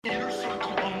inner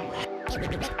circle only.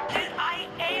 And I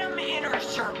am inner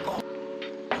circle.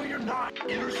 No, you're not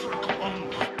inner circle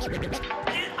only.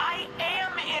 And I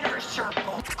am inner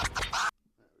circle.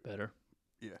 Better?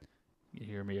 Yeah. You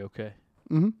hear me okay?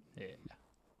 Mm-hmm. Yeah.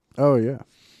 Oh, yeah.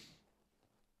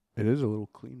 It is a little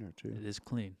cleaner, too. It is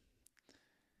clean.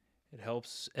 It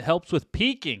helps with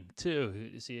peaking, too.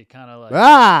 You see, it kind of like...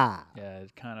 Ah! Yeah,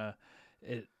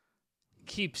 it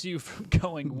keeps you from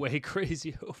going way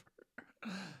crazy over.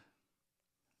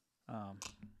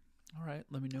 All right,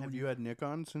 let me know. Have you had Nick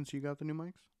on since you got the new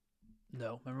mics?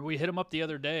 No, remember we hit him up the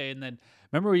other day, and then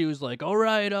remember he was like, "All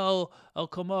right, I'll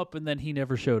come up," and then he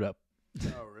never showed up.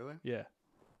 Oh, really? Yeah,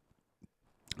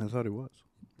 I thought he was.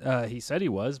 he said he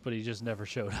was, but he just never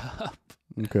showed up.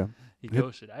 Okay. He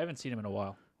ghosted. I haven't seen him in a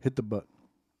while. Hit the button.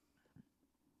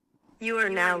 You are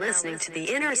now listening to the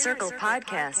Inner Circle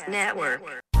Podcast Network.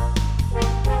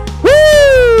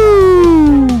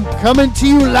 Woo! Coming to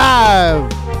you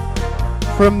live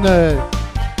from the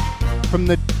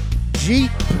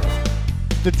Jeep,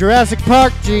 the Jurassic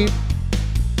Park Jeep.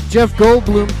 Jeff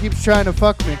Goldblum keeps trying to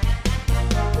fuck me,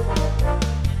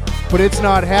 but it's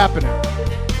not happening.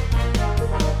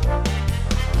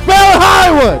 Bella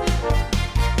Highwood!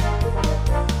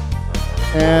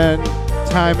 And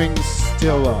timing's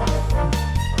still off.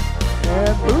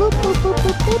 And boop, boop, boop,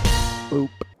 boop, boop,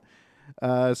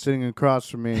 boop. Sitting across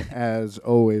from me, as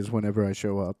always, whenever I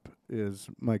show up, is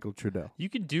Michael Trudell. You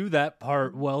can do that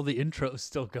part while the intro's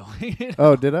still going.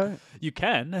 Oh, did I? You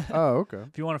can. Oh, okay.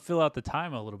 If you want to fill out the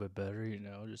time a little bit better,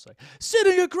 just like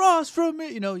sitting across from me,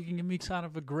 you can give me kind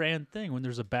of a grand thing. When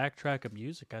there's a backtrack of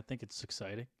music, I think it's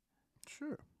exciting.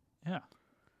 Sure. Yeah.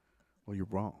 Well, you're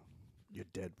wrong. You're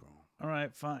dead wrong. All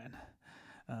right, fine.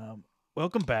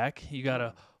 Welcome back. You got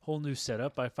a whole new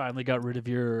setup. I finally got rid of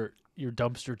your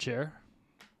dumpster chair.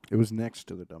 It was next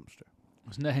to the dumpster.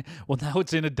 Well, now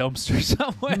it's in a dumpster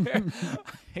somewhere. I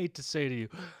hate to say to you.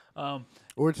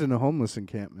 Or it's in a homeless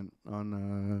encampment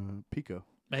on Pico.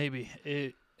 Maybe.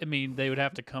 They would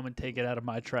have to come and take it out of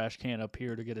my trash can up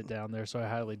here to get it down there, so I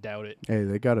highly doubt it. Hey,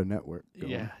 they got a network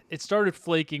going. Yeah. It started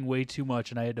flaking way too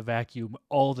much, and I had to vacuum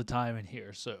all the time in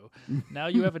here. So now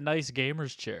you have a nice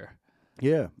gamer's chair.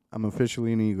 Yeah, I'm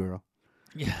officially an e-girl.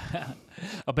 Yeah.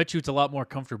 I'll bet you it's a lot more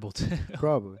comfortable, too.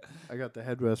 Probably. I got the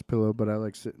headrest pillow, but I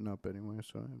like sitting up anyway,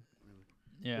 so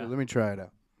Yeah. let me try it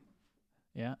out.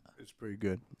 Yeah. It's pretty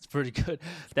good. It's pretty good.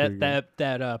 pretty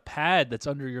That pad that's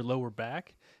under your lower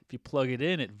back, if you plug it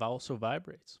in, it also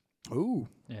vibrates. Ooh.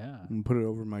 Yeah. And put it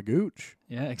over my gooch.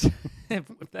 Yeah,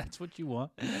 if that's what you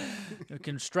want. It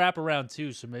can strap around,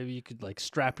 too, so maybe you could,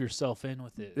 strap yourself in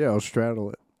with it. Yeah, I'll straddle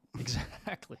it.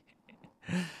 Exactly.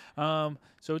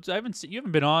 So you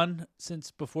haven't been on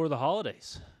since before the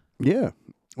holidays. Yeah.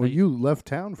 Well, Hey. you left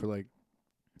town for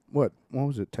what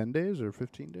was it, 10 days or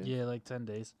 15 days? Yeah, 10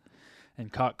 days.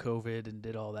 And caught COVID and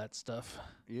did all that stuff.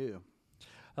 Yeah.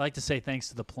 I like to say thanks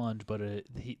to the plunge, but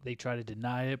they try to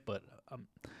deny it, but I'm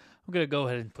going to go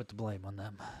ahead and put the blame on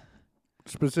them.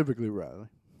 Specifically Riley.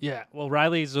 Yeah, well,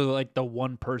 Riley's the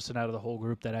one person out of the whole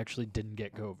group that actually didn't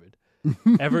get COVID.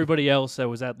 Everybody else that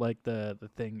was at the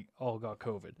thing all got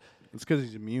COVID. It's because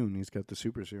he's immune. He's got the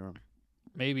super serum.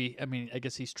 Maybe, I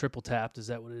guess he's triple tapped. Is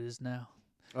that what it is now?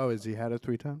 Oh, has he had it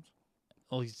 3 times?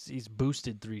 Well, he's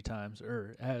boosted 3 times,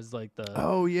 or has the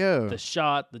Oh, yeah. the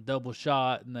shot, the double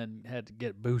shot, and then had to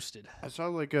get boosted. I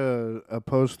saw a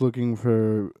post looking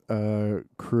for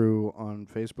crew on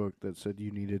Facebook that said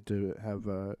you needed to have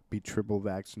be triple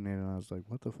vaccinated. And I was like,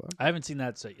 what the fuck? I haven't seen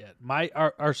that set yet.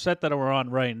 Our set that we're on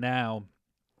right now,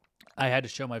 I had to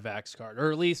show my vax card,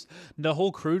 or at least the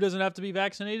whole crew doesn't have to be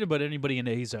vaccinated, but anybody in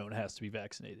A zone has to be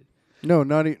vaccinated. No,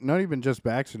 not even just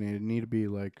vaccinated. You need to be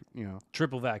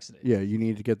Triple vaccinated. Yeah, you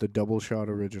need to get the double shot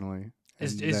originally. And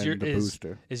then the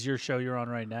booster. Is your show you're on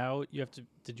right now?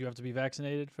 Did you have to be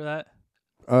vaccinated for that?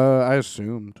 I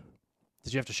assumed.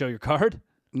 Did you have to show your card?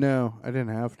 No, I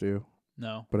didn't have to.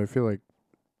 No. But I feel like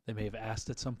They may have asked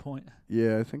at some point.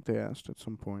 Yeah, I think they asked at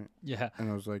some point. Yeah. And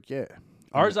I was like, yeah.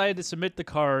 Ours, I had to submit the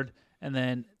card, and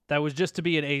then that was just to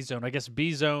be an A zone. I guess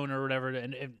B zone or whatever.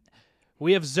 And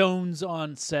we have zones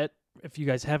on set, if you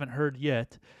guys haven't heard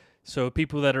yet. So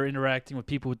people that are interacting with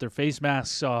people with their face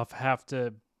masks off have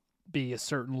to be a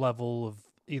certain level of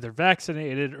either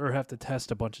vaccinated or have to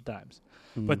test a bunch of times.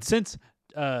 Mm. But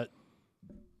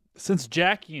since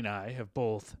Jackie and I have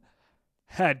both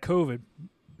had COVID,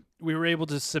 we were able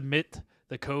to submit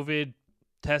the COVID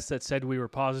test that said we were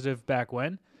positive back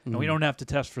when, and we don't have to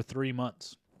test for 3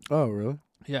 months. Oh, really?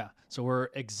 Yeah, so we're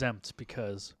exempt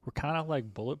because we're kind of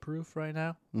like bulletproof right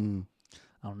now. Mm.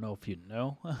 I don't know if you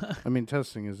know. I mean,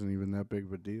 testing isn't even that big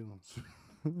of a deal.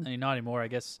 I mean, not anymore. I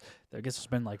guess there's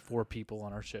been like 4 people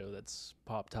on our show that's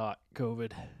popped hot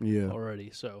COVID Yeah.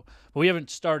 already. So, but we haven't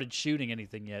started shooting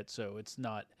anything yet, so it's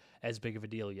not as big of a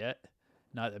deal yet.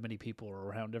 Not that many people are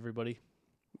around everybody.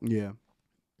 Yeah.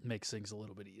 Makes things a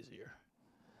little bit easier.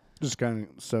 Just kind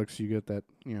of sucks. You get that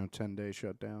 10-day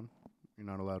shutdown. You're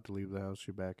not allowed to leave the house.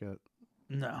 You're back at.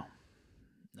 No.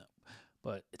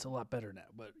 But it's a lot better now.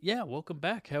 But yeah, welcome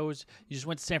back. You just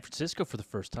went to San Francisco for the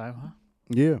first time, huh?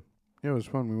 Yeah. Yeah, it was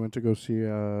fun. We went to go see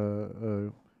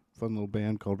a fun little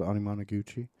band called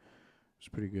Animanaguchi. It's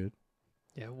pretty good.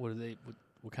 Yeah.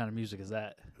 What kind of music is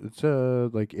that? It's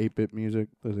like 8-bit music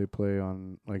that they play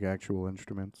on like actual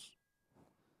instruments.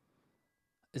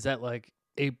 Is that like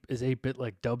 8-bit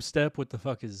like dubstep? What the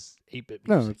fuck is 8-bit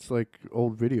music? No, it's like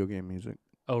old video game music.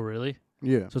 Oh, really?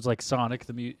 Yeah. So it's like Sonic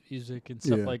the music and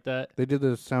stuff Yeah. like that. They did the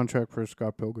soundtrack for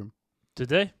Scott Pilgrim, Did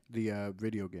they? the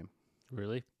video game.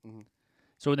 Really? Mhm.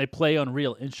 So when they play on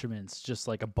real instruments, just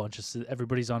like a bunch of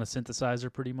everybody's on a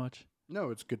synthesizer, pretty much. No,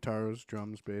 it's guitars,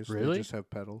 drums, bass. Really? They just have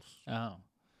pedals. Oh,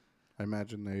 I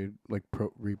imagine they like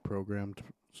reprogrammed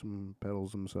some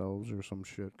pedals themselves or some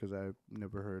shit, because I've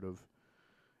never heard of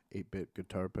 8-bit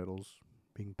guitar pedals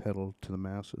being pedaled to the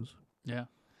masses. yeah.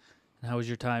 And how was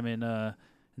your time in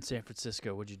San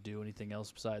Francisco? Would you do anything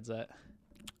else besides that?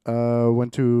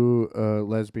 Went to a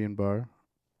lesbian bar.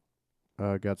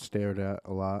 Got stared at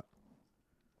a lot.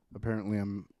 Apparently,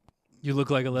 I'm You look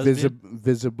like a lesbian.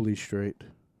 visibly straight. I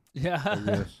Yeah.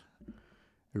 guess.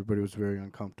 Everybody was very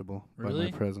uncomfortable by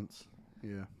Really? my presence.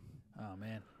 Yeah. Oh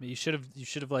man, you should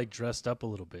have like dressed up a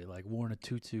little bit, like worn a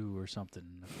tutu or something.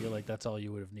 I feel like that's all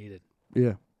you would have needed.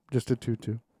 Yeah. Just a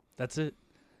tutu. That's it.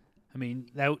 I mean,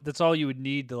 that's all you would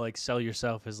need to like sell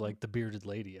yourself as like the bearded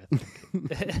lady, I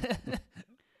think.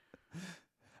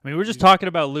 I mean, we're just talking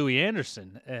about Louis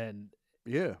Anderson, and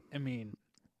Yeah. I mean,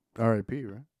 R.I.P.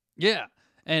 Right? yeah,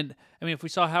 and I mean, if we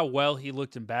saw how well he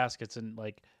looked in baskets, and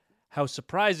like how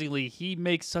surprisingly he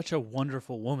makes such a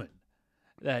wonderful woman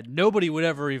that nobody would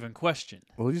ever even question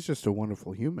Well, he's just a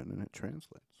wonderful human, and it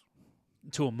translates.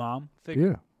 to a mom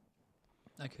figure.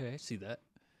 Yeah. Okay, I see that.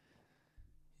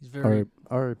 He's very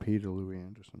R.I.P. to Louis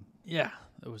Anderson. yeah.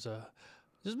 It was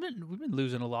we've been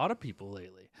losing a lot of people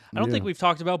lately. I don't think Yeah. we've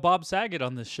talked about Bob Saget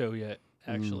on this show yet.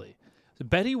 Actually, so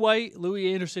Betty White,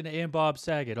 Louis Anderson, and Bob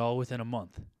Saget all within a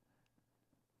month.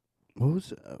 What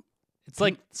was It's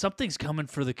like something's coming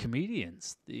for the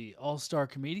comedians, the all-star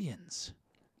comedians.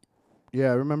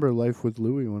 Yeah, I remember Life with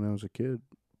Louie when I was a kid.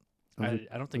 I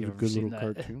don't think it I've was ever a good seen little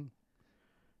that. cartoon.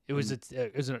 It was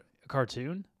a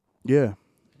cartoon. Yeah,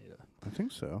 Yeah. I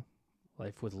think so.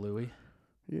 Life with Louie,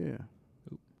 Yeah,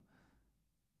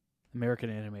 American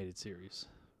animated series.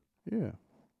 yeah.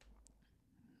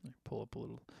 Let me pull up a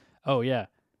little. Oh yeah,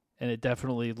 and it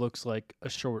definitely looks like a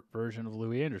short version of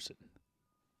Louis Anderson.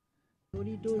 What are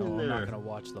you doing Oh, in I'm there? not gonna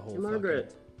watch the whole Hey,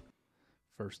 Margaret. fucking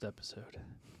first episode.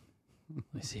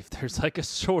 Let me see if there's like a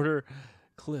shorter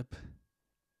clip.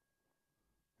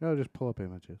 No, just pull up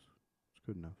images. It's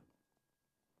good enough.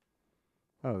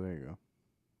 Oh, there you go.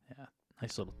 Yeah,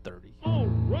 nice little 30. Oh,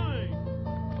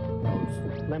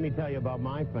 it's- Let me tell you about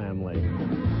my family.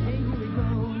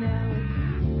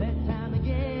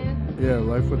 yeah,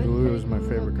 Life with Louie was my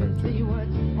favorite cartoon.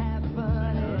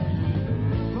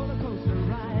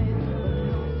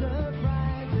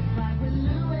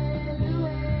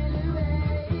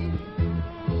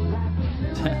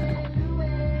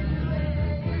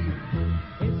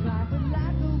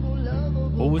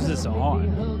 What was this on?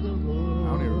 I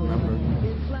don't even remember.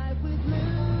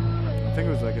 I think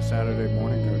it was like a Saturday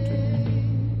morning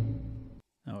cartoon.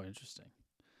 Oh, interesting.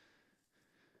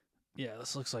 Yeah,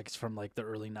 this looks like it's from like the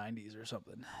early 90s or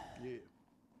something. Yeah.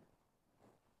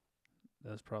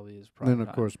 That's probably his And prime then, of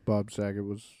time. course, Bob Saget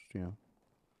was, Did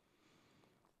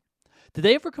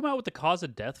they ever come out with the cause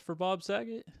of death for Bob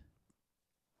Saget?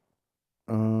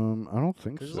 I don't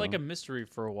think It was so. like a mystery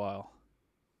for a while.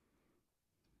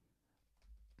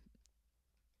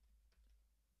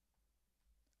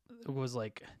 It was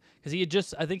like,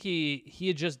 because I think he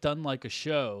had just done like a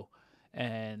show,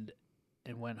 and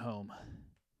went home.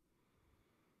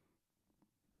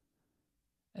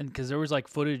 And because there was like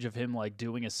footage of him like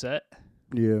doing a set.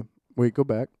 Yeah. Wait, go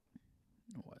back.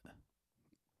 What?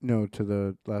 No, to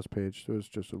the last page. There was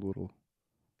just a little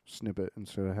snippet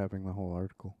instead of having the whole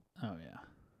article Oh yeah.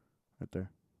 right there.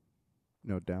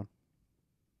 Note down.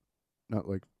 Not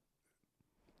like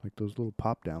those little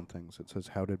pop down things. It says,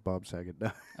 "How did Bob Saget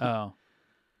die?" Oh.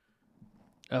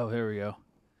 Oh, here we go.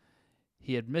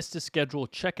 He had missed his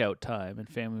scheduled checkout time, and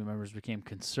family members became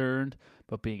concerned,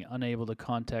 but being unable to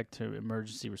contact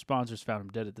emergency responders found him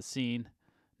dead at the scene.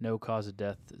 No cause of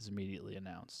death is immediately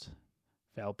announced.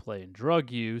 foul play, and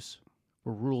drug use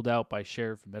were ruled out by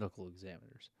sheriff and medical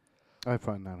examiners. I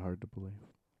find that hard to believe.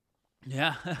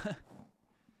 Yeah.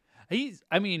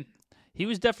 He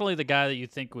was definitely the guy that you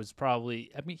think was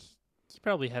probably, he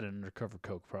probably had an undercover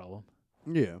coke problem.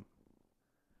 Yeah.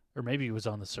 Or maybe he was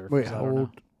on the surface. Wait, I how don't know. old?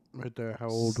 Right there. How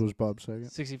old was Bob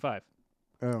Saget? 65.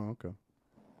 Oh, okay.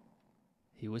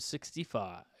 He was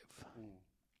 65.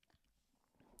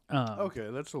 Okay,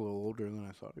 that's a little older than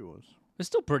I thought he was. But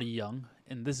still pretty young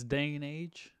in this day and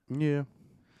age. Yeah.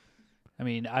 I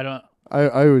mean, I don't. I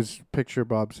always picture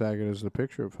Bob Saget as the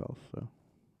picture of health, so,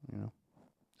 you know.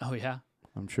 Oh, yeah.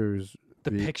 I'm sure he was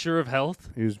The picture of health.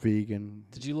 he was vegan,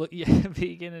 Did you look? Yeah,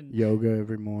 vegan, and yoga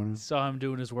every morning. saw him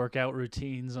doing his workout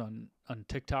routines on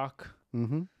TikTok.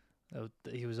 Mm-hmm.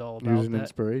 He was all He was about an that.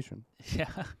 inspiration. Yeah.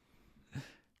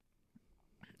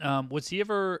 Was he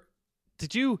ever?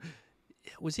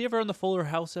 Was he ever on the Fuller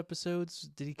House episodes?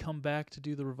 Did he come back to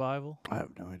do the revival? I have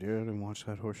no idea. I didn't watch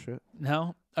that horse shit.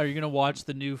 No. Are you gonna watch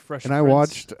the new Fresh? And I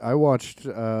Prince? watched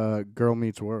Girl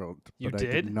Meets World. You but I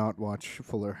did? did not watch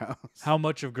Fuller House. How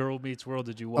much of Girl Meets World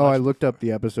did you watch? Oh, I looked up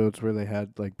the episodes where they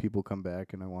had like people come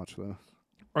back, and I watched those.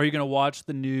 Are you gonna watch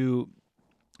the new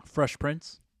Fresh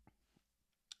Prince?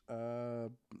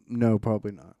 No,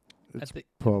 probably not. I It's think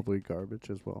probably garbage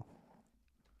as well.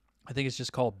 it's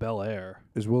just called Bel Air.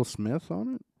 Is Will Smith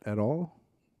on it at all?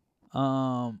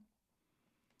 I'm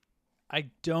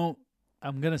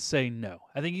gonna say no.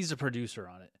 I think he's a producer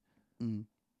on it. Mm.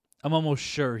 I'm almost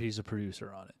sure he's a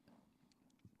producer on it.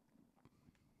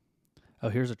 Oh,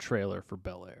 here's a trailer for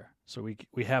Bel Air. So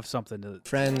we have something to.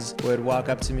 Friends would walk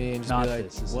up to me and just Not be like,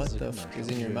 this. This "What is a the f commercial. is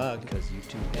in your Yeah, mug?" Because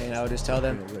YouTube. And I would just tell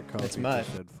them, You know, that coffee "It's mud."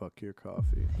 just said "fuck your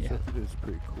coffee." Yeah. So it is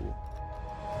pretty cool.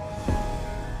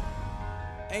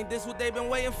 Ain't this what they've been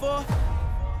waiting for?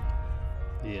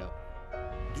 Yeah.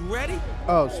 You ready?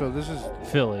 Oh, so this is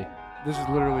Philly.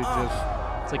 literally just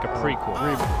It's like a prequel.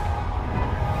 remake.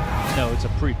 No, it's a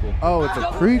prequel. Oh, it's a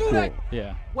prequel.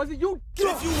 Yeah. If you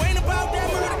ain't about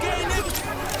that murder game,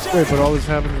 nigga. Wait, but all this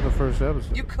happened in the first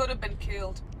episode. You could have been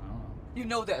killed. You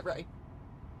know that, right?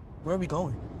 Where are we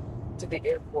going? To the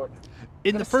airport.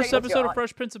 In the gonna first stay with episode your of aunt.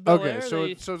 Fresh Prince of Bel Okay, Air, so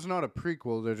it's not a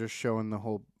prequel. They're just showing the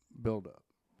whole build up.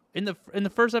 in the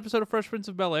first episode of Fresh Prince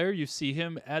of Bel Air, you see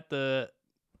him at the.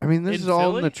 I mean, this In is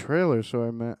all in the Philly? trailer, so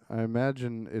I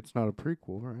imagine it's not a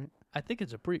prequel, right? I think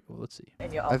it's a prequel. Let's see.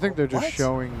 And your I think they're just What?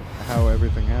 showing how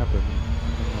everything happened.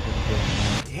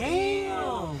 Damn.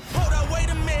 Hold up, wait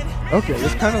a minute. Okay,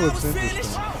 this kind of I looks was interesting.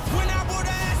 finished. When I would've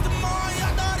asked them all,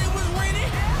 y'all thought it was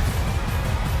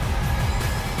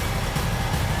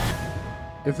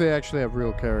rented. If they actually have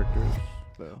real characters,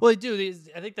 though. Well, they do.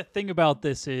 I think the thing about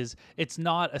this is it's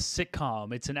not a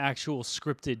sitcom; it's an actual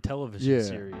scripted television Yeah.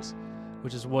 series,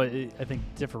 which is what I think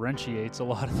differentiates a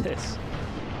lot of this.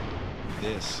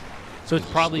 This So it's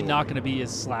is a probably not story going to be as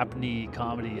slap knee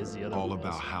comedy as the other all ones.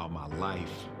 about how my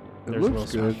life It There's Will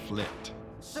looks Smith. good. flipped,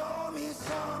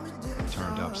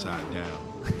 turned upside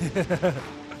down.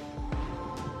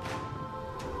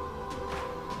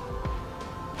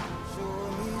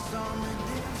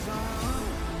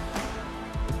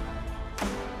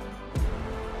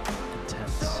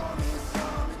 Intense.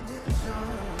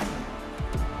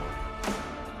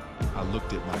 I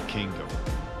looked at my kingdom.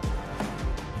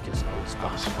 Because no I was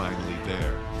response. finally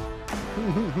there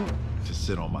to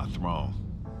sit on my throne.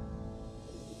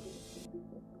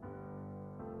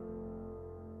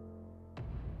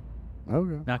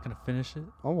 Okay, Not going to finish it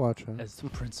I'll watch it. as the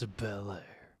Prince of Bel Air.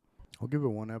 I'll give it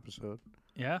one episode.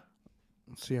 Yeah.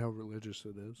 Let's see how religious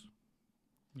it is.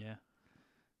 Yeah.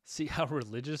 See how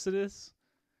religious it is?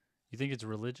 You think it's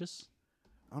religious?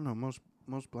 I don't know.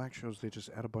 Most black shows they just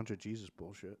add a bunch of Jesus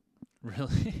bullshit.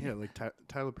 Really? Yeah, like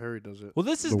Tyler Perry does it. Well,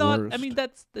 this is the not. I worst. mean,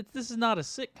 this is not a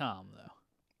sitcom though.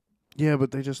 Yeah,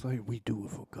 but they just like we do it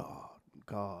for God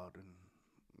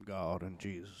and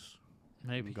Jesus,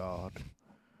 Maybe. God.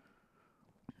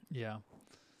 Yeah.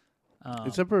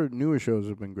 Except for newer shows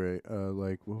have been great.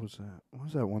 Like what was that? What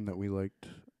was that one that we liked?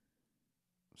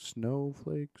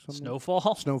 Snowflake. Something.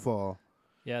 Snowfall. Snowfall.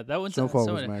 Yeah, that one's Snowfall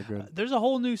so was mad good. There's a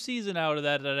whole new season out of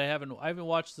that I haven't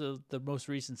watched the most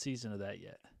recent season of that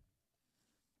yet.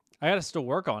 I gotta still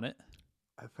work on it.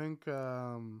 I think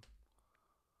I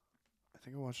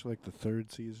watched like the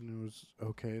third season. It was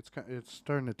okay. It's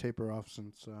starting to taper off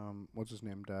since what's his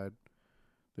name died.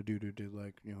 The dude who did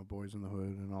like Boys in the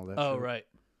Hood and all that. Oh shit. right.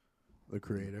 The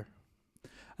creator. I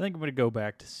think I'm gonna go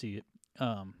back to see it.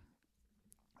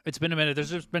 It's been a minute.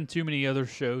 There's just been too many other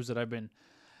shows that I've been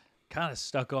kind of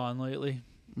stuck on lately.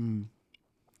 Mm.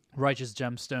 Righteous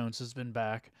Gemstones has been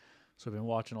back, so I've been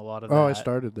watching a lot of that. Oh, I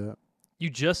started that. You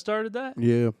just started that?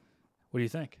 Yeah. What do you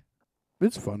think?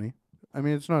 It's funny. I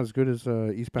mean, it's not as good as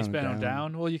Eastbound Eastbound and and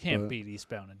Down. Well, you can't but- beat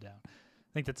Eastbound and Down.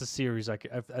 I think that's a series. I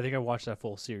think I watched that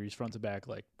full series front to back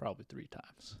like probably 3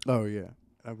 times. Oh yeah,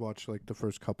 I've watched like the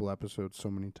first couple episodes so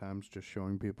many times, just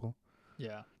showing people,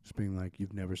 Yeah. just being like,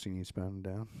 "You've never seen Eastbound and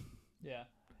Down." Yeah.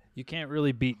 You can't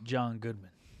really beat John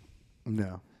Goodman.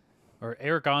 No. Or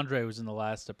Eric Andre was in the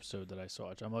last episode that I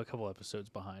saw. I'm a couple episodes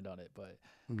behind on it, but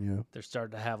Yeah. they're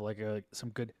starting to have like some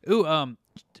good. Ooh,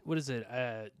 what is it?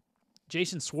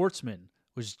 Jason Schwartzman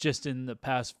was just in the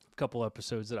past couple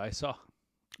episodes that I saw.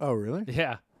 Oh really?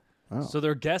 Yeah. Oh. So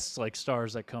their guests, like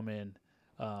stars that come in,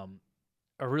 are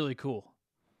really cool.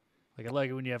 Like I like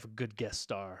it when you have a good guest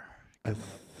star. I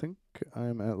think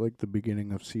I'm at like the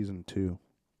beginning of season 2.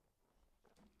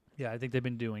 Yeah, I think they've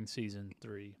been doing season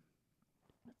 3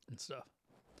 and stuff.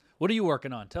 What are you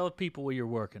working on? Tell people what you're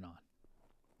working on.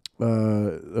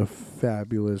 A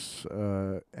fabulous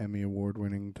Emmy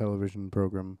award-winning television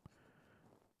program,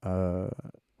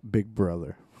 Big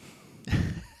Brother.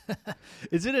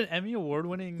 Is it an Emmy award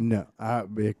winning? No,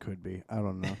 it could be. I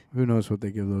don't know. Who knows what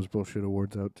they give those bullshit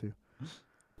awards out to?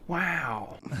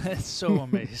 Wow, that's so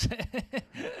amazing.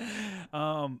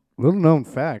 Little known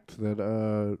fact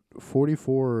that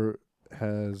 44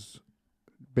 has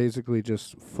basically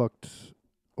just fucked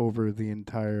over the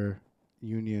entire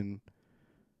union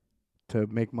to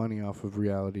make money off of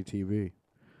reality TV.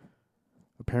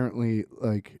 Apparently,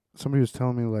 like somebody was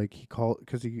telling me, like he called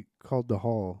the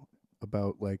hall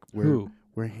about like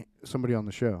somebody on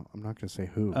the show. I'm not gonna say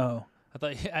who. Oh, I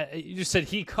thought you just said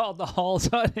he called the hall.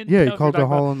 So I didn't Yeah, know he if called you're the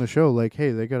talking hall on the show. Like,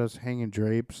 hey, they got us hanging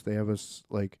drapes. They have us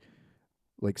like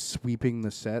sweeping the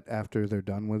set after they're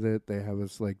done with it. They have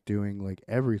us like doing like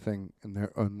everything, and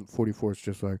they're on 44. It's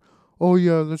just like, oh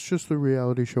yeah, that's just the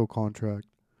reality show contract.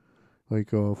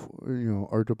 Like,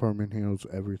 our department handles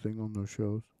everything on those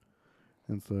shows,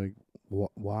 and it's like,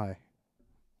 why?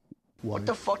 What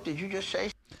the fuck did you just say?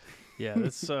 Yeah,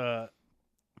 that's The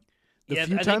yeah,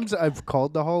 few I think- times I've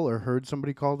called the hall or heard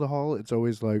somebody call the hall, it's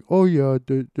always like, oh yeah,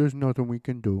 there's nothing we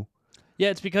can do. Yeah,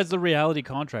 it's because the reality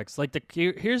contracts. Like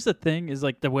here's the thing: is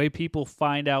like the way people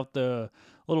find out the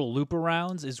little loop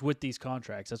arounds is with these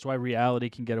contracts. That's why reality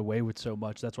can get away with so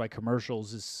much. That's why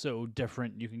commercials is so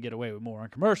different. You can get away with more on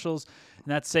commercials, and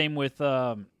that's same with.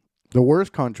 The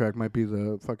worst contract might be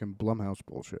the fucking Blumhouse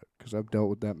bullshit, because I've dealt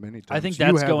with that many times. I think You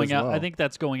that's have going as out. well. I think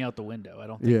that's going out the window. I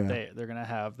don't think Yeah. they're gonna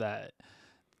have that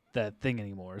thing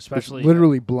anymore. It's Especially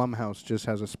literally Blumhouse just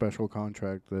has a special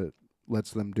contract that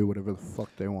lets them do whatever the fuck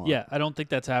they want. Yeah, I don't think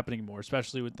that's happening anymore.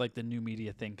 Especially with like the new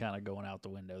media thing kind of going out the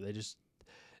window.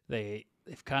 They've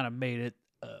kind of made it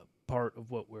part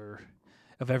of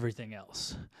of everything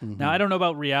else. Mm-hmm. Now I don't know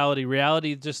about reality.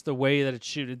 Reality, just the way that it's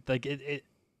shooted, like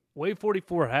way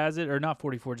 44 has it, or not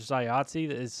 44, just IATSE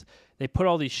is they put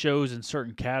all these shows in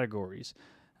certain categories.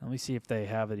 Let me see if they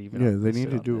have it even. Yeah, they need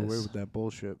listed to on do away this. with that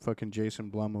bullshit. Fucking Jason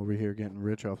Blum over here getting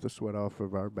rich off the sweat off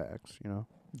of our backs,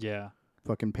 Yeah.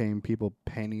 Fucking paying people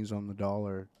pennies on the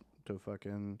dollar to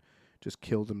fucking just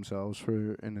kill themselves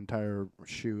for an entire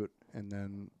shoot, and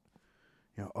then,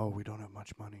 oh, we don't have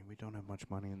much money.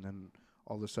 And then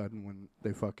all of a sudden when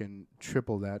they fucking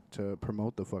triple that to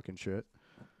promote the fucking shit.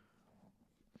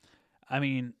 I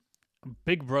mean,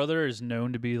 Big Brother is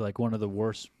known to be like one of the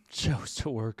worst shows to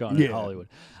work on in Yeah. Hollywood.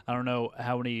 I don't know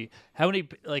how many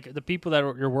like the people that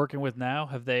you're working with now,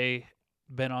 have they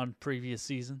been on previous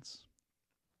seasons?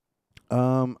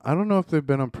 I don't know if they've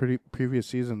been on previous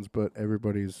seasons, but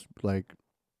everybody's like,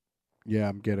 yeah,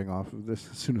 I'm getting off of this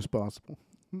as soon as possible.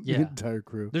 Yeah. The entire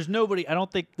crew. There's nobody. I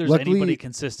don't think there's Luckily- anybody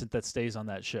consistent that stays on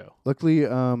that show. Luckily,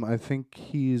 I think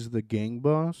he's the gang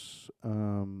boss.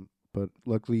 But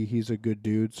luckily he's a good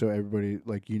dude, so everybody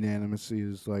like unanimously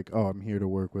is like, "Oh, I'm here to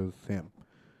work with him."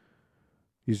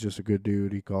 He's just a good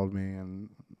dude. He called me, and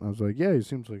I was like, "Yeah, he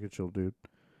seems like a chill dude."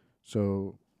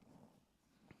 So,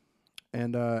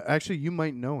 and actually, you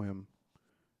might know him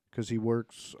because he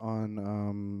works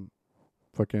on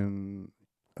fucking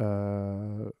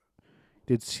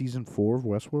did season 4 of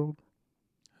Westworld.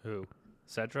 Who?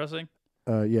 Set dressing?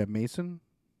 Yeah, Mason.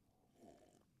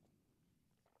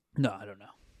 No, I don't know.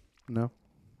 No.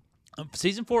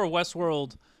 Season 4 of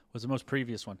Westworld was the most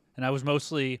previous one, and I was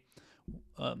mostly.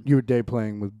 You were day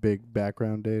playing with big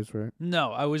background days, right?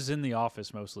 No, I was in the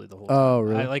office mostly the whole time. Oh,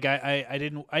 really?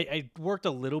 I worked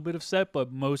a little bit of set,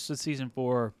 but most of season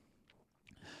 4.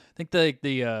 I think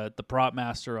the prop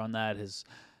master on that has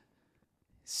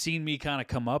seen me kind of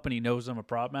come up, and he knows I'm a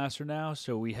prop master now,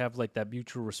 so we have like that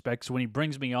mutual respect. So when he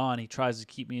brings me on, he tries to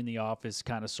keep me in the office,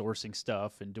 kind of sourcing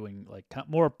stuff and doing like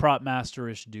more prop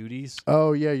master-ish duties.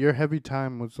 Oh yeah, your heavy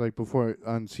time was like before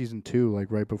on season 2,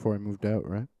 like right before I moved out,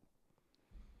 right?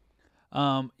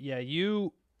 Yeah,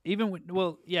 you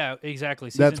exactly.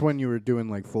 That's when you were doing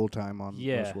like full time on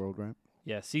Yeah. Westworld, right?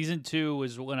 Yeah, season 2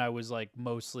 was when I was like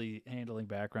mostly handling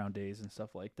background days and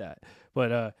stuff like that.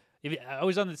 But I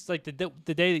was on this like the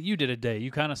day that you did a day, you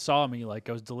kind of saw me like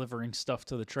I was delivering stuff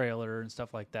to the trailer and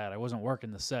stuff like that. I wasn't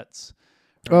working the sets.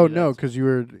 Oh no, because you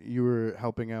were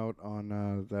helping out on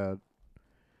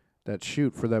that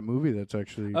shoot for that movie that's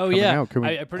actually coming out. Can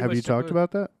we, I pretty have much you talked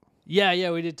about that? Yeah,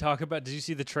 we did talk about. Did you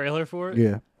see the trailer for it?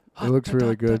 Yeah. It looks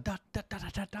really good.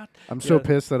 I'm so Yeah.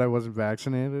 pissed that I wasn't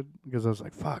vaccinated because I was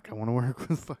like, fuck, I want to work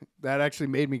with... That actually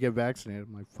made me get vaccinated.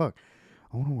 I'm like, fuck,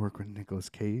 I want to work with Nicolas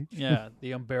Cage. Yeah,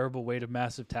 The Unbearable Weight of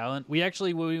Massive Talent. We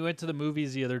actually, when we went to the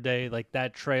movies the other day, like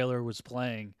that trailer was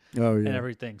playing Oh, yeah. and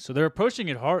everything. So they're pushing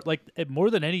it hard, like more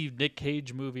than any Nick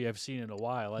Cage movie I've seen in a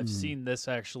while. I've seen this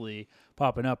actually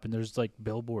popping up, and there's like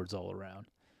billboards all around.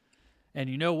 And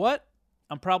you know what?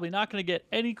 I'm probably not going to get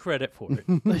any credit for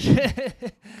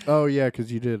it. Oh, yeah,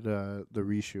 because you did the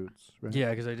reshoots, right? Yeah,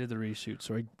 because I did the reshoot,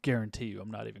 so I guarantee you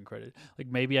I'm not even credited. Like,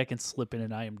 maybe I can slip in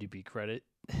an IMDb credit,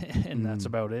 and that's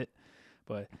about it.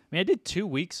 But, I mean, I did 2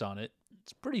 weeks on it.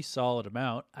 It's a pretty solid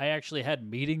amount. I actually had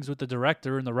meetings with the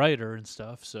director and the writer and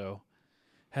stuff, so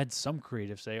had some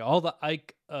creative say. All the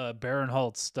Ike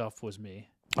Barinholtz stuff was me.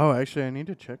 Oh, actually, I need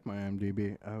to check my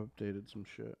IMDb. I updated some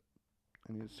shit.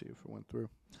 I need to see if it went through.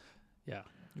 Yeah,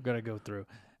 you got to go through.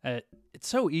 It's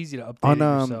so easy to update On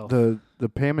it yourself. the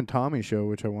Pam and Tommy show,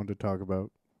 which I wanted to talk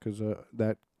about, because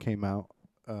that came out.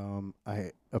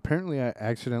 I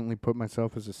accidentally put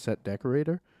myself as a set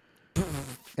decorator,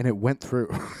 and it went through.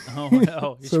 Oh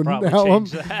no! You So should probably now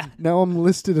change that. Now I'm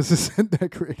listed as a set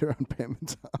decorator on Pam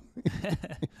and Tommy.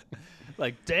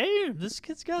 Like, damn, this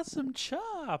kid's got some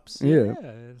chops. Yeah.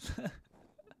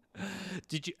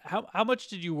 Did you? How much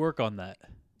did you work on that?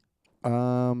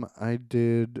 I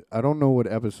did. I don't know what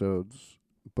episodes,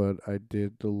 but I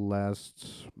did the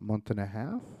last month and a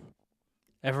half.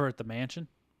 Ever at the mansion?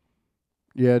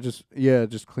 Yeah, just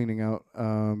cleaning out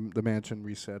the mansion,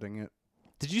 resetting it.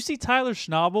 Did you see Tyler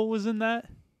Schnabel was in that?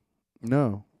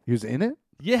 No, he was in it.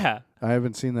 Yeah, I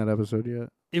haven't seen that episode yet.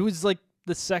 it was like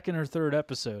the second or third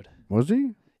episode. Was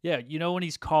he? Yeah, you know when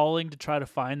he's calling to try to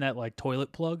find that like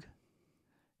toilet plug.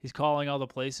 He's calling all the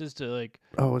places to like.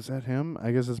 Oh, is that him?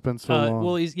 I guess it's been so long.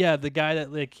 Well, he's the guy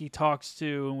that like he talks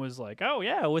to and was like, oh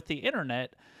yeah, with the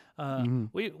internet,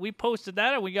 we posted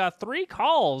that and we got 3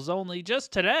 calls only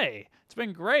just today. It's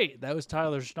been great. That was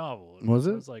Tyler Schnabel. Was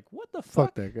it? I was like, what the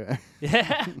Fuck fuck? that guy.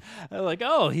 Yeah, I'm like,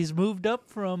 oh, he's moved up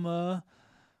from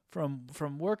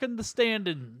working the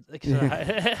stand-in.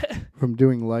 From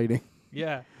doing lighting.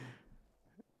 Yeah,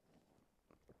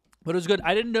 but it was good.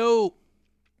 I didn't know.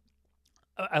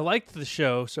 I liked the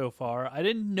show so far. I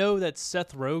didn't know that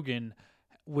Seth Rogen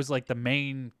was like the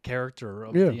main character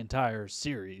of the entire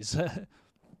series.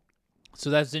 So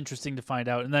that's interesting to find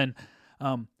out. And then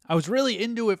I was really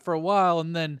into it for a while,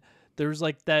 and then there's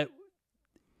like that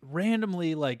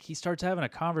randomly like he starts having a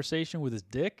conversation with his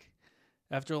dick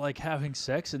after like having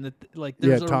sex, and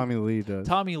there's Tommy Lee does.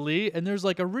 Tommy Lee, and there's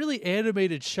like a really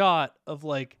animated shot of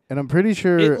like And I'm pretty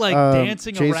sure it like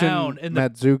dancing Jason around and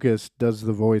Matsukas does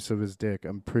the voice of his dick.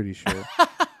 I'm pretty sure.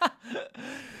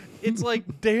 it's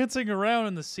like dancing around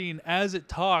in the scene as it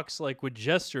talks, like with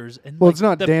gestures. And Well, like, it's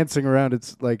not the, dancing around.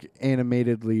 It's like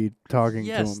animatedly talking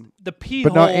to him. the pee But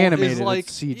hole not animated, is like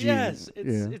it's CG. Yes, Yeah.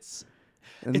 it's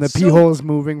And it's the pee so- hole is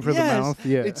moving for yes, the mouth.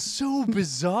 Yeah. it's so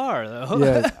bizarre though.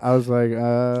 Yeah. I was like,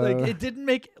 Like it didn't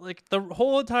make like the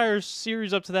whole entire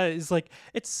series up to that is like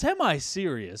it's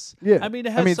semi-serious. Yeah. I mean,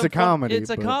 it has it's some a comedy.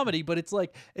 It's a but- comedy, but it's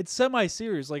like it's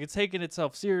semi-serious. Like it's taking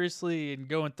itself seriously and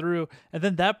going through, and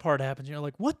then that part happens. And you're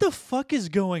like, what the fuck is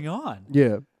going on?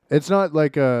 Yeah. It's not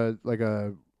like a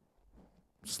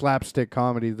slapstick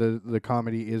comedy. The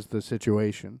comedy is the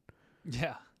situation.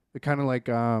 Yeah. It kind of like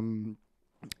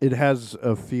it has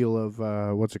a feel of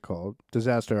what's it called?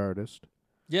 Disaster Artist.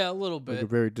 Yeah, a little Like a bit.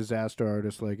 very disaster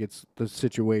artist. Like it's the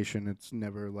situation. It's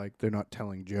never like they're not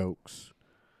telling jokes.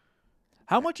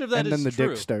 How much of that and is then the true?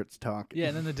 dick starts talking. Yeah,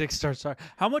 and then the dick starts talking.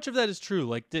 How much of that is true?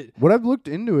 Like, What I've looked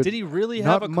into it, did he really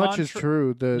have not a much is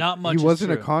true. Not much He is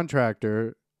wasn't a true.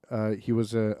 contractor. He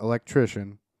was an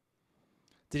electrician.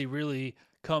 Did he really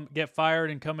get fired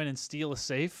and come in and steal a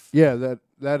safe? Yeah,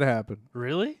 that happened.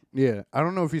 Really? Yeah, I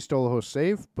don't know if he stole a whole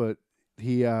safe, but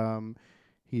he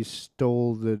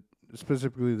stole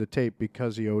specifically the tape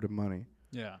because he owed him money.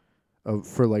 Yeah.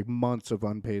 For like months of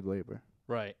unpaid labor.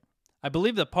 Right. I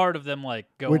believe that part of them like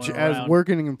going Which, around. as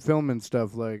working in film and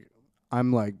stuff, like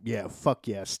I'm like, yeah, fuck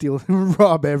yeah, steal,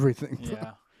 rob everything, bro.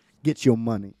 Yeah. Get your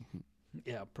money.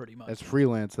 Yeah, pretty much. That's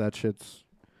freelance. That shit's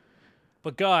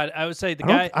But God, I would say the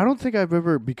I guy. don't think I've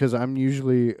ever, because I'm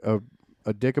usually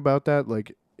a dick about that.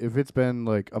 Like, if it's been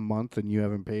like a month and you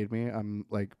haven't paid me, I'm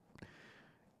like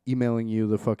emailing you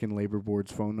the fucking labor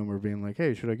board's phone number, being like,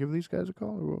 "Hey, should I give these guys a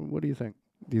call? Or what do you think?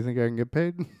 Do you think I can get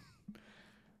paid?"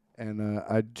 And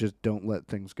I just don't let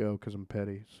things go because I'm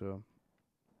petty. So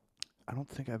I don't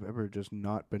think I've ever just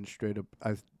not been straight up.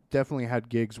 I've definitely had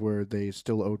gigs where they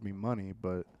still owed me money,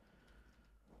 but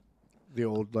the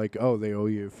old like, oh, they owe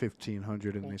you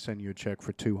 $1,500 and they send you a check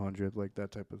for $200, like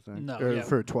that type of thing. No, or yeah.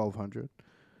 for $1,200.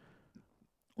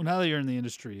 Well, now that you're in the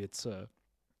industry, it's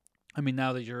I mean,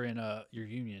 now that you're in your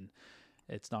union,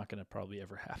 it's not going to probably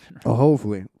ever happen. Right? Oh,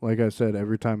 hopefully. Like I said,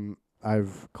 every time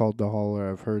I've called the hall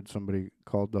or I've heard somebody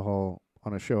called the hall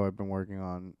on a show I've been working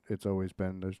on, it's always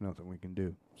been, there's nothing we can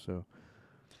do. So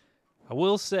I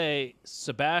will say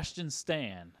Sebastian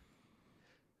Stan.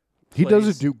 he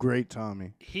doesn't do great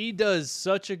Tommy. He does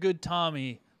such a good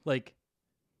Tommy, like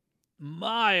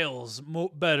miles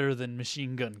better than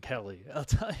Machine Gun Kelly. I'll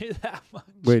tell you that much.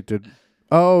 Wait,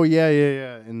 oh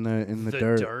yeah. In the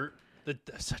dirt.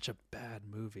 Such a bad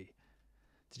movie.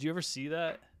 Did you ever see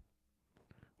that?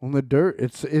 On the dirt,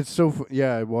 it's so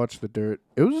yeah. I watched the dirt.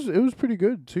 It was pretty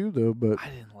good too, though. But I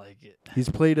didn't like it. He's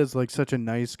played as like such a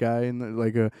nice guy and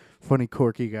like a funny,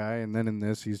 quirky guy, and then in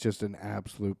this, he's just an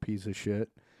absolute piece of shit.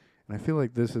 And I feel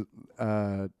like this is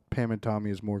Pam and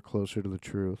Tommy is more closer to the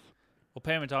truth. Well,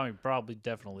 Pam and Tommy probably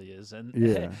definitely is, and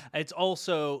yeah. It's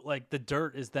also like the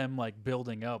dirt is them like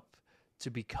building up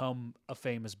to become a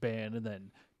famous band, and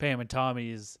then Pam and Tommy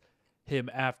is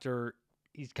him after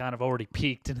he's kind of already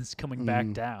peaked and is coming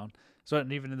back down. So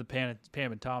and even in the Pam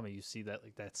and Tommy, you see that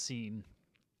like that scene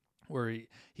where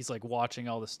he's like watching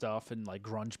all the stuff and like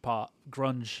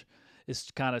grunge is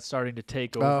kind of starting to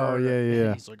take over. Oh yeah.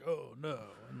 And he's like, oh no,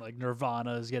 and like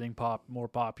Nirvana is getting more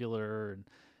popular and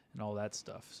all that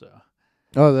stuff. So.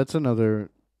 Oh, that's another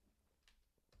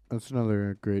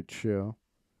great show.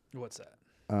 What's that?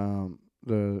 Are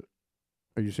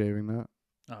you saving that?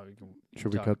 Oh,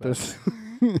 should we cut this?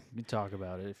 You can talk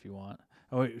about it if you want.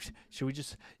 Oh, wait, should we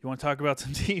just? You want to talk about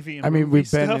some TV and I mean, we've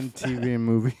stuff? been in TV and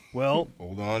movie. Well,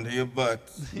 hold on to your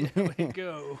butts. Here we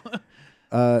go.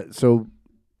 So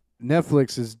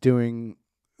Netflix is doing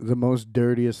the most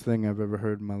dirtiest thing I've ever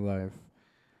heard in my life.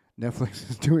 Netflix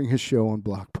is doing a show on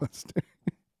Blockbuster.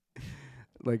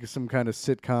 Like some kind of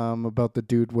sitcom about the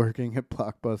dude working at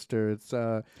Blockbuster. It's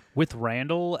with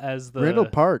Randall as the Randall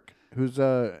Park, who's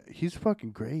he's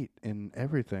fucking great in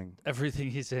everything.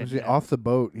 Everything he's in. Yeah. Off the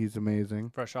boat, he's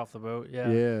amazing. Fresh off the boat, yeah.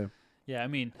 Yeah. Yeah, I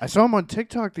mean, I saw him on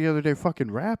TikTok the other day,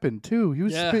 fucking rapping too. He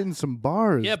was spitting some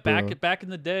bars. Yeah, bro. back in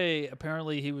the day,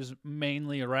 apparently he was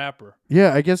mainly a rapper.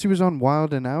 Yeah, I guess he was on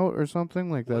Wild and Out or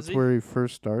something. Like that's he? where he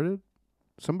first started.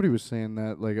 Somebody was saying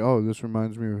that, like, oh, this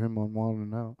reminds me of him on Wild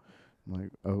and Out. I'm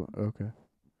like, oh, okay.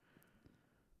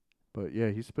 But yeah,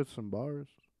 he spit some bars.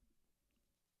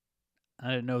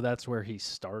 I didn't know that's where he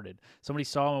started. Somebody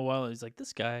saw him a while. He's like,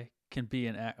 this guy can be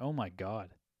an act. Oh my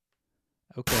god.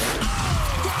 Okay.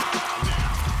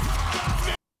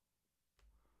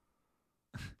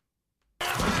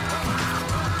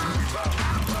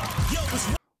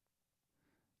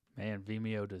 Man,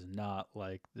 Vimeo does not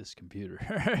like this computer.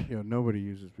 Yeah, nobody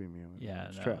uses Vimeo. Yeah,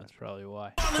 it's no, trash. that's probably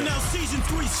why. Now season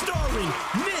 3 starring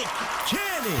Nick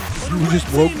Cannon. You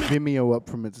just woke Vimeo up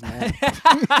from its nap.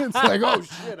 It's like, oh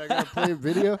shit, I gotta play a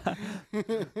video.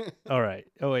 All right.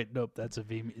 Oh wait, nope, that's a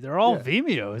Vimeo. They're all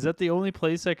Vimeo. Is that the only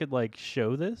place I could like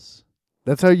show this?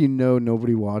 That's how you know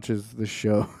nobody watches the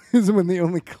show, is when the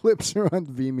only clips are on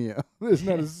Vimeo. There's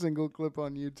not a single clip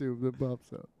on YouTube that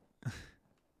pops up.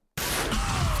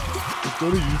 Just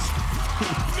go to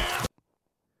YouTube.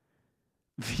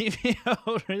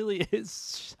 Vimeo really is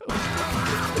so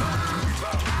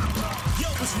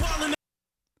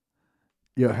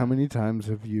Yo, how many times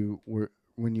have you,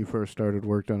 when you first started,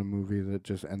 worked on a movie that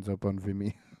just ends up on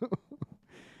Vimeo?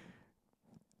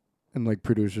 And like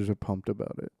producers are pumped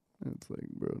about it. And it's like,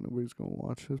 bro, nobody's gonna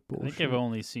watch this bullshit. I think I've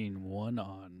only seen one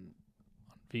on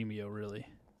Vimeo, really.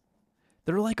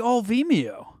 They're like all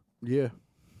Vimeo. Yeah.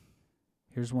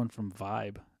 Here's one from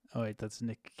Vibe. Oh, wait, that's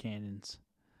Nick Cannon's.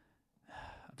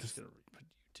 I'm just going to put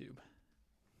YouTube.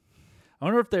 I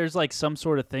wonder if there's like some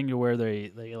sort of thing to where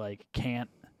they like can't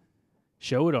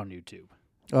show it on YouTube.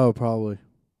 Oh, probably.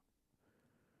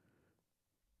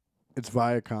 It's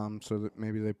Viacom, so that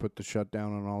maybe they put the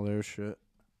shutdown on all their shit.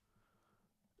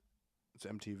 It's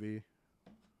MTV.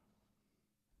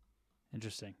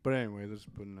 Interesting. But anyway, this is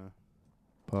putting a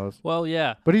pause. Well,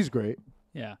 yeah. But he's great.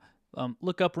 Yeah.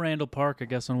 Look up Randall Park, I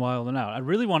guess, on Wild and Out. I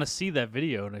really want to see that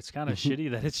video, and it's kind of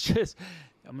shitty that it's just...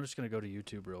 I'm just going to go to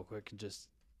YouTube real quick and just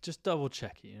double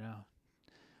check it, you know?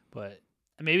 But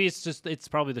maybe it's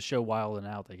probably the show Wild and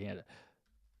Out. They can't.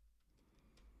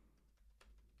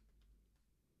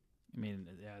 I mean,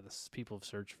 yeah, people have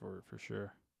searched for it for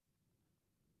sure.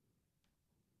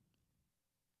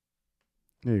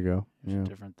 There you go. It's Yeah. a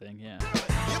different thing, yeah. Is it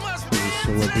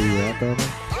celebrity rap battle?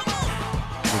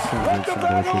 That sounds like some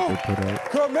bullshit they put out.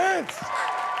 Commence!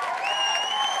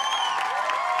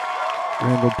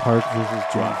 Randall Park versus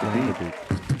James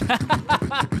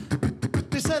Vanderbeek.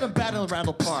 They said I'm battling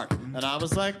Randall Park, and I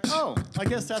was like, oh, I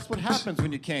guess that's what happens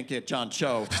when you can't get John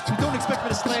Cho. You don't expect me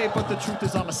to slay, but the truth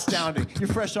is I'm astounding. You're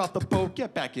fresh off the boat,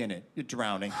 get back in it. You're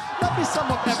drowning. Let me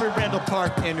sum up every Randall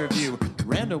Park interview.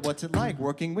 Randall, what's it like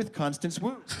working with Constance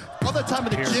Wu? All that time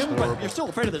in the gym, but you're still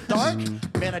afraid of the dark?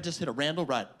 Man, I just hit a Randall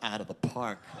right out of the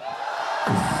park.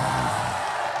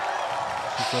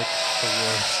 She's like the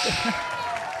worst.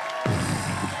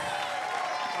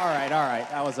 All right.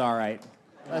 That was all right.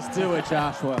 Let's do it,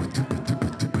 Joshua.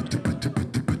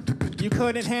 You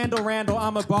couldn't handle Randall,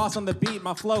 I'm a boss on the beat.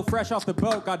 My flow fresh off the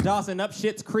boat, got Dawson up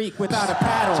Schitt's Creek without a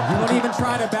paddle. Don't even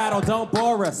try to battle, don't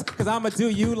bore us. Cause I'ma do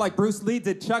you like Bruce Lee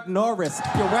did Chuck Norris.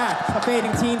 You're whack, a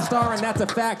fading teen star, and that's a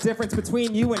fact. Difference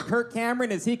between you and Kirk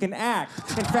Cameron is he can act.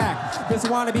 In fact, this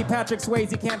wannabe Patrick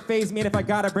Swayze can't phase me, and if I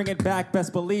gotta bring it back,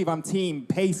 best believe I'm Team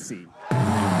Pacey.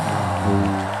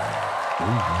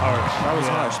 Harsh. That was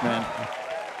harsh, man.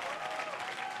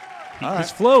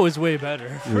 His flow is way better,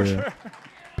 for Yeah. sure.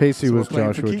 Pacey So was we're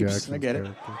playing for Joshua keeps. Jackson's I get it.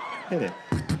 character. Hit it.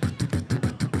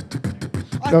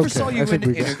 I Okay, first saw you I think in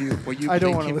an we got- interview where you I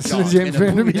don't played wanna Kim listen to Jong James in a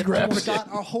movie Vanderbeek that rap would've shit.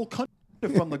 got our whole country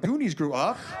from the Goonies grew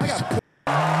up. I got Skip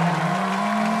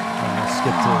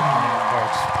to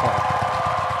Parks Park.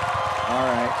 All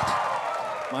right.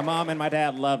 My mom and my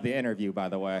dad loved the interview, by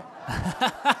the way.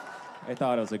 They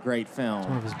thought it was a great film. It's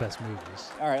one of his best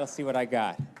movies. All right, let's see what I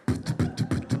got.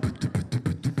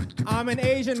 I'm an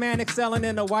Asian man excelling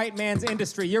in a white man's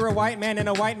industry. You're a white man in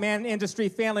a white man industry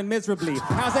failing miserably.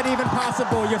 How's that even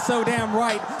possible? You're so damn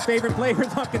right. Favorite flavor,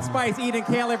 pumpkin spice, eating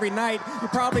kale every night. You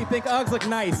probably think Uggs look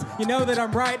nice. You know that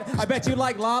I'm right. I bet you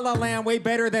like La La Land way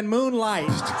better than Moonlight.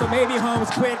 So maybe Holmes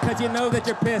quit because you know that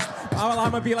you're pissed.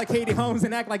 I'm gonna be like Katie Holmes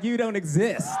and act like you don't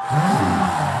exist.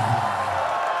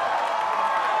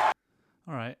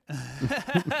 All right.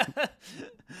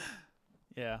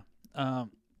 Yeah.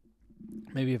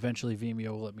 Maybe eventually Vimeo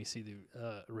will let me see the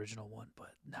original one,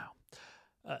 but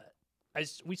no.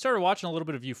 We started watching a little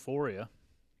bit of Euphoria.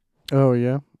 Oh,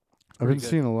 yeah? I've been good.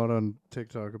 seeing a lot on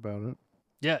TikTok about it.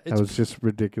 Yeah, That was just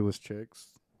ridiculous chicks.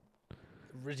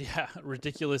 Yeah,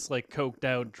 ridiculous, like coked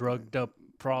out, drugged up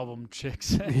problem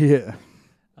chicks. Yeah.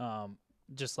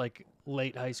 Just like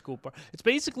late high school. It's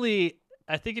basically,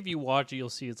 I think if you watch it, you'll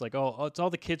see it's like, oh, it's all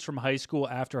the kids from high school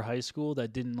after high school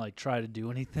that didn't like try to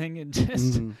do anything and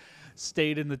just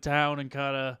stayed in the town and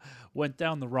kind of went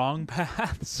down the wrong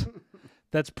paths.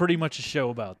 That's pretty much a show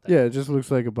about that. Yeah, it just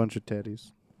looks like a bunch of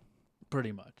teddies.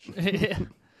 Pretty much.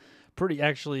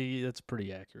 Actually, that's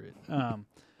pretty accurate.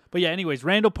 But yeah, anyways,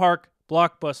 Randall Park,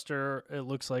 Blockbuster, it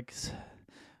looks like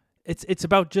it's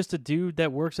about just a dude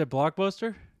that works at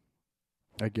Blockbuster.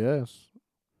 I guess.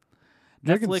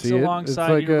 I can Netflix, see it. alongside It's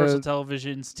like Universal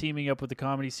Television's teaming up with a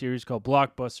comedy series called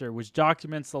Blockbuster, which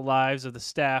documents the lives of the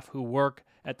staff who work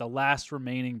at the last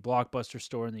remaining Blockbuster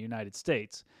store in the United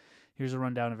States. Here's a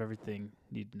rundown of everything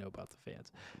you need to know about the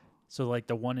fans. So, like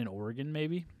the one in Oregon,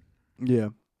 maybe? Yeah.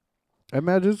 I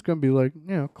imagine it's going to be like,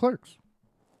 Clerks.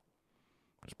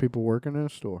 There's people working in a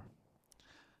store.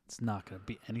 It's not going to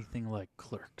be anything like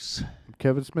Clerks.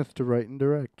 Kevin Smith to write and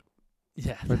direct.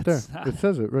 Yeah, Right there. not- It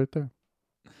says it right there.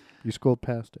 You scrolled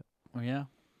past it. Oh, yeah?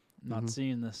 Not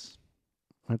seeing this.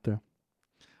 Right there.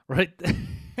 Right there.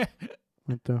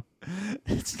 Right there.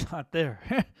 It's not there.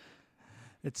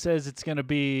 It says it's going to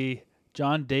be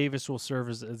John Davis will serve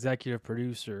as executive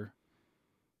producer.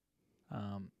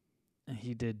 And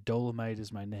he did Dolomite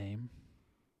Is My Name.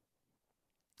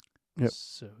 Yep.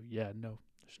 So, yeah, no,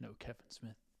 there's no Kevin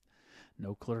Smith.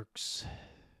 No Clerks.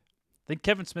 I think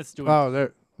Kevin Smith's doing... Oh,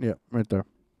 there. Yeah, right there.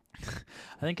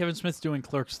 I think Kevin Smith's doing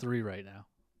Clerks 3 right now.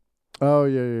 Oh,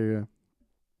 yeah.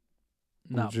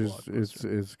 Not Which is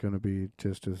Blockbuster. it's going to be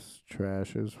just as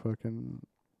trash as fucking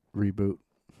Reboot.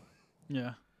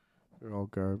 Yeah. They're all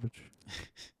garbage.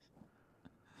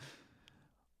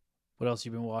 What else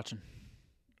you been watching?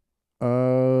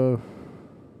 Nothing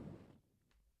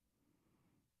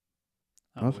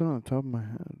on the top of my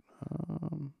head.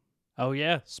 Oh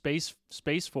yeah, Space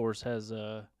Force has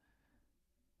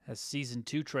season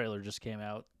 2 trailer just came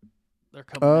out. They're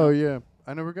coming out. Oh, yeah.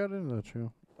 I never got into that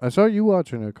show. I saw you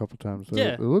watching it a couple times. Though.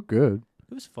 Yeah. It looked good.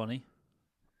 It was funny.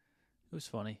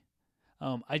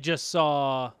 I just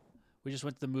saw We just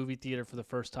went to the movie theater for the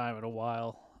first time in a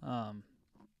while.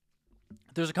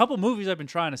 There's a couple movies I've been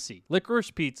trying to see.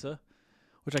 Licorice Pizza,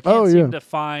 which I can't seem to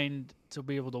find to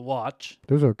be able to watch.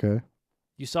 It was okay.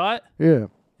 You saw it? Yeah.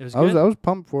 It was good? I was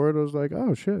pumped for it. I was like,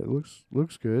 oh shit, it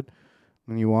looks good.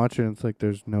 And you watch it and it's like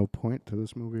there's no point to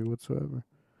this movie whatsoever.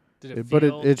 But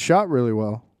it shot really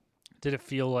well. Did it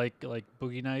feel like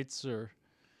Boogie Nights or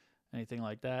anything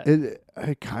like that?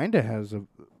 It kind of has a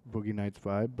Boogie Nights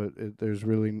vibe, but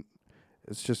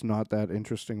it's just not that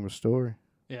interesting of a story.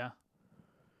 Yeah.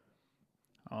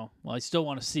 Oh, well, I still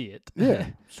want to see it. Yeah,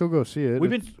 still go see it.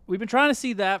 We've been trying to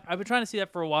see that. I've been trying to see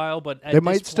that for a while, but they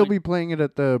might still be playing it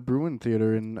at the Bruin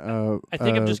Theater in. I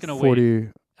think I'm just gonna 40, wait.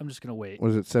 I'm just gonna wait.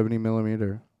 Was it 70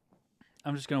 millimeter?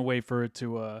 I'm just gonna wait for it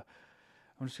to.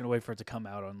 I'm just gonna wait for it to come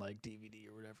out on like DVD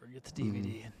or whatever. Get the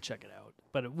DVD and check it out.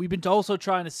 But we've been also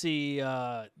trying to see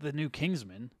the new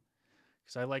Kingsman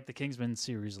because I like the Kingsman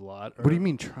series a lot. What do you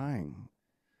mean trying?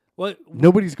 What?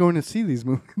 Nobody's going to see these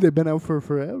movies. They've been out for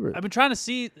forever. I've been trying to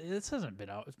see. This hasn't been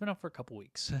out. It's been out for a couple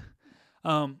weeks.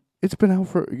 It's been out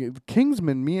for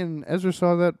Kingsman. Me and Ezra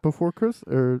saw that before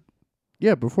Christmas.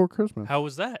 Before Christmas. How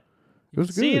was that? It was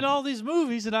good. Seeing all these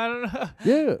movies, and I don't know.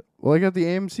 Yeah. Well, I got the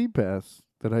AMC pass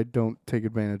that I don't take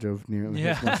advantage of nearly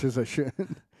as much as I should.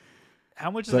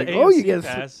 How much is the AMC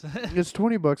pass? It's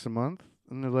 $20 a month,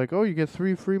 and they're like, "Oh, you get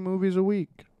 3 free movies a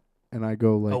week." And I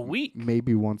go like a week,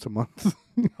 maybe once a month.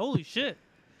 Holy shit,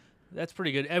 that's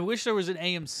pretty good. I wish there was an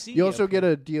AMC. You also get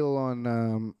a deal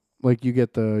on like you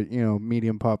get the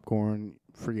medium popcorn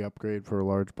free upgrade for a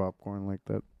large popcorn like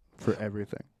that for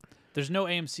everything. There's no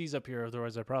AMCs up here,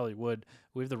 otherwise I probably would.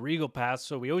 We have the Regal Pass,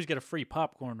 so we always get a free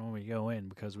popcorn when we go in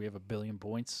because we have 1 billion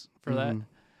points for that.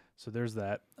 So there's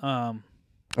that.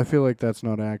 I feel like that's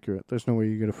not accurate. There's no way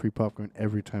you get a free popcorn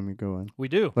every time you go in. We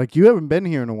do. Like, you haven't been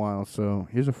here in a while, so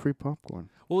here's a free popcorn.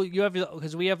 Well, you have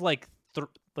because we have like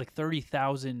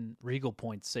 30,000 Regal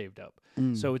points saved up,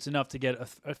 so it's enough to get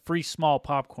a free small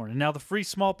popcorn. And now the free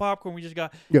small popcorn we just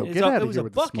got. Yo, get out of here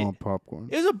with the small popcorn.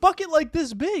 It was a bucket like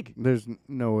this big. There's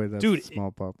no way that's a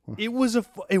small popcorn. It was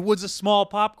a small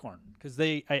popcorn because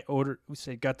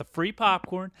got the free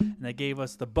popcorn and they gave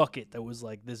us the bucket that was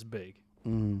like this big.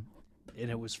 And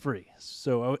it was free.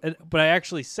 So, but I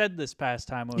actually said this past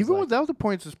time. Even without the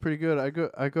points, it's pretty good.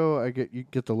 You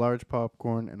get the large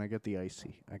popcorn and I get the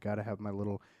icy. I gotta have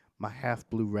my half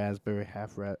blue raspberry,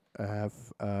 half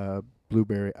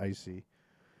blueberry icy.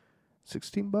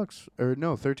 $16 or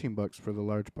no, $13 for the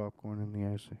large popcorn and the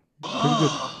icy.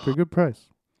 Pretty good price.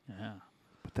 Yeah,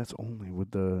 but that's only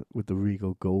with the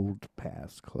Regal Gold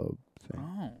Pass Club thing.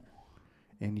 Oh.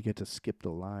 And you get to skip the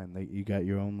line. You got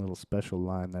your own little special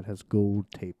line that has gold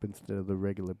tape instead of the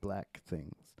regular black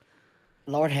things.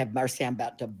 Lord have mercy, I'm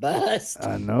about to bust.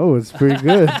 I know, it's pretty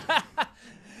good.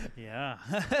 Yeah.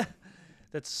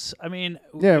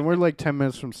 Yeah, we're like 10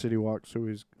 minutes from City Walk, so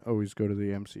we always go to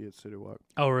the MC at City Walk.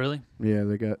 Oh, really? Yeah,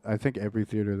 I think every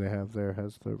theater they have there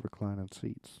has the reclining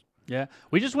seats. Yeah.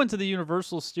 We just went to the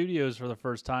Universal Studios for the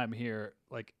first time here,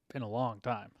 like, in a long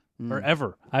time. Or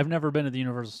ever. I've never been to the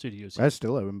Universal Studios. I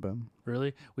still haven't been.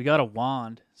 Really? We got a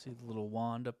wand. See the little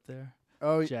wand up there?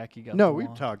 Oh, Jackie got no, the we've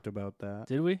wand. talked about that.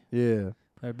 Did we? Yeah.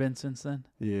 I've been since then?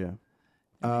 Yeah.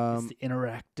 It's the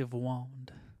interactive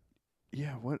wand.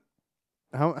 Yeah, what?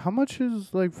 How much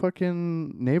is, like,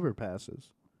 fucking neighbor passes?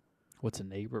 What's a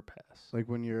neighbor pass? Like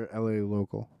when you're LA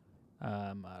local.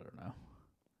 I don't know.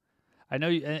 I know.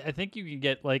 I think you can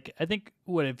get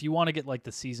if you want to get like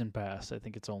the season pass, I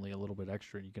think it's only a little bit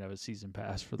extra, and you can have a season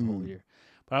pass for the whole year.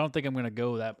 But I don't think I'm going to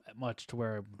go that much to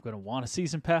where I'm going to want a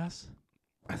season pass.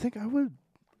 I think I would,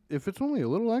 if it's only a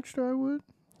little extra. I would.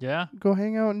 Yeah. Go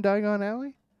hang out in Diagon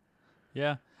Alley.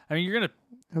 Yeah. I mean, you're gonna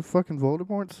have fucking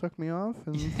Voldemort suck me off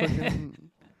and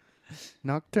fucking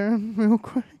Nocturne real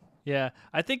quick. Yeah,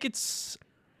 I think it's.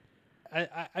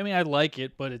 I mean, I like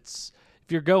it, but it's.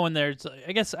 If you're going there, it's,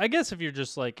 I guess if you're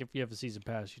just like, if you have a season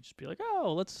pass, you just be like,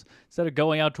 oh, let's, instead of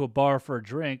going out to a bar for a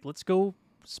drink, let's go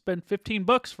spend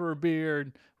 $15 for a beer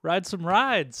and ride some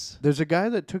rides. There's a guy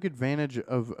that took advantage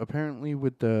of, apparently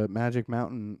with the Magic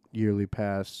Mountain yearly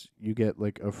pass, you get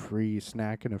like a free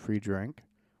snack and a free drink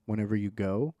whenever you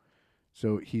go.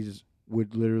 So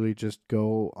would literally just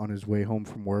go on his way home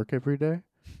from work every day.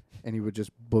 And he would just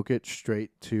book it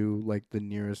straight to like the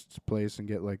nearest place and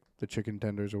get like the chicken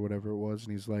tenders or whatever it was.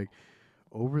 And he's like,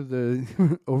 over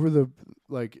the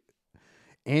like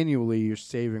annually, you're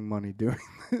saving money doing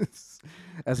this,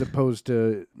 as opposed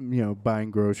to buying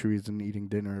groceries and eating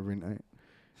dinner every night.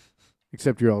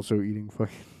 Except you're also eating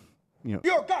fucking you know.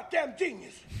 You're a goddamn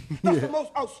genius. That's the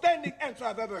most outstanding answer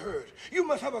I've ever heard. You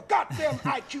must have a goddamn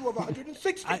IQ of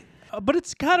 160. But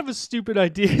it's kind of a stupid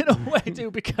idea in a way,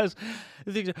 too, because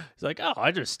it's like, oh,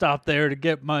 I just stop there to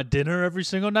get my dinner every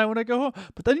single night when I go home.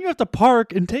 But then you have to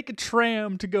park and take a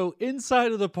tram to go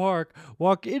inside of the park,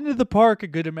 walk into the park a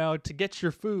good amount to get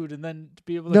your food, and then to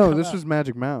be able to No, come this out. was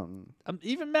Magic Mountain.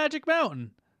 Even Magic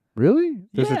Mountain. Really?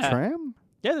 There's Yeah. a tram?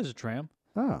 Yeah, there's a tram.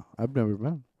 Oh, I've never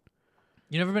been.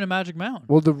 You never been to Magic Mountain?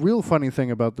 Well, the real funny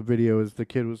thing about the video is the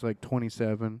kid was like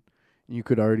 27. And you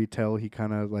could already tell he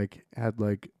kind of like had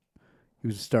like he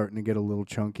was starting to get a little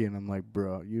chunky, and I'm like,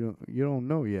 bro, you don't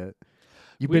know yet.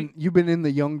 You've been in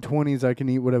the young 20s. I can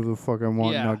eat whatever the fuck I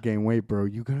want and not gain weight, bro.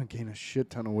 You're gonna gain a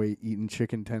shit ton of weight eating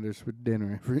chicken tenders for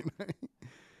dinner every night.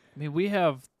 I mean, we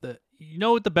have you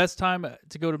know what the best time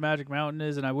to go to Magic Mountain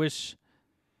is, and I wish.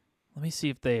 Let me see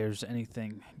if there's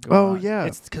anything going on. Oh yeah,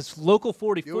 it's because Local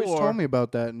 44. You always told me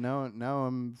about that, and now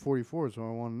I'm 44, so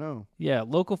I want to know. Yeah,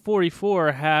 Local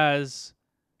 44 has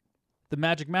the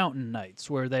Magic Mountain nights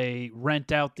where they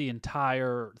rent out the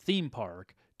entire theme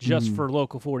park just for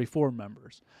Local 44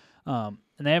 members. And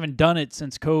they haven't done it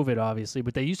since COVID, obviously,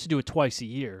 but they used to do it twice a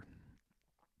year.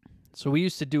 So we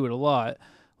used to do it a lot.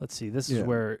 Let's see. This is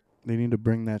where they need to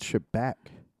bring that shit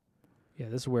back. Yeah,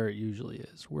 this is where it usually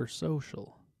is. We're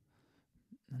social.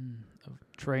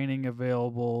 Training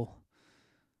available.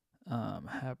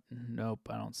 Nope,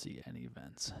 I don't see any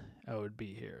events. I would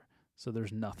be here. So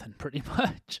there's nothing pretty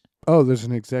much. Oh, there's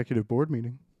an executive board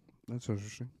meeting. That's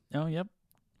interesting. Oh, yep.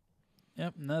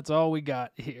 Yep, and that's all we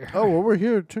got here. Oh, well, we're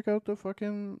here. Check out the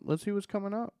fucking... Let's see what's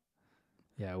coming up.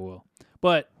 Yeah, I will.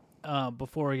 But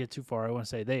before I get too far, I want to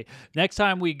say next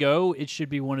time we go, it should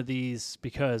be one of these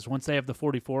because once they have the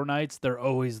 44 nights, they're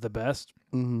always the best.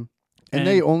 Mm-hmm. And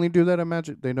they only do that at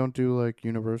Magic? They don't do, like,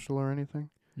 Universal or anything?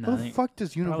 No, How the fuck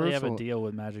does Universal... Probably have a deal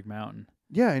with Magic Mountain.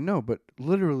 Yeah, I know, but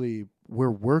literally, we're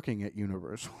working at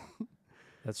Universal.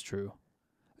 That's true.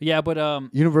 Yeah, but...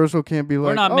 Universal can't be like,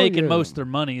 we're not making most of their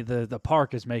money. The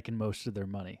park is making most of their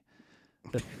money.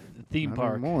 The theme not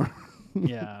park. anymore.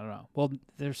 Yeah, I don't know. Well,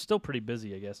 they're still pretty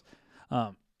busy, I guess.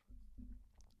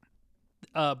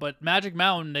 But Magic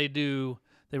Mountain, they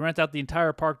rent out the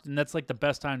entire park, and that's like the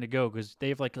best time to go because they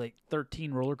have like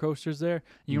 13 roller coasters there.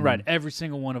 You can ride every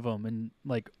single one of them, and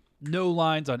like no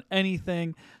lines on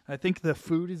anything. I think the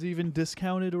food is even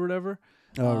discounted or whatever.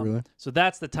 Oh, really? So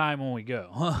that's the time when we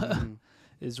go,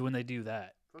 is when they do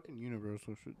that. Fucking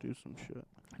Universal should do some shit.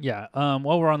 Yeah.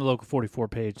 While we're on the Local 44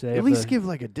 page, they at least give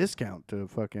like a discount to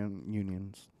fucking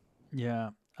unions.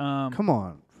 Yeah. Come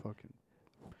on, fucking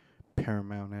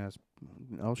Paramount ass.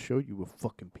 I'll show you a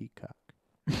fucking peacock.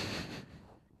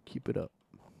 Keep it up.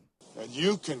 And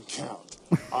you can count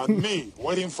on me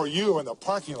waiting for you in the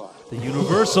parking lot. The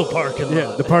Universal parking lot.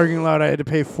 Yeah, the parking lot I had to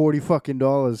pay $40 fucking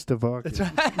to park. That's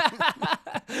right.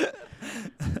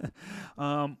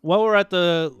 While we're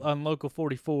on Local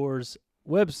 44's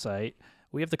website,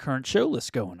 we have the current show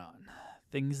list going on.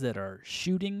 Things that are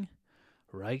shooting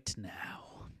right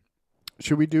now.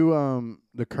 Should we do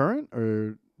the current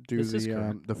or do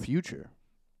the future?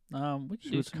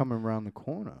 See what's coming around the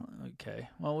corner. Okay.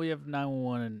 Well, we have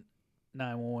 911 and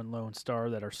 911 Lone Star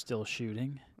that are still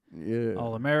shooting. Yeah.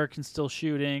 All American still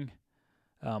shooting.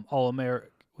 All American.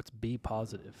 What's B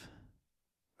positive?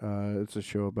 It's a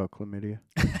show about chlamydia.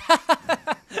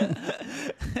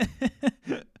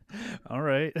 All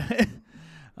right.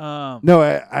 No,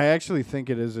 I actually think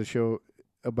it is a show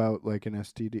about like an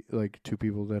STD, like two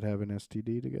people that have an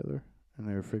STD together, and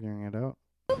they're figuring it out.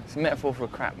 It's a metaphor for a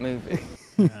crap movie.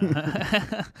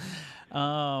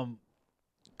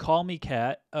 Call Me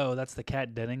Kat. Oh, that's the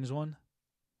Kat Dennings one.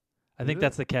 I think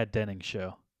that's the Kat Dennings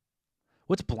show.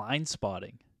 What's Blind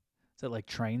Spotting? Is it like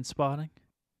Train Spotting?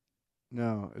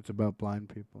 No, it's about blind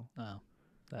people. Oh,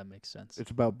 that makes sense.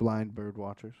 It's about blind bird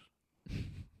watchers.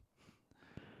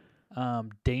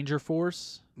 Danger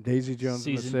Force. Daisy Jones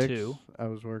Season in the 6. 2. I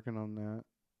was working on that.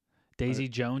 Daisy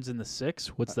Jones in the 6.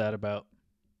 What's that about?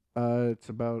 It's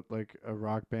about like a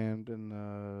rock band in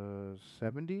the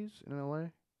 70s in LA.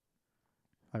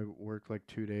 I worked like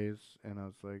 2 days, and I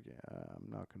was like, yeah, I'm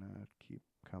not gonna keep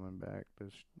coming back.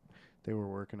 They were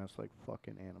working us like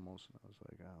fucking animals, and I was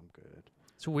like, oh, I'm good.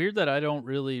 It's weird that I don't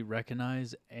really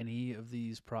recognize any of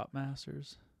these prop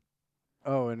masters.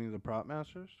 Oh, any of the prop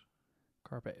masters?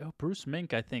 Oh, Bruce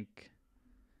Mink, I think.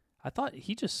 I thought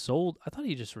he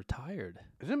just retired.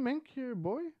 Isn't Mink your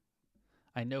boy?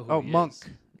 I know who he Monk. is.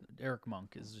 Eric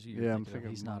Monk is I'm thinking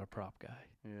he's Monk. not a prop guy.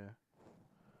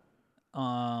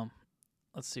 Yeah.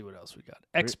 Let's see what else we got.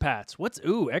 Expats.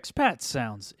 Expats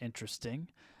sounds interesting.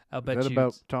 I'll bet Is that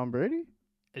about Tom Brady?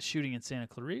 It's shooting in Santa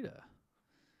Clarita.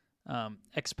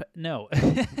 No.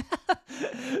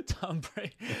 Tom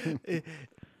Brady.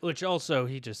 Which also,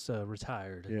 he just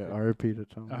retired. Yeah, R.I.P. to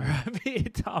Tom Brady. R.I.P.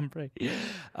 Tom Brady.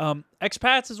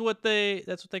 Expats is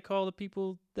that's what they call the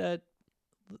people that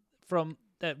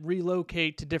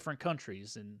relocate to different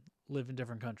countries and live in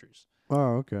different countries.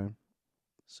 Oh, okay.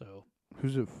 So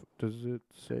who's it? Does it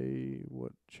say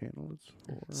what channel it's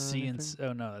for?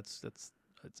 Oh no,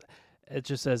 it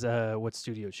just says what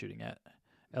studio it's shooting at.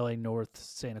 L.A. North,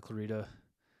 Santa Clarita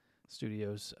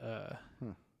Studios.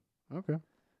 Okay.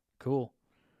 Cool.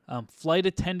 Flight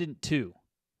Attendant 2.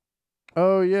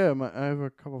 Oh yeah, I have a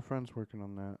couple friends working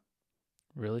on that.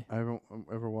 Really? I haven't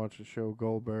ever watched the show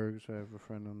Goldbergs. I have a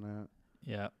friend on that.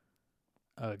 Yeah.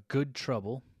 Good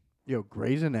Trouble. Yo,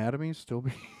 Grey's Anatomy still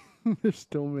be they're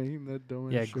still making that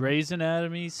dumb Yeah, show. Grey's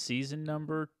Anatomy season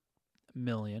number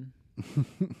 1,000,000.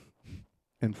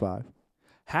 And 5.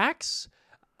 Hacks.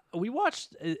 We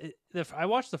watched. I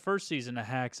watched the first season of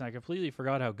Hacks, and I completely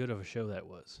forgot how good of a show that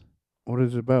was. What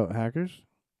is it about? Hackers?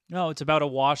 No, it's about a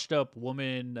washed-up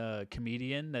woman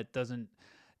comedian that doesn't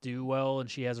do well, and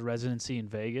she has a residency in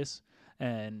Vegas,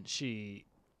 and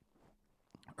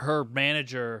her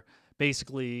manager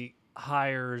basically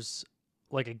hires,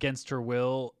 like against her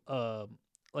will,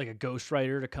 like a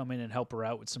ghostwriter to come in and help her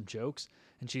out with some jokes.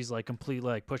 And she's like completely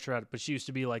like push her out, but she used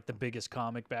to be like the biggest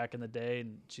comic back in the day,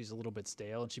 and she's a little bit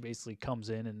stale. And she basically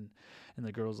comes in and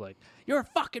the girl's like, "You're a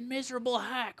fucking miserable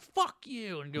hack, fuck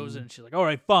you," and goes in and she's like, "All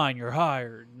right, fine, you're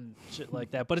hired," and shit like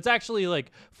that. But it's actually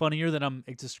like funnier than I'm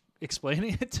just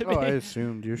explaining it to me. I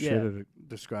assumed you're shit at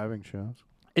describing shows.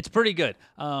 It's pretty good.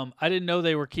 I didn't know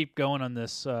they were keep going on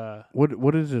this.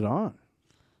 What is it on?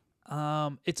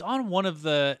 It's on one of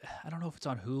the. I don't know if it's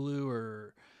on Hulu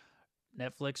or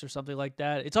Netflix or something like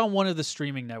that. It's on one of the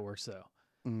streaming networks though.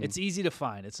 It's easy to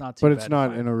find. It's not too bad. But it's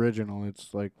not an original.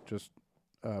 It's like just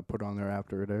put on there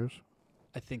after it airs.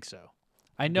 I think so.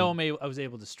 I know I was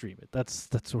able to stream it.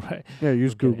 That's right. Yeah,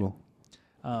 use Google.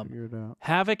 Figure it out.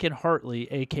 Havoc and Hartley,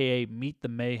 aka Meet the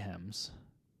Mayhems.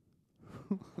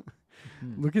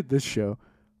 Look at this show.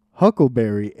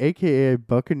 Huckleberry, a.k.a.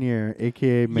 Buccaneer,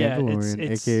 a.k.a.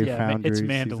 Mandalorian, a.k.a. Foundry. It's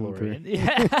Mandalorian.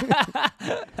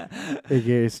 Yeah.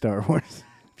 a.k.a. Star Wars.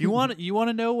 If you want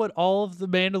to know what all of the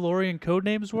Mandalorian code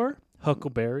names were?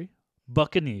 Huckleberry,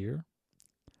 Buccaneer,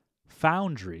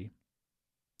 Foundry.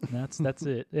 That's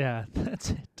it. Yeah,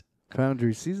 that's it.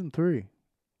 Foundry Season 3.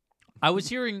 I was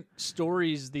hearing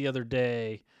stories the other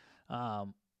day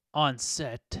on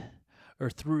set or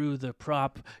through the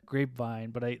prop grapevine,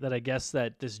 but I guess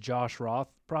that this Josh Roth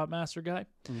prop master guy,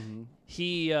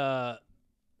 he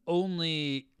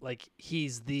only like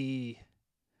he's the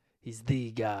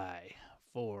guy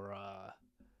for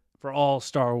all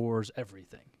Star Wars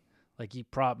everything. Like he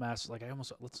prop master. Like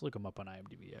let's look him up on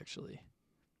IMDb actually.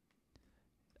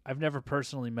 I've never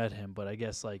personally met him, but I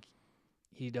guess like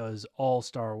he does all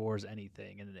Star Wars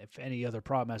anything, and if any other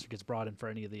prop master gets brought in for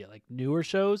any of the like newer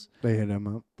shows, they hit him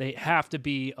up. They have to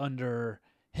be under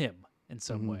him in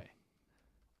some way.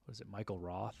 What is it, Michael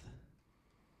Roth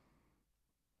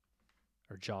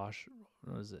or Josh?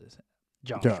 What is it?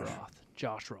 Josh Roth.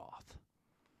 Josh Roth.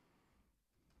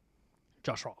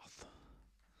 Josh Roth.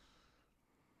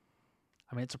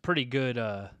 I mean, it's a pretty good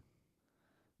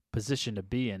position to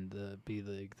be in, to be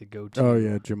the go-to. Oh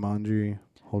yeah, Jumanji.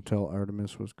 Hotel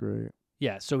Artemis was great.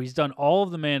 Yeah, so he's done all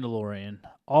of The Mandalorian,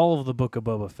 all of the Book of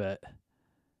Boba Fett.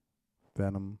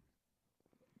 Venom.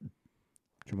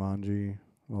 Jumanji.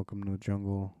 Welcome to the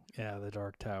Jungle. Yeah, The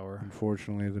Dark Tower.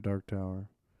 Unfortunately, The Dark Tower.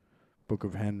 Book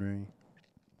of Henry.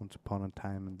 Once Upon a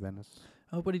Time in Venice.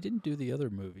 Oh, but he didn't do the other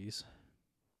movies.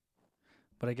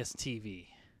 But I guess TV.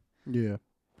 Yeah.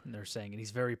 And they're saying, and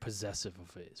he's very possessive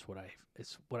of it.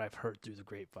 It's what I've heard through the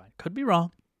grapevine. Could be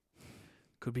wrong.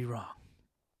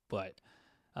 But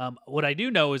what I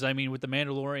do know is, I mean, with The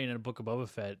Mandalorian and Book of Boba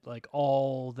Fett, like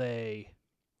all they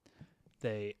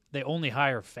only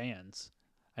hire fans.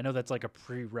 I know that's like a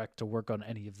prereq to work on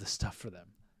any of the stuff for them.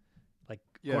 Like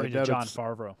according to Jon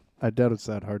Favreau. I doubt it's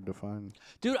that hard to find.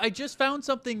 Dude, I just found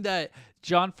something that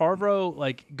Jon Favreau,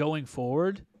 like going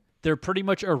forward, they're pretty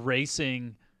much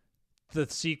erasing the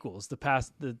sequels,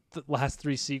 the last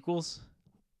 3 sequels.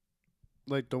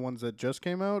 Like the ones that just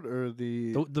came out, or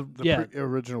the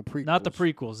original prequels? Not the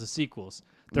prequels, the sequels.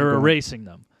 They're erasing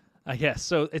them, I guess.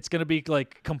 So it's going to be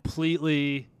like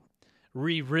completely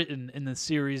rewritten in the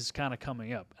series kind of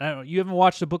coming up. I don't know. You haven't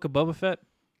watched the Book of Boba Fett?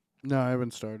 No, I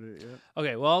haven't started it yet.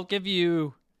 Okay, well, I'll give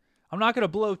you... I'm not going to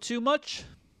blow too much.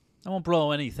 I won't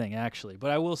blow anything, actually.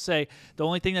 But I will say the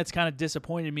only thing that's kind of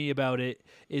disappointed me about it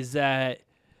is that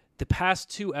the past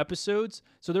 2 episodes,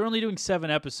 so they're only doing 7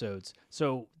 episodes,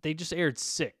 so they just aired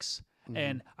 6.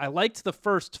 And I liked the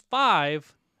first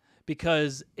 5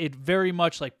 because it very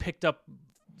much like picked up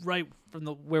right from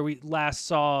where we last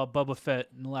saw Boba Fett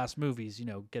in the last movies, you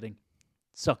know, getting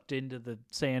sucked into the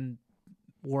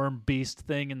sandworm beast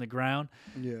thing in the ground.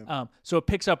 Yeah. So it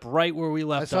picks up right where we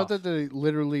left I off. saw that they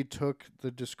literally took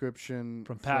the description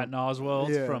from Patton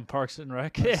Oswalt from Parks and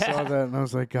Rec. I saw that and I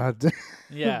was like, God damn.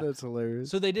 Yeah. That's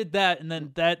hilarious. So they did that, and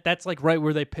then that's like right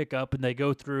where they pick up and they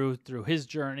go through his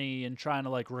journey and trying to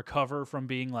like recover from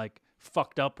being like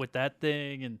fucked up with that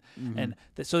thing, and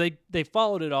so they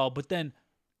followed it all. But then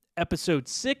episode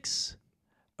 5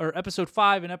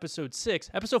 and episode 6.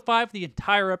 Episode 5, the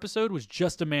entire episode was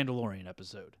just a Mandalorian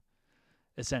episode,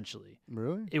 essentially.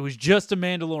 Really? It was just a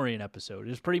Mandalorian episode. It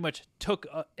was pretty much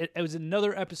it was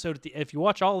another episode if you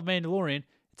watch all of Mandalorian,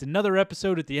 it's another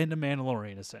episode at the end of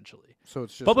Mandalorian, essentially. So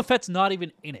it's just Boba Fett's not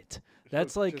even in it.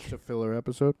 That's like just a filler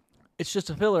episode. It's just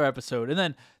a filler episode. And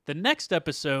then the next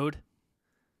episode,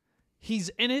 he's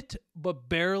in it, but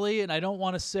barely. And I don't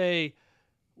want to say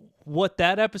what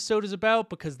that episode is about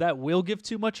because that will give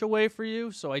too much away for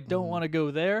you. So I don't want to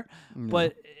go there.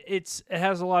 But it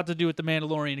has a lot to do with the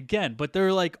Mandalorian again. But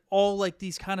they're like all like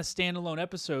these kind of standalone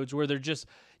episodes where they're just,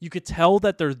 you could tell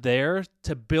that they're there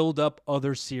to build up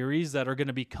other series that are going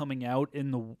to be coming out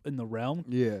in the realm.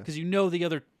 Yeah. Because you know the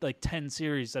other like 10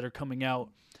 series that are coming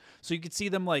out. So you could see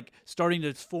them like starting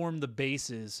to form the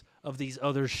bases of these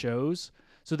other shows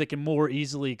so they can more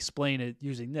easily explain it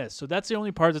using this. So that's the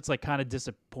only part that's like kind of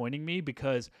disappointing me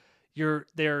because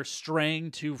they're straying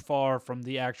too far from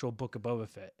the actual Book of Boba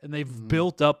Fett. And they've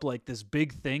built up like this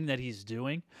big thing that he's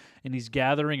doing, and he's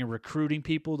gathering and recruiting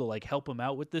people to like help him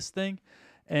out with this thing.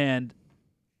 And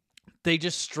they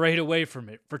just strayed away from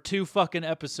it for 2 fucking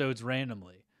episodes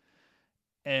randomly.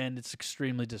 And it's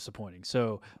extremely disappointing.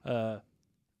 So,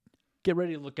 get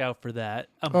ready to look out for that.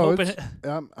 I'm hoping.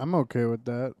 I'm okay with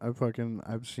that.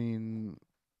 I've seen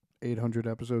 800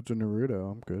 episodes of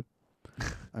Naruto. I'm good.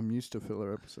 I'm used to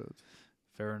filler episodes.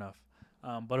 Fair enough.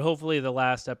 But hopefully the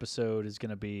last episode is going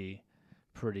to be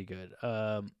pretty good.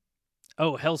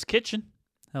 Hell's Kitchen.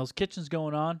 Hell's Kitchen's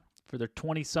going on for their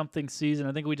 20-something season.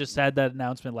 I think we just had that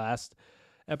announcement last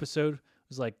episode. It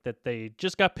was like that they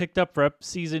just got picked up for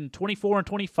season 24 and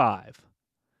 25.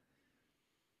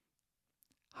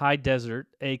 High Desert,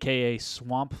 a.k.a.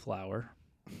 Swamp Flower.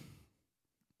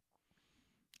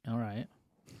 All right.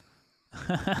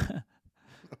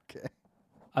 Okay.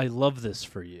 I love this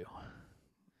for you.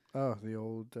 Oh, the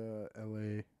old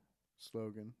L.A.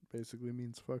 slogan basically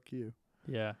means fuck you.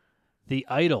 Yeah. The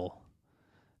Idol.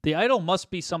 The Idol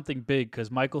must be something big because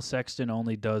Michael Sexton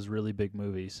only does really big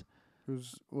movies.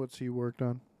 What's he worked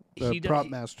on? Prop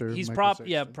master. He's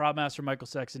Michael prop master Michael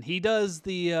Sexton. He does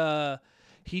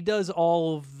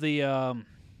all of the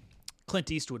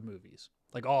Clint Eastwood movies,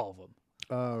 like all of them.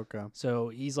 Oh, okay. So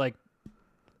he's like,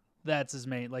 that's his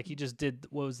main. Like he just did.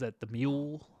 What was that? The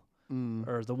Mule,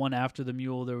 or the one after the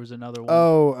Mule? There was another one.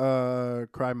 Oh,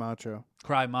 Cry Macho.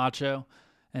 Cry Macho,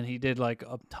 and he did like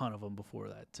a ton of them before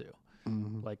that too.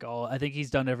 Like I think he's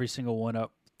done every single one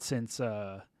up since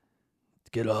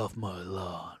Get Off My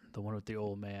Lawn, the one with the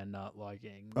old man not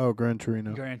liking. Oh, Gran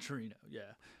Torino. Gran Torino, yeah.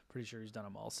 Pretty sure he's done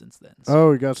them all since then. So.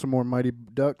 Oh, we got some more Mighty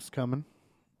Ducks coming.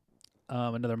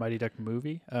 Another Mighty Duck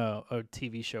movie, a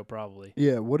TV show probably.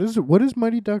 Yeah, what is it? What is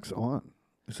Mighty Ducks on?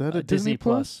 Is that a Disney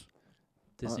Plus?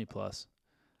 Disney Plus.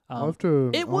 I'll have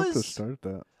to start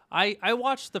that. I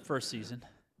watched the first season.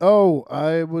 Oh,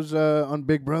 I was on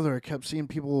Big Brother. I kept seeing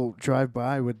people drive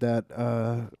by with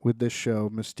that with this show,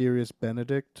 Mysterious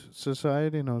Benedict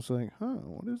Society, and I was like, huh,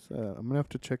 what is that? I'm gonna have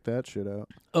to check that shit out.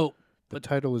 Oh. The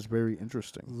title is very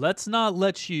interesting. Let's not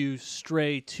let you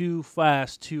stray too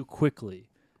fast, too quickly.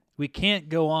 We can't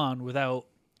go on without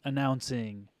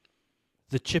announcing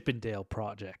the Chippendale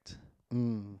Project.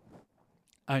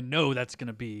 I know that's going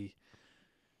to be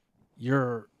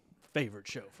your favorite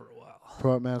show for a while.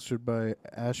 Prop mastered by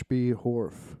Ashby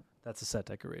Horf. That's a set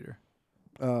decorator.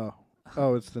 Oh,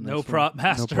 it's the next no one. prop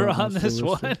master prop on master this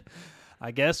listed. one.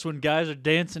 I guess when guys are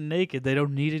dancing naked, they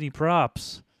don't need any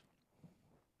props.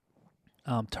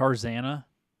 Tarzana.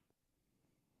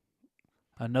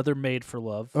 Another Made for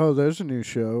Love. Oh, there's a new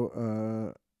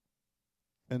show.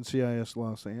 NCIS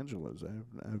Los Angeles.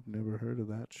 I've never heard of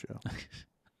that show.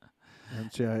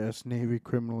 NCIS Navy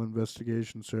Criminal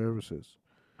Investigation Services.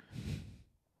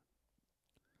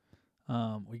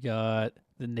 We got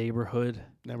The Neighborhood.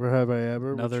 Never Have I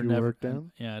Ever. Another which you Never. worked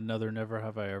on. Yeah, another Never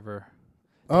Have I Ever.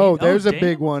 Oh, there's a big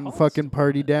Daniel one. Paulson. Fucking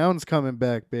Party Down's coming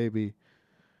back, baby.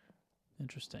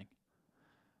 Interesting.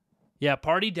 Yeah,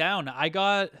 Party Down. I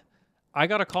got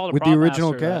a call to With prop the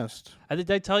original master that. cast.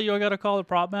 Did I tell you I got a call to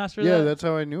prop master? Yeah, that? that's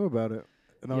how I knew about it.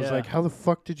 And I was Yeah. like, how the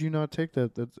fuck did you not take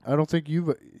that? That's, I don't think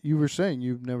you were saying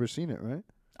you've never seen it, right?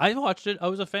 I watched it. I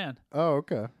was a fan. Oh,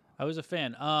 okay. I was a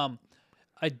fan.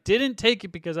 I didn't take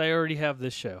it because I already have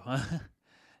this show.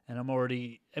 And I'm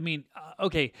already, I mean,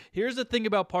 okay, here's the thing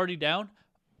about Party Down.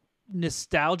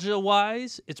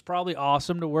 Nostalgia-wise, it's probably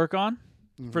awesome to work on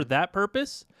for that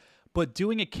purpose. But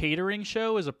doing a catering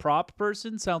show as a prop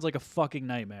person sounds like a fucking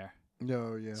nightmare.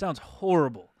 No, yeah. Sounds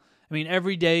horrible. I mean,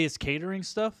 every day is catering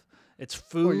stuff. It's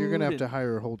food. Oh, you're going to have to and-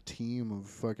 hire a whole team of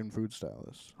fucking food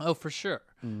stylists. Oh, for sure.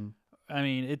 Mm. I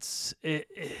mean, it's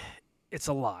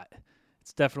a lot.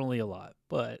 It's definitely a lot,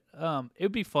 but it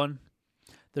would be fun.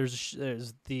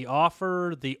 There's The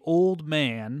Offer, The Old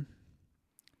Man,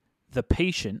 The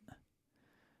Patient,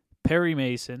 Perry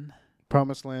Mason,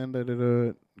 Promised Land, I did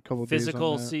a couple days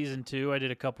Physical on that. Season 2. I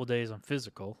did a couple days on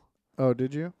Physical. Oh,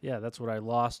 did you? Yeah, that's what I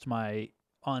lost my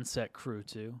on-set crew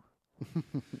to.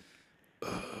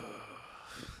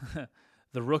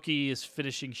 The Rookie is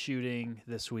finishing shooting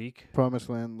this week. Promised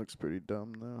Land looks pretty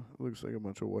dumb, though. It looks like a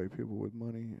bunch of white people with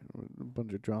money, a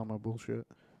bunch of drama bullshit.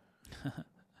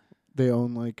 They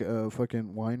own like a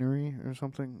fucking winery or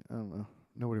something. I don't know.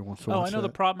 Nobody wants to Oh, watch I know the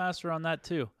that. prop master on that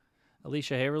too,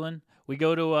 Alicia Haverland. We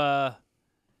go to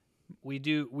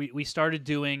we started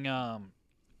doing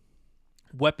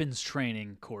weapons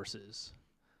training courses.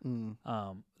 Mm.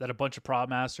 That a bunch of prop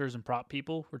masters and prop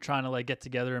people were trying to like get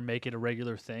together and make it a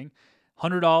regular thing.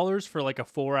 $100 for like a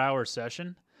 4-hour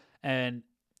session, and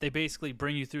they basically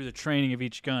bring you through the training of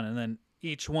each gun, and then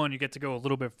each one you get to go a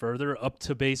little bit further up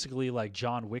to basically like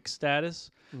John Wick status,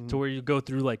 to where you go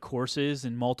through like courses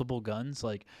and multiple guns,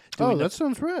 like doing that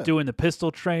sounds rad. doing the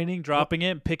pistol training, dropping it,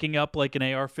 and picking up like an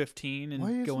AR-15 and Why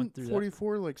going isn't through that.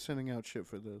 44 like sending out shit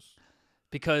for this?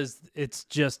 Because it's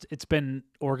been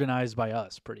organized by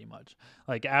us pretty much.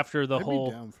 Like after the I'd whole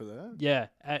be down for that. Yeah,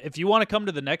 if you want to come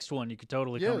to the next one, you could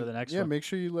totally come to the next yeah, one. make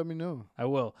sure you let me know. I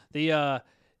will.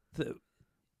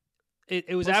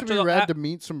 It was Plus after it'd be the rad to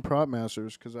meet some prop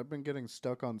masters because I've been getting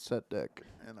stuck on set deck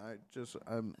and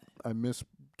I miss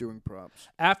doing props.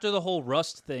 after the whole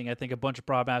Rust thing. I think a bunch of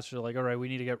prop masters are like, all right, we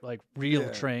need to get like real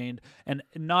Yeah. trained, and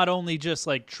not only just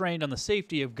like trained on the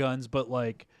safety of guns, but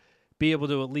like be able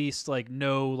to at least like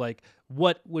know like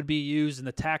what would be used and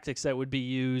the tactics that would be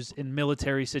used in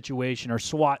military situation or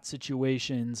SWAT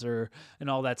situations and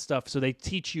all that stuff. So they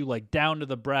teach you like down to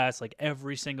the brass, like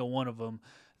every single one of them.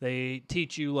 They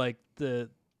teach you like the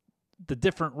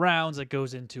different rounds that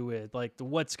goes into it, like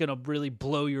what's gonna really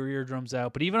blow your eardrums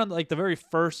out. But even on like the very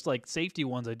first like safety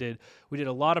ones we did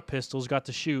a lot of pistols, got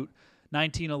to shoot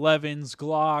 1911s,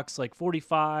 Glocks, like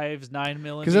 45s,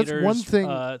 9mm, that's one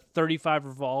thing- 35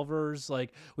 revolvers.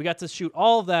 Like we got to shoot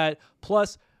all of that,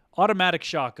 plus automatic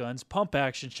shotguns, pump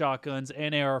action shotguns,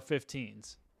 and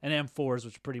AR-15s and M4s,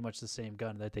 which are pretty much the same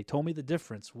gun. That they told me the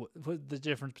difference, what the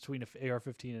difference between an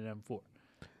AR-15 and an M4.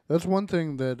 That's one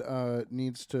thing that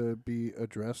needs to be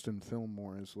addressed in film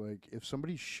more is like if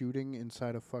somebody's shooting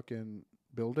inside a fucking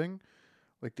building,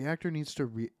 like the actor needs to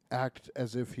react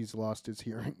as if he's lost his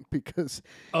hearing because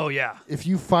Oh yeah, if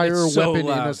you fire It's a so weapon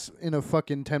loud. in a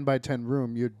fucking 10x10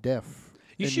 room, you're deaf.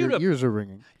 You and shoot your a- ears are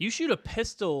ringing. You shoot a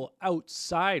pistol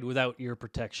outside without ear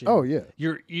protection. Oh, yeah.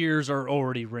 Your ears are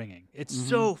already ringing. It's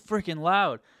so freaking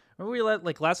loud.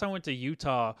 Remember last time we went to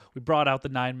Utah, we brought out the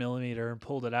 9mm and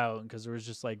pulled it out because there was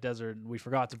just like desert and we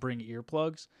forgot to bring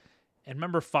earplugs. And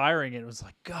remember firing it, it was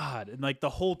like, God. And like the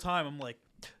whole time I'm like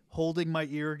holding my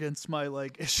ear against my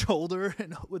like shoulder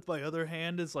and with my other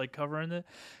hand is like covering it.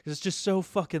 'Cause it's just so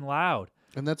fucking loud.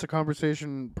 And that's a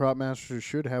conversation prop masters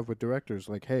should have with directors.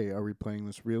 Like, hey, are we playing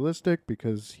this realistic?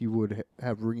 Because he would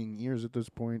have ringing ears at this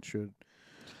point.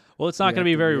 Well, it's not the going to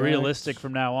be actor very reacts? realistic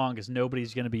from now on because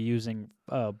nobody's going to be using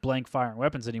blank firing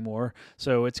weapons anymore.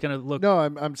 So it's going to look. No,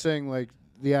 I'm saying like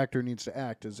the actor needs to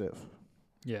act as if.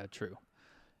 Yeah, true.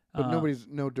 But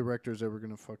no director's ever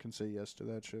gonna fucking say yes to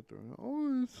that shit. They're like,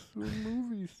 oh, it's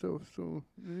movie stuff, so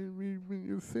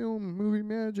you film movie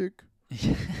magic.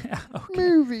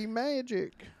 Movie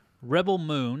magic. Rebel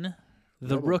Moon,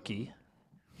 The Rebel Rookie.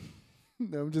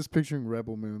 No, I'm just picturing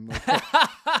Rebel Moon. Like,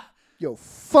 yo,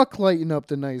 fuck lighting up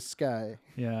the night sky.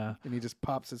 Yeah. And he just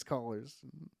pops his collars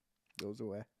and goes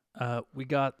away. We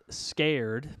got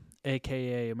Scared,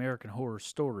 a.k.a. American Horror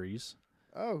Stories.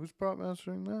 Oh, who's prop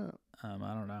mastering that? I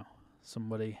don't know.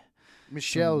 Somebody.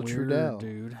 Michelle some weird Trudell.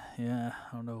 Dude. Yeah,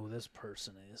 I don't know who this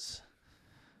person is.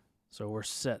 So we're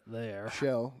set there.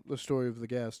 Shell, the story of the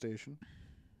gas station.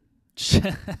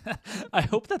 I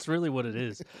hope that's really what it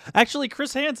is. Actually,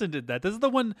 Chris Hansen did that. This is the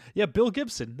one. Yeah, Bill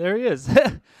Gibson. There he is.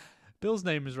 Bill's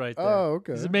name is right there. Oh,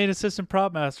 okay. He's the main assistant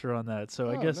prop master on that. So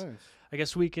Oh, I guess nice. I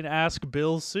guess we can ask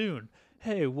Bill soon.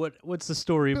 hey, what's the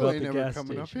story Bill about ain't the never gas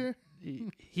coming station? up here.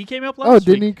 He came up last Oh, week.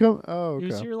 didn't he come? Oh, okay.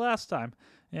 He was here last time.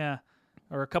 Yeah,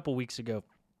 or a couple weeks ago.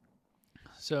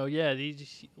 So yeah,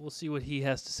 we'll see what he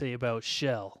has to say about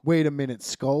Shell. Wait a minute,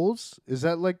 Skulls? Is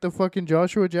that like the fucking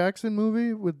Joshua Jackson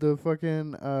movie with the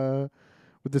fucking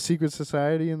with the secret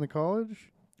society in the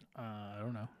college? I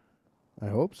don't know. I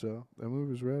hope so. That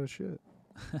movie was rad as shit.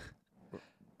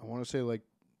 I want to say like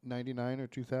 99 or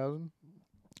 2000.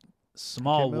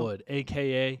 Smallwood,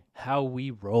 a.k.a. How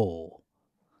We Roll.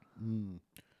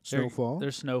 Snowfall?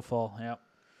 There's Snowfall, yeah.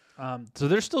 So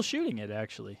they're still shooting it,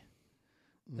 actually.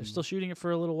 They're still shooting it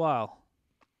for a little while.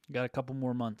 Got a couple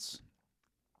more months.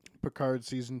 Picard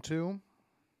Season 2.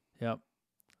 Yep.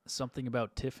 Something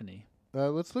About Tiffany.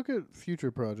 Let's look at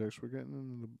future projects. We're getting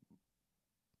into the...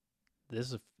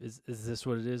 This is this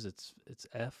what it is? It's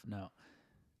F? No.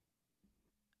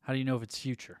 How do you know if it's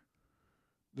future?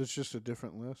 There's just a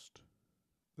different list.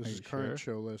 This is current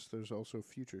show list. There's also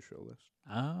future show list.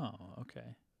 Oh,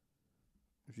 okay.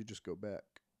 If you just go back.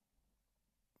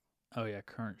 Oh, yeah,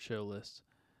 current show list.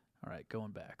 All right,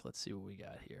 going back. Let's see what we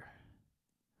got here.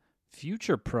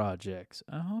 Future projects.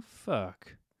 Oh,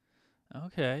 fuck.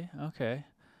 Okay.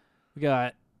 We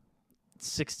got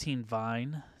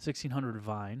 1600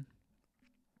 Vine.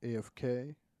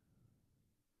 AFK.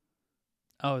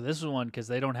 Oh, this is one because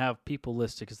they don't have people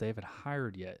listed because they haven't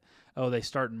hired yet. Oh, they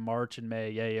start in March and May.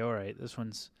 Yeah, all right. This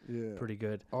one's pretty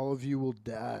good. All of You Will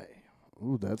Die.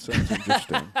 Ooh, that sounds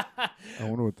interesting. I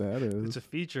wonder what that is. It's a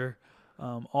feature.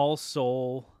 All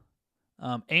Soul.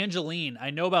 Angeline.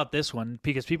 I know about this one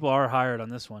because people are hired on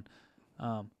this one.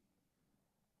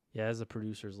 Yeah, as the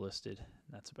producers listed.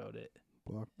 That's about it.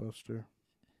 Blockbuster.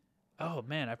 Oh,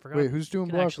 man, I forgot. Wait, who's doing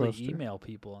you can actually Blockbuster? email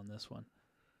people on this one.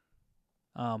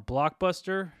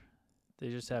 Blockbuster, they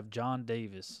just have John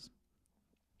Davis.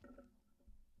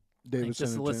 I think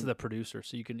that's the list of the producers,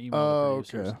 so you can email the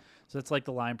producers. Okay. So that's like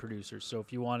the line producers. So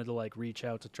if you wanted to like reach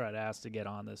out to try to ask to get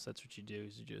on this, that's what you do.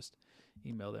 Is you just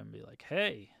email them and be like,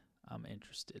 "Hey, I'm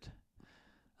interested."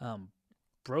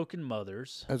 Broken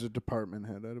Mothers. As a department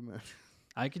head, I'd imagine.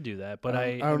 I could do that, but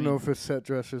I don't know if a set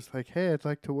dresser's like, "Hey, I'd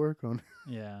like to work on."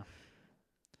 Yeah.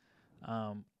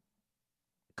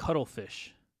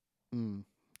 Cuttlefish.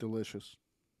 Delicious.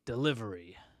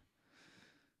 Delivery.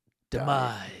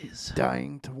 Demise.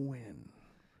 Dying to win.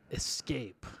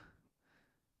 Escape.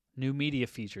 New media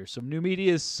features. Some new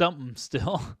media is something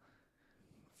still.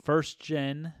 First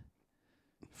Gen.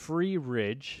 Free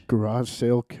Ridge. Garage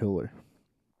Sale Killer.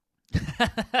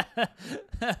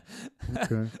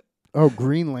 Okay. Oh,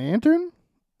 Green Lantern?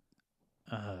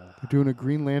 They're doing a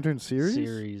Green Lantern series?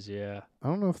 Series, yeah. I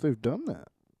don't know if they've done that.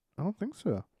 I don't think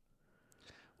so.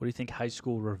 What do you think High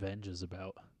School Revenge is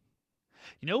about?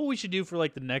 You know what we should do for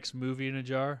like the next movie in a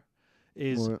jar?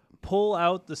 Is pull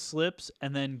out the slips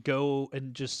and then go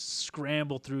and just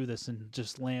scramble through this and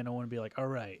just land on one and be like, all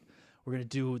right, we're going to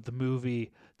do the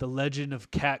movie The Legend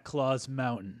of Cat Claws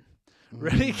Mountain.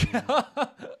 Ready? Go?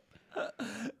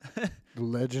 The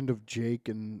Legend of Jake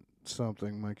and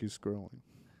something. Mikey's scrolling.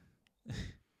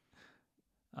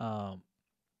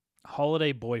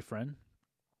 Holiday Boyfriend.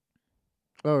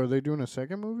 Oh, are they doing a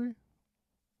second movie?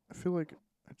 I feel like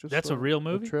I just That's saw a real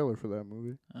movie? A trailer for that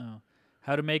movie. Oh.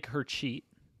 How to Make Her Cheat.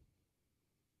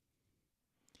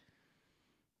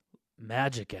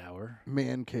 Magic Hour.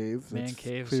 Man Cave. Man That's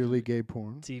Cave. clearly gay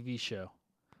porn. TV show.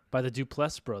 By the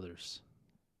Duplass brothers.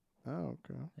 Oh,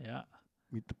 okay. Yeah.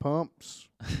 Meet the Pumps.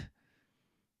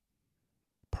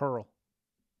 Pearl.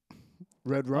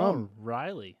 Red Rum. Oh,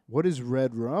 Riley. What is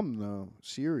Red Rum, though?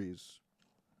 Series.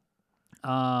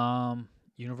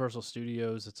 Universal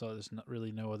Studios. It's all. There's not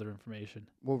really no other information.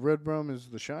 Well, Red Rum is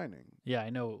The Shining. Yeah, I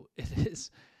know it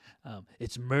is.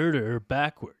 It's murder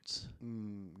backwards.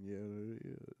 Yeah, it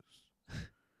is.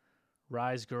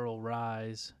 Rise, Girl,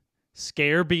 Rise.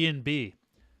 Scare B&B.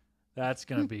 That's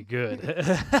gonna be good.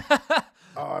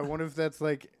 Oh, I wonder if that's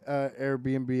like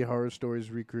Airbnb horror stories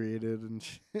recreated and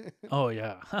shit. Oh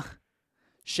yeah.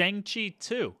 Shang-Chi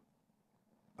 2.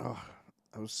 Oh,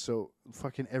 I was so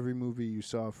fucking every movie you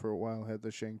saw for a while had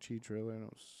the Shang-Chi trailer, and I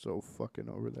was so fucking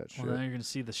over that shit. Well, now you're gonna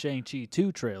see the Shang-Chi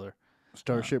 2 trailer.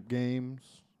 Starship Games,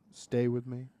 Stay With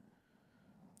Me.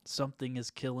 Something is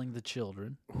Killing the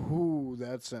Children. Ooh,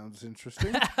 that sounds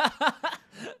interesting.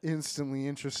 Instantly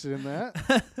interested in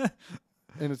that.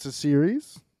 And it's a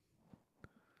series.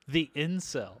 The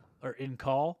Incel or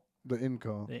In-Call. The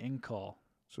In-Call. The In-Call.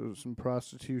 So some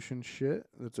prostitution shit.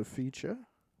 That's a feature.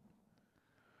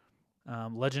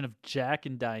 Legend of Jack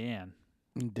and Diane.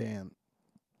 And Dan.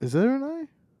 Is there an I?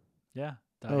 Yeah,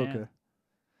 Oh, Diane. okay.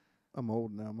 I'm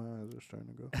old now. My eyes are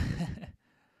starting to go.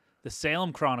 The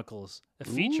Salem Chronicles, a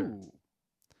feature. Ooh.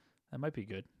 That might be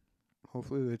good.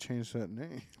 Hopefully they change that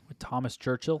name. With Thomas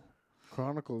Churchill.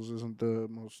 Chronicles isn't the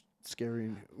most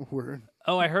scary word.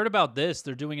 Oh, I heard about this.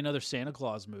 They're doing another Santa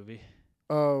Claus movie.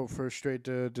 Oh, for straight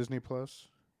to Disney Plus?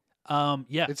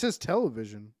 Yeah. It says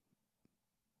television.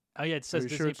 Oh, yeah, it says Are you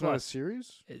Disney sure it's Plus. not a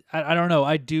series? I don't know.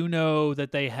 I do know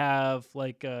that they have,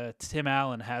 like, Tim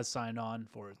Allen has signed on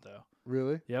for it, though.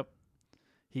 Really? Yep.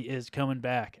 He is coming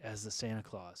back as the Santa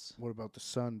Claus. What about the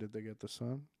son? Did they get the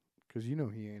son? Because you know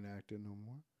he ain't acting no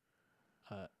more.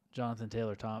 Jonathan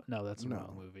Taylor Thomas. No, that's the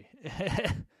wrong movie.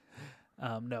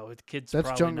 No, the kid's That's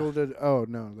probably Jungle. not. Oh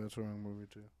no, that's the wrong movie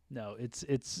too. No, it's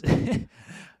it's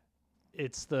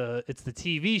the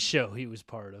TV show he was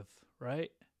part of, right?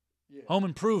 Yeah. Home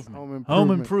Improvement.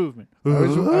 Home Improvement. I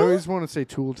always want to say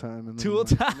Tool Time. And Tool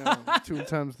Time. No, Tool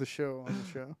Time's the show on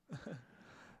the show.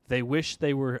 They Wish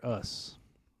They Were Us.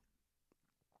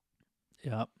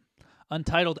 Yep.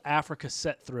 Untitled Africa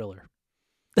set thriller.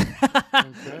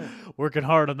 Okay. Working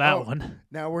hard on that one.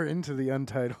 Now we're into the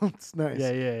Untitled. It's nice.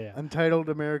 Yeah. Untitled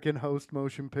American Host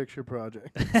Motion Picture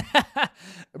Project.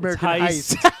 American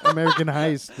Heist. American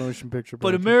Heist Motion Picture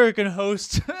But Project. American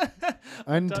Host.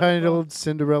 Untitled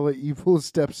Cinderella Evil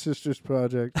Stepsisters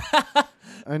Project.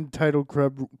 Untitled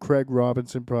Craig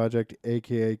Robinson Project,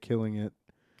 a.k.a. Killing It.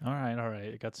 All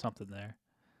right. I got something there.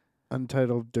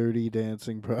 Untitled Dirty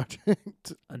Dancing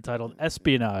Project. Untitled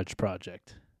Espionage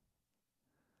Project.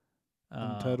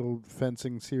 Untitled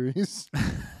Fencing Series.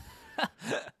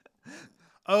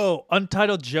 Oh,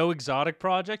 Untitled Joe Exotic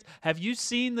Project. Have you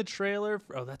seen the trailer?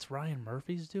 Oh, that's Ryan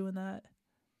Murphy's doing that?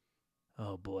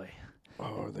 Oh, boy.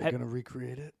 Oh, are they going to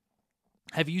recreate it?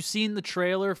 Have you seen the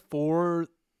trailer for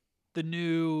the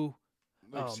new...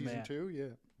 Season 2? Yeah.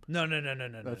 No.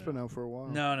 That's been out for a while.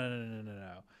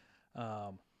 No.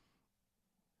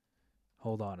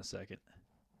 Hold on a second.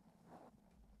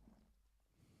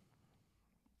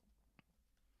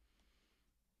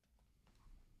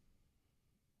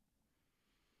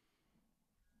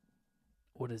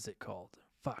 What is it called?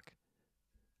 Fuck.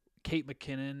 Kate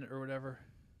McKinnon or whatever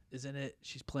is in it.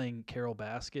 She's playing Carol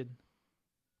Baskin.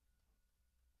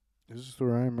 Is this the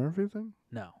Ryan Murphy thing?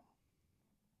 No.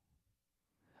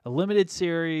 A limited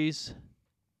series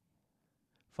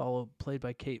played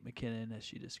by Kate McKinnon as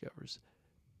she discovers.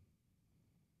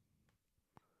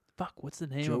 Fuck, what's the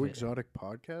name Joe of it? Exotic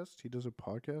Podcast? He does a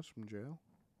podcast from jail?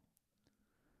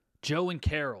 Joe and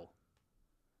Carol.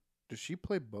 Does she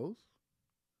play both?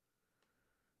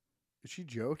 Is she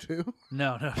Joe too?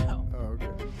 No. Oh,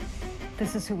 okay.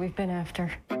 This is who we've been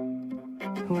after.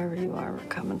 Whoever you are, we're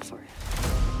coming for you.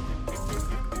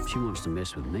 She wants to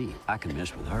mess with me. I can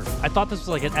mess with her. I thought this was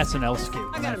like an SNL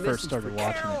skit when I first started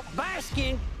watching it.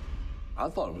 Baskin! I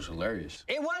thought it was hilarious.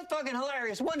 It was fucking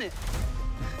hilarious, wasn't it?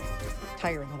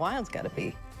 Tiger in the Wild's got to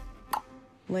be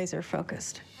laser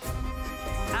focused.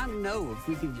 I know if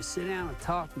we can just sit down and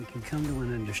talk, we can come to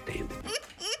an understanding.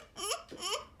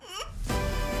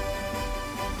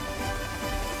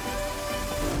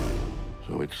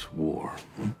 So it's war.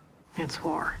 It's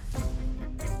war.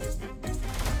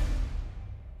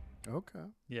 Okay.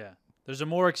 Yeah. There's a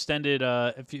more extended,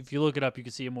 if you look it up, you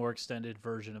can see a more extended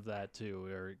version of that too,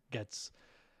 where it gets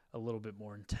a little bit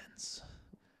more intense.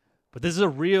 But this is a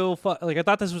real, I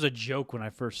thought this was a joke when I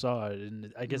first saw it,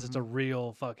 and I guess it's a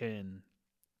real fucking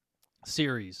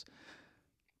series.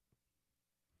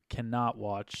 Cannot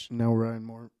watch. Now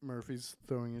Ryan Murphy's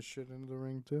throwing his shit into the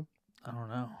ring too? I don't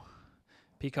know.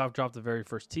 Peacock dropped the very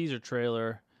first teaser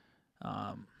trailer.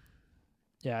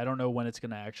 Yeah, I don't know when it's going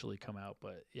to actually come out,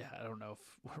 but yeah, I don't know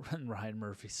if when Ryan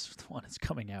Murphy's the one is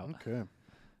coming out. Okay.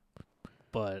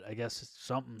 But I guess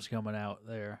something's coming out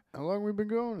there. How long we been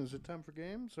going? Is it time for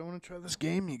games? I want to try this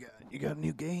game you got. You got a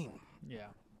new game. Yeah.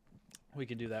 We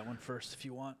can do that one first if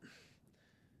you want.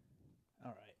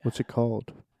 All right. What's it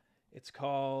called? It's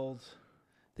called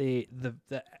the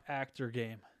actor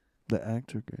game. The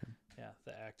actor game. Yeah,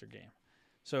 the actor game.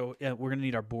 So, yeah, we're going to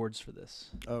need our boards for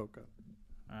this. Oh, okay.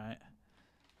 All right.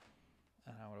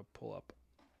 And I want to pull up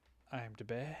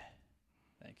IMDb.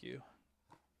 Thank you.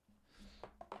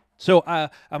 So, I'm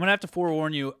going to have to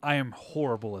forewarn you, I am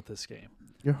horrible at this game.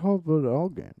 You're horrible at all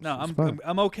games. No,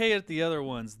 I'm okay at the other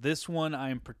ones. This one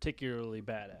I am particularly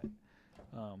bad at.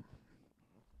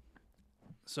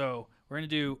 So, we're going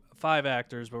to do 5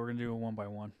 actors, but we're going to do it one by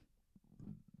one.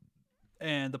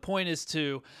 And the point is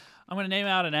I'm going to name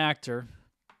out an actor,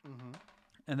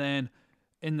 and then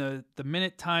in the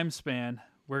minute time span,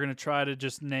 we're going to try to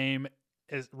just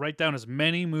write down as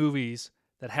many movies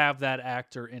that have that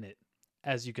actor in it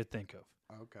as you could think of.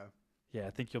 Okay. Yeah, I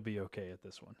think you'll be okay at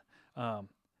this one.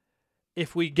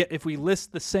 If we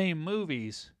list the same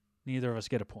movies, neither of us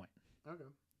get a point. Okay.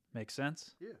 Make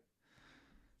sense? Yeah.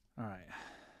 All right.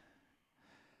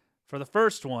 For the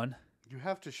first one, You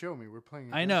have to show me. We're playing.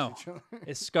 I against know, each other.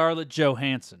 it's Scarlett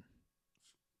Johansson.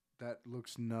 That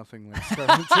looks nothing like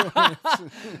Scarlett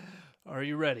Johansson. Are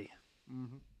you ready?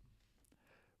 Mm-hmm.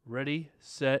 Ready,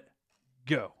 set,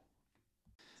 go.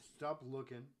 Stop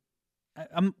looking.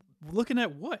 I'm looking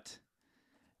at what?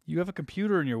 You have a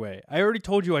computer in your way. I already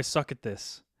told you I suck at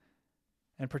this.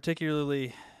 And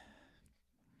particularly,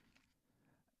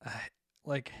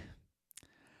 like,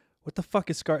 what the fuck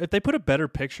is Scar? If they put a better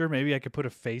picture, maybe I could put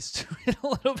a face to it a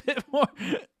little bit more.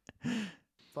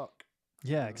 Fuck.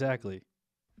 Yeah, exactly.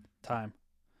 Time.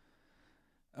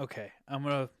 Okay, I'm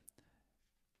gonna.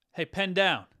 Hey, pen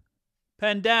down.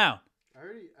 Pen down.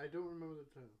 I don't remember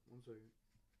the time. 1 second.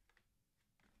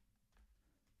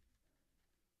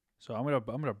 So I'm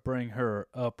gonna bring her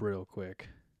up real quick.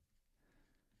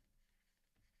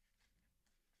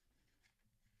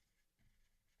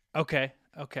 Okay.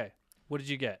 What did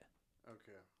you get?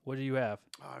 Okay. What do you have?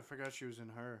 Oh, I forgot she was in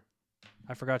her.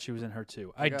 I forgot she was in her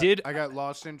too. I got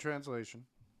lost in translation.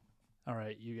 All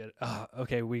right, you get it.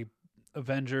 Okay, we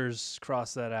Avengers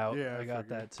crossed that out. Yeah, I got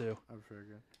figured. that too. I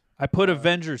figured. I put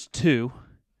Avengers 2.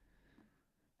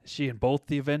 Is she in both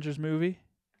the Avengers movie?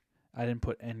 I didn't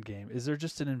put Endgame. Is there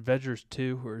just an Avengers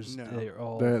 2 or is No, they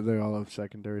all they all have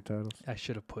secondary titles. I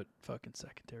should have put fucking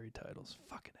secondary titles.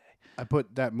 Fucking A. I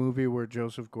put that movie where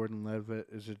Joseph Gordon-Levitt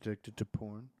is addicted to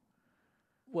porn.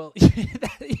 Well,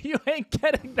 you ain't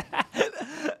getting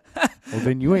that. Well,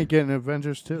 then you ain't getting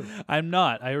Avengers 2. I'm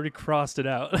not. I already crossed it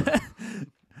out.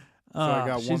 So I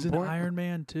got she's 1 in point? Iron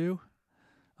Man too.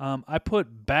 I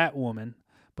put Batwoman,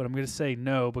 but I'm gonna say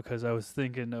no because I was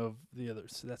thinking of the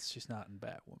others. She's not in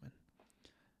Batwoman.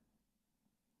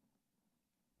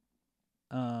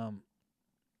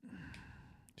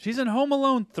 She's in Home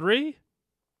Alone 3.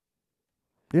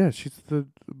 Yeah, she's the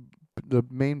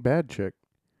main bad chick.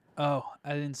 Oh,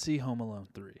 I didn't see Home Alone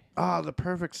 3. Ah, The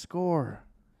Perfect Score.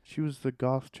 She was the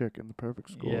goth chick in The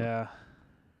Perfect Score. Yeah.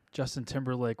 Justin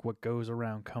Timberlake, What Goes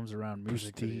Around Comes Around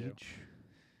music video. Prestige.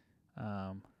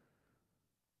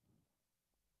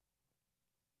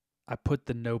 I put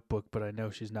The Notebook, but I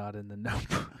know she's not in The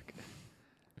Notebook.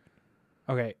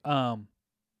 Okay,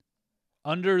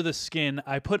 Under the Skin.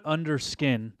 I put Under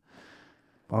Skin.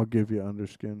 I'll give you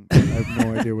Underskin. I have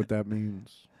no idea what that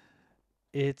means.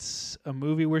 It's a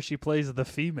movie where she plays the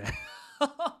female.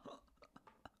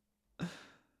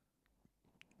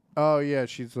 Oh, yeah,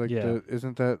 she's like Yeah.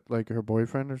 isn't that like her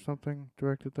boyfriend or something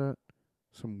directed that?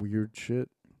 Some weird shit.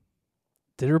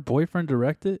 Did her boyfriend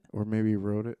direct it? Or maybe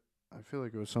wrote it. I feel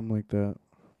like it was something like that.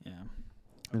 Yeah.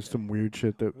 There's some weird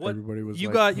shit that everybody was You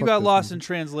like, got "Fuck this lost in movie."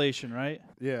 translation, right?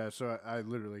 Yeah, so I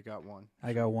literally got one.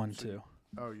 I got one too.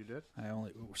 Oh, you did?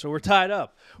 So we're tied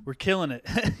up. We're killing it.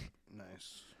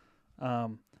 Nice.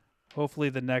 Hopefully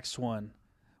the next one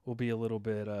will be a little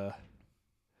bit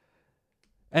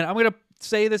and I'm gonna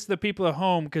say this to the people at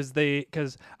home because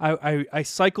I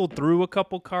cycled through a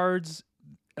couple cards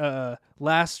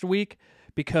last week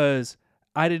because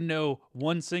I didn't know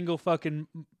one single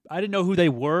I didn't know who they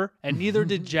were, and neither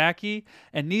did Jackie,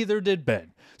 and neither did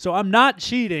Ben. So I'm not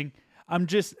cheating. I'm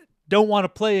just don't want to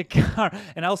play a card.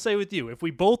 And I'll say with you, if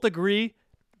we both agree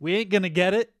we ain't gonna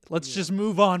get it, let's just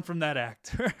move on from that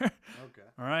actor. Okay.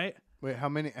 All right. Wait, how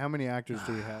many actors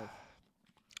do we have?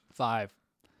 5.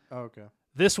 Oh, okay.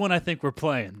 This one I think we're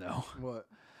playing though. What?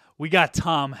 We got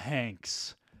Tom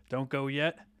Hanks. Don't go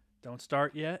yet. Don't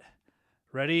start yet.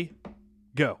 Ready?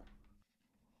 Go.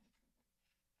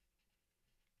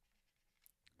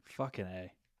 Fucking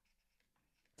A.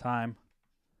 Time.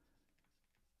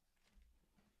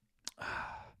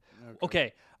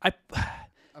 Okay.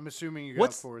 I'm assuming you got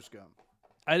What's- Forrest Gump.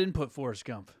 I didn't put Forrest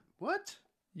Gump. What?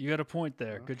 You got a point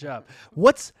there. Okay. Good job.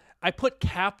 I put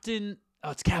Captain.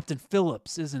 Oh, it's Captain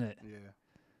Phillips, isn't it? Yeah.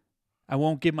 I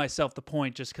won't give myself the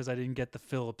point just because I didn't get the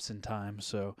Phillips in time.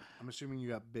 So I'm assuming you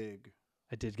got Big.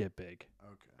 I did get Big.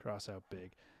 Okay. Cross out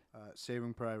Big.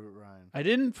 Saving Private Ryan. I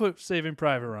didn't put Saving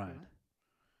Private Ryan.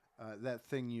 That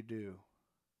Thing You Do.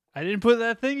 I didn't put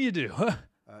That Thing You Do.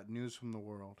 News from the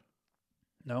World.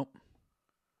 Nope.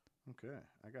 Okay,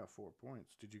 I got 4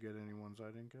 points. Did you get any ones I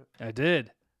didn't get? I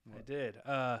did. What? I did.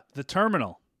 The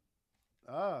Terminal.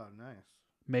 Oh, nice.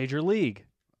 Major League.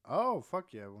 Oh,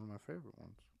 fuck yeah, one of my favorite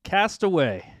ones.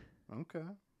 Castaway. Okay.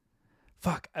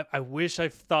 Fuck, I wish I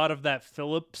thought of that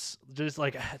Phillips, just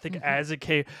like, I think as it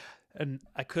came, and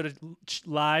I could have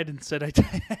lied and said I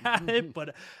had it,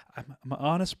 but I'm an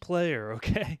honest player,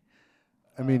 okay?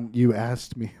 I mean, you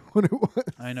asked me what it was.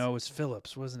 I know, it was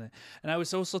Phillips, wasn't it? And I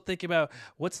was also thinking about,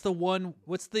 what's the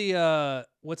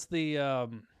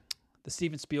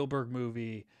Steven Spielberg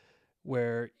movie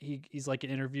where he's like an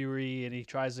interviewee and he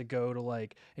tries to go to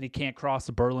like, and he can't cross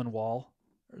the Berlin Wall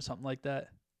or something like that.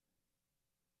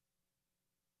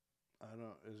 I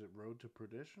don't. Is it Road to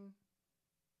Perdition?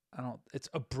 It's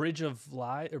a bridge of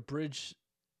lie or bridge,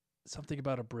 something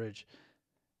about a bridge.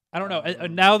 I don't know.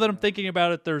 And now that I'm thinking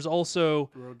about it, there's also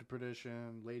Road to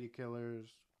Perdition, Lady Killers.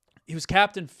 He was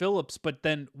Captain Phillips, but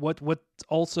then what's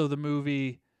also the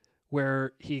movie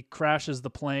where he crashes the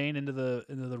plane into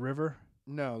the river?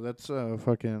 No, that's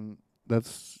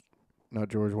that's not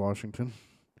George Washington.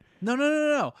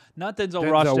 No, not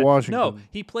Denzel Washington. No,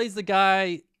 he plays the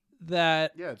guy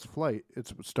that. Yeah, it's Flight.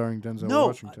 It's starring Denzel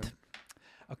Washington.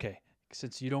 Okay,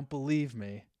 since you don't believe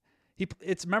me,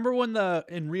 remember when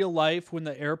in real life when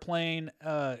the airplane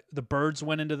the birds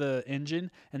went into the engine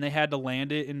and they had to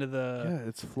land it into the. Yeah,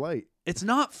 it's Flight. It's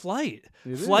not Flight.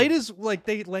 Flight is like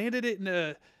they landed it in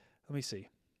a. Let me see.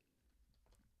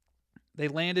 They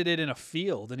landed it in a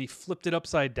field and he flipped it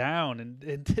upside down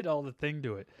and did all the thing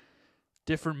to it.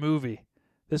 Different movie.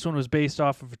 This one was based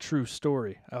off of a true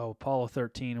story. Oh, Apollo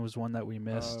 13 was one that we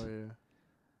missed. Oh yeah.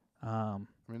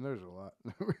 I mean, there's a lot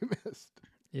that we missed.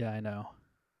 Yeah, I know.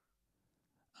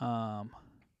 Oh,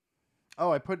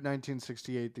 I put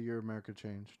 1968, the year America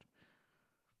changed.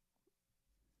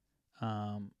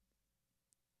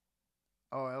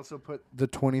 Oh, I also put the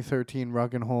 2013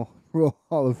 Rock and Roll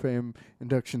Hall of Fame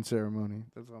induction ceremony.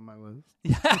 That's on my list.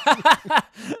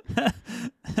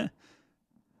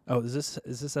 Oh, is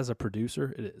this as a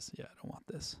producer? It is. Yeah, I don't want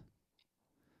this.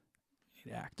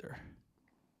 Need actor.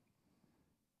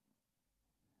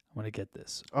 I'm gonna get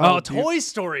this. Oh, Toy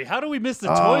Story. How do we miss the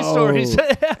Toy Stories?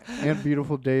 And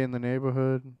Beautiful Day in the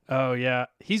Neighborhood. Oh yeah,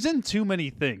 he's in too many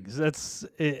things. That's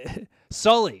it.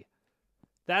 Sully.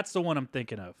 That's the one I'm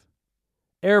thinking of.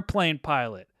 Airplane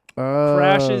pilot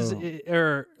crashes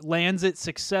or lands it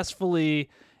successfully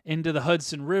into the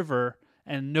Hudson River,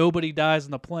 and nobody dies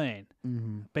in the plane.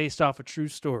 Mm-hmm. Based off a true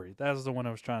story. That was the one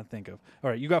I was trying to think of. All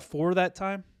right, you got 4 that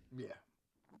time? Yeah.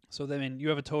 So then you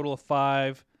have a total of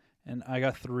 5, and I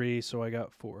got 3, so I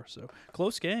got 4. So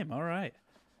close game. All right.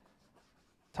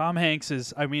 Tom Hanks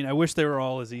is, I wish they were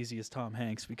all as easy as Tom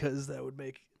Hanks because that would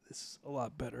make this a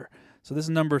lot better. So this is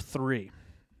number 3.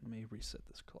 Let me reset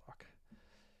this clock.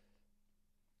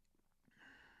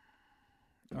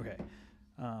 Okay.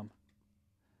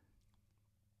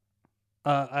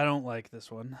 I don't like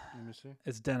this one. Let me see.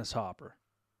 It's Dennis Hopper.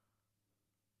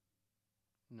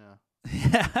 No.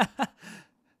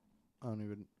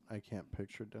 I can't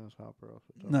picture Dennis Hopper off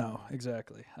the top. No,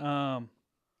 exactly.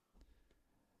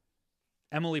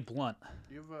 Emily Blunt.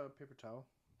 Do you have a paper towel?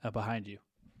 Behind you.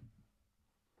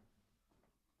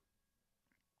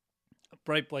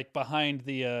 Right, like behind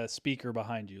the speaker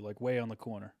behind you, like way on the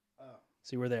corner. Oh.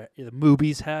 See where the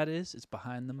Moobies hat is? It's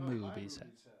behind the Moobies hat.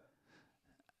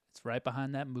 It's right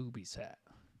behind that Moobies hat.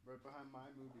 Right behind my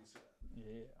Moobies hat.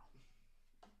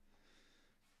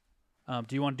 Yeah.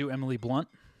 Do you want to do Emily Blunt?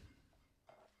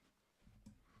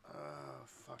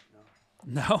 Fuck no.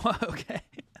 No? Okay.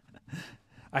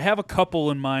 I have a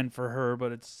couple in mind for her,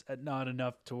 but it's not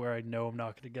enough to where I know I'm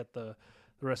not going to get the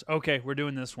rest. Okay, we're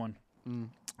doing this one.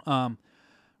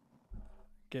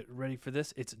 Get ready for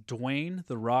this. It's Dwayne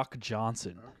The Rock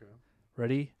Johnson. Okay.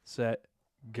 Ready, set,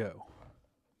 go.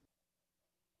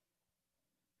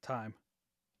 Time.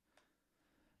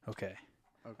 Okay.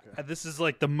 This is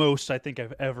like the most I think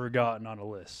I've ever gotten on a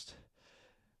list.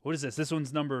 What is this? This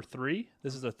one's number 3?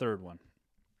 This is the third one.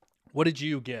 What did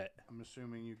you get? I'm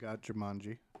assuming you got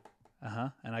Jumanji.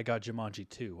 And I got Jumanji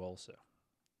 2 also.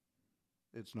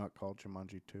 It's not called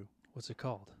Jumanji 2. What's it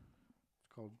called?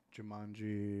 It's called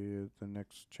Jumanji The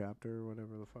Next Chapter or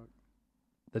whatever the fuck.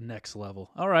 The Next Level.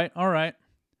 All right.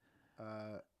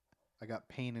 I got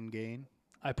Pain and Gain.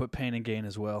 I put Pain and Gain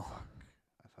as well. Fuck.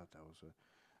 I thought that was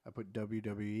I put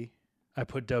WWE. I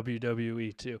put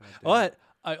WWE too. But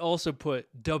I also put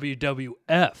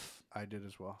WWF. I did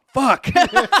as well. Fuck.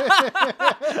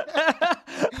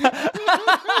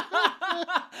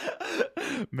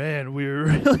 Man, we were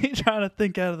really trying to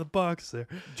think out of the box there.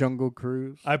 Jungle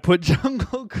Cruise. I put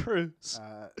Jungle Cruise.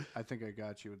 I think I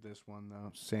got you with this one,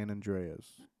 though. San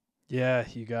Andreas. Yeah,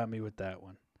 you got me with that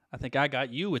one. I think I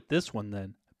got you with this one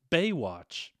then.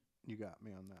 Baywatch. You got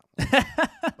me on that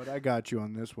one. But I got you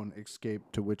on this one, Escape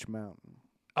to Witch Mountain.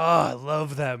 Oh, I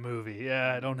love that movie.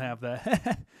 Yeah, I don't have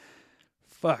that.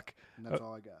 Fuck. And that's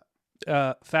all I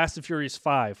got. Fast and Furious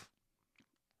 5.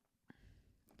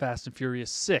 Fast and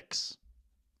Furious 6.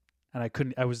 And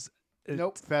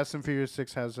Nope. Fast and Furious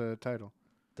 6 has a title.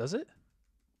 Does it?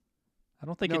 I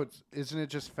don't think isn't it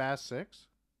just Fast 6?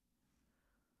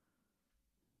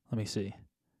 Let me see.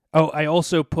 Oh, I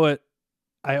also put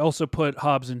I also put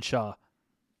Hobbs and Shaw.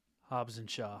 Hobbs and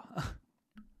Shaw.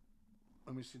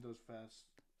 Let me see those fast.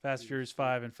 Fast Furious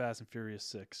 5 and Fast and Furious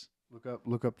 6.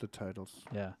 Look up the titles.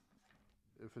 Yeah.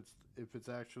 If it's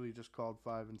actually just called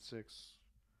 5 and 6.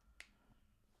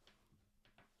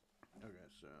 Okay,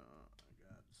 so I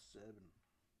got 7.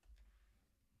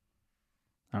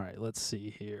 All right, let's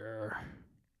see here.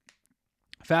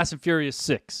 Fast and Furious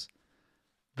 6.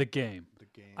 The game.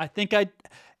 I think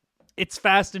it's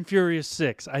Fast and Furious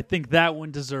 6. I think that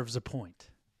one deserves a point.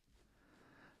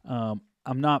 I'm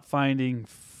not finding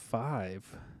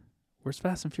 5. Where's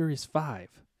Fast and Furious 5?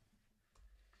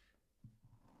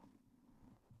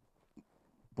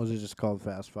 Was it just called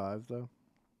Fast 5 though?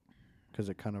 Because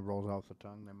it kind of rolls off the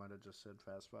tongue. They might have just said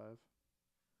Fast 5.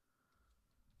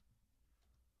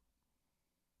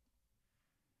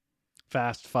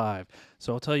 Fast 5.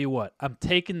 So I'll tell you what. I'm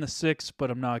taking the 6,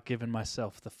 but I'm not giving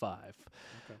myself the 5.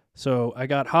 Okay. So I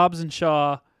got Hobbs and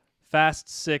Shaw, Fast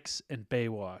 6, and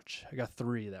Baywatch. I got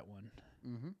 3 that one.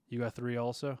 Mm-hmm. You got 3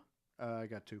 also? I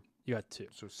got 2. You got 2.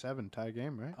 So 7, tie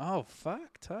game, right? Oh,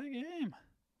 fuck. Tie game.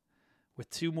 With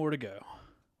 2 more to go.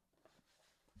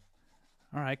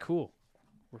 All right, cool.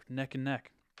 We're neck and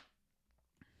neck.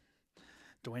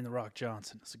 Dwayne The Rock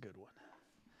Johnson is a good one.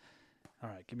 All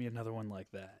right, give me another one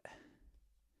like that.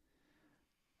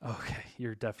 Okay,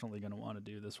 you're definitely going to want to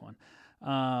do this one.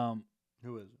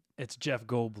 Who is it? It's Jeff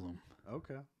Goldblum.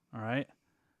 Okay. All right.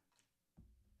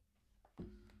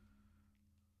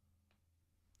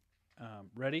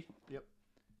 Ready? Yep.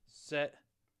 Set.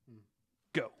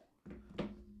 Go.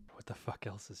 What the fuck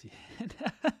else is he in?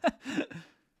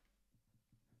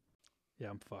 Yeah,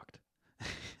 I'm fucked.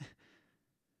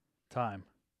 Time.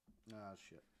 Ah,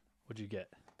 shit. What'd you get?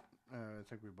 I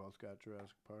think we both got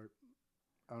Jurassic Park.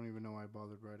 I don't even know why I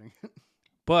bothered writing it.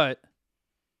 But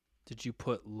did you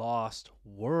put Lost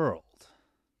World?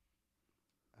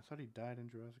 I thought he died in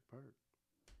Jurassic Park.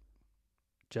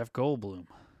 Jeff Goldblum.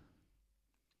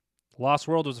 Lost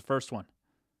World was the first one.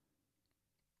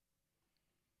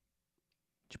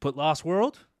 Did you put Lost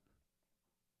World?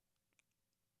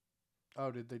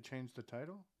 Oh, did they change the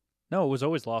title? No, it was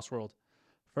always Lost World.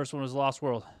 First one was Lost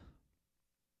World.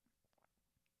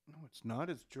 No, it's not.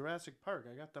 It's Jurassic Park.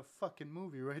 I got the fucking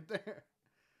movie right there.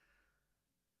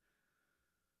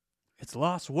 It's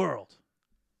Lost World.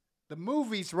 The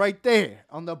movie's right there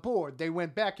on the board. They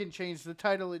went back and changed the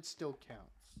title. It still counts.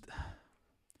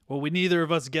 Well, we neither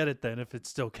of us get it then if it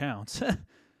still counts.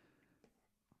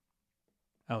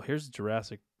 Oh, here's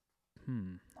Jurassic.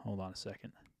 Hold on a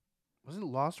second. Wasn't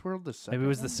Lost World the second Maybe it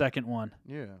was one? the second one.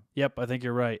 Yeah. Yep, I think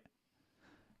you're right.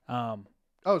 Oh,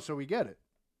 so we get it.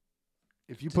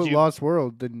 If you put Lost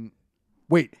World, then...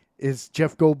 Wait, is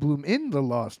Jeff Goldblum in the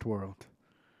Lost World?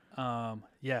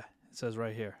 Yeah, it says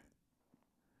right here.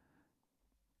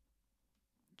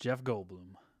 Jeff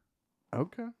Goldblum.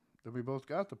 Okay. Then we both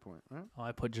got the point, right? Oh,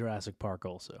 I put Jurassic Park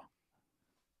also.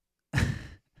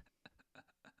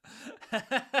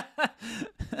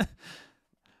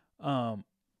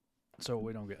 So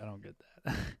I don't get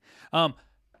that.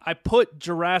 I put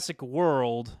Jurassic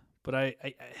World, but I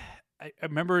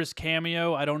remember his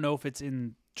cameo. I don't know if it's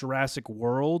in Jurassic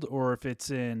World or if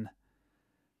it's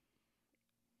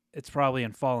probably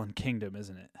in Fallen Kingdom,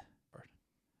 isn't it?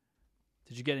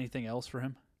 Did you get anything else for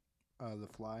him? The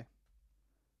Fly.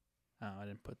 Oh, I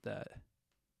didn't put that.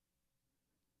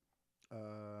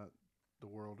 The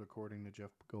World According to Jeff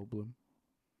Goldblum,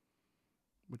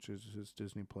 which is his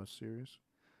Disney Plus series.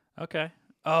 Okay.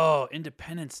 Oh,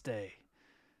 Independence Day.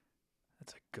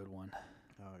 That's a good one.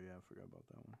 Oh, yeah, I forgot about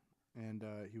that one. And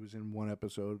he was in one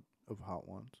episode of Hot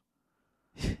Ones.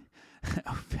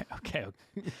 Okay.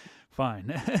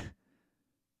 Fine.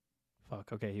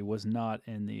 Fuck, okay, he was not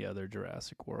in the other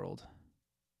Jurassic World.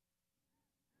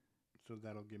 So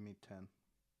that'll give me 10.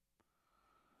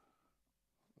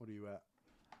 What are you at?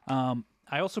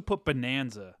 I also put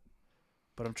Bonanza,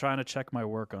 but I'm trying to check my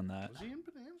work on that. Was he in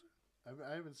Bonanza?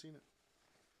 I haven't seen it.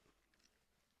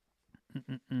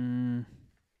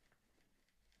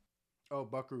 Oh,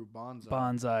 Buckaroo Banzai.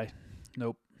 Bonsai.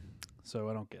 Nope. So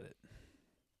I don't get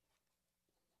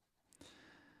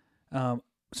it.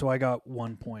 So I got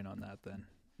 1 point on that then.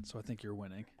 So I think you're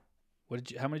winning.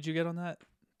 How many did you get on that?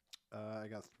 I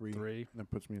got 3. 3. That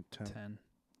puts me at 10. 10.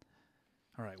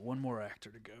 All right, one more actor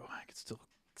to go. I can still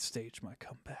stage my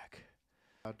comeback.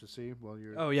 Out to see while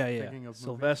you're thinking of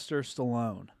Sylvester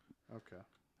Stallone. Okay.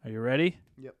 Are you ready?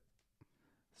 Yep.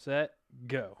 Set,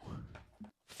 go.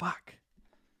 Fuck.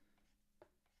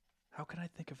 How can I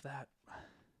think of that?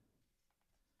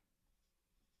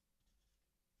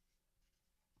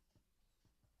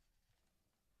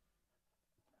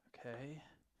 Okay.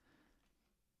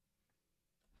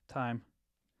 time.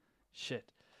 Shit.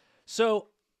 So,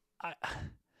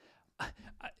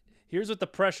 here's what the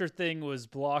pressure thing was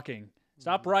blocking.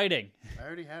 Stop writing. I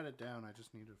already had it down. I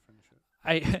just needed to finish it.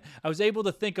 I was able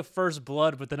to think of First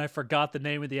Blood, but then I forgot the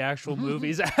name of the actual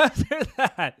movies after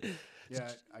that. Yeah,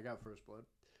 I got First Blood.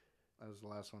 That was the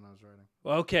last one I was writing.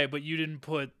 Okay, but you didn't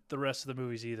put the rest of the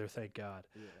movies either, thank God.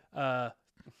 Yeah.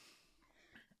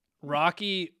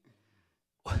 Rocky.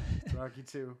 Rocky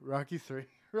 2, Rocky 3,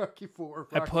 Rocky 4,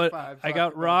 I Rocky put. 5. I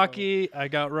got Rocky. I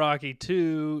got Rocky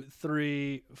 2,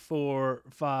 3, 4,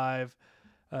 5.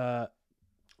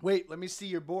 Wait, let me see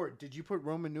your board. Did you put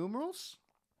Roman numerals?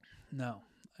 No,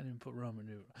 I didn't put Roman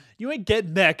numerals. You ain't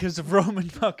getting that because of Roman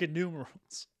fucking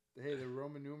numerals. Hey, the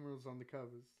Roman numerals on the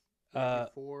covers.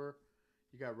 Rocky 4.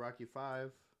 You got Rocky 5.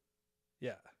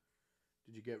 Yeah.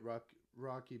 Did you get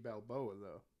Rocky Balboa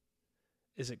though?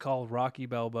 Is it called Rocky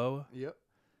Balboa? Yep.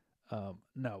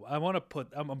 No, I want to put.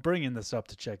 I'm bringing this up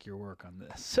to check your work on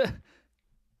this.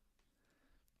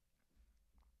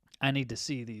 I need to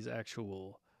see these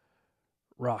actual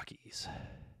Rockies.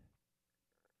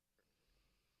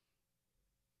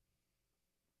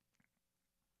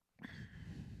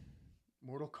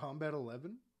 Mortal Kombat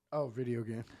 11? Oh, video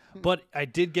game. But I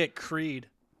did get Creed.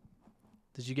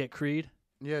 Did you get Creed?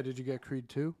 Yeah, did you get Creed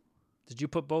 2? Did you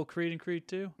put both Creed and Creed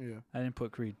 2? Yeah. I didn't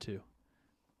put Creed 2.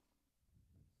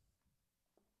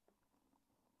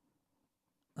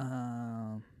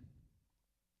 So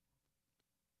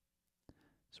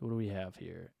what do we have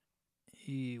here?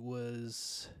 He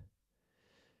was...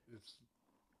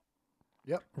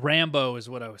 Yep. Rambo is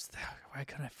what I was... Why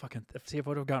couldn't I fucking... See, if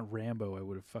I would have gotten Rambo, I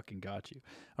would have fucking got you.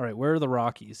 All right, where are the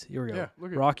Rockies? Here we go. Yeah,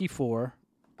 look at Rocky 4.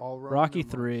 All Rocky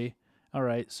 3. All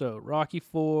right, so Rocky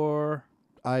 4...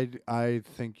 I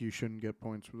think you shouldn't get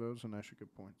points for those, and I should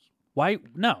get points. Why?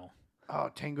 No. Oh,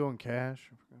 Tango and Cash.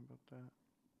 I forgot about that.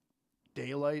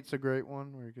 Daylight's a great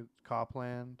one where you get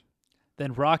Copland.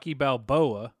 Then Rocky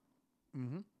Balboa.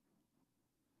 Mm-hmm.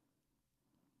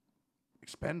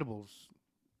 Expendables.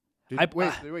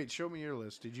 Wait. Show me your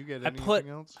list. Did you get anything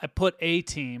else? I put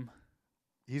A-Team.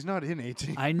 He's not in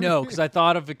A-Team. I know, because I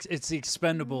thought of it's the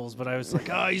Expendables, but I was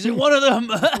like, oh, he's in one of them.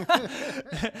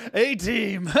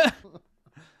 A-Team.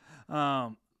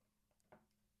 And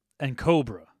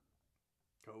Cobra.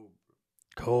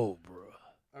 Cobra.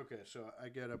 Okay, so I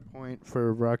get a point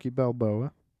for Rocky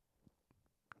Balboa.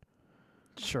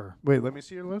 Sure. Wait, let me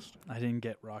see your list. I didn't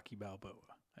get Rocky Balboa.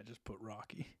 I just put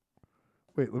Rocky.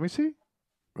 Wait, let me see.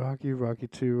 Rocky, Rocky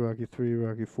 2, Rocky 3,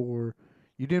 Rocky 4.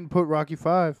 You didn't put Rocky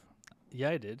 5. Yeah,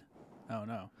 I did. Oh,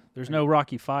 no. There's no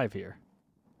Rocky 5 here.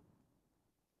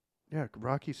 Yeah,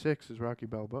 Rocky 6 is Rocky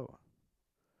Balboa.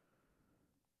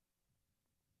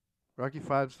 Rocky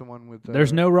 5's the one with...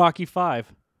 There's no Rocky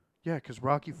 5. Yeah, because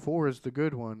Rocky 4 is the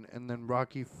good one, and then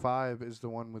Rocky 5 is the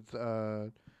one with,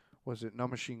 was it No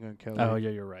Machine Gun Kelly? Oh, yeah,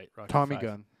 you're right. Rocky Tommy 5.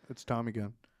 Gun. It's Tommy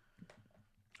Gun.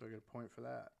 So I get a point for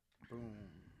that. Boom.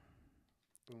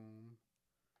 Boom.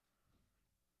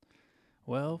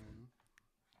 Well,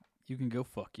 you can go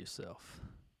fuck yourself.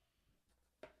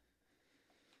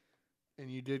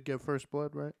 And you did get First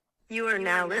Blood, right? You are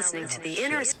now listening to the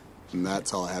Inner... And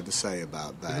that's all I have to say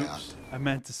about that. Oops. I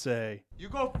meant to say... You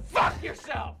go fuck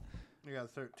yourself! You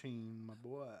got 13, my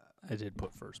boy. I did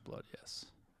put First Blood, yes.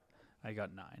 I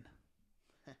got 9.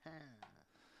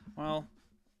 Well...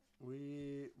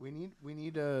 We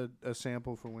need a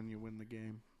sample for when you win the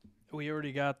game. We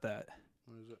already got that.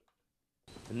 What is it?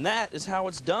 And that is how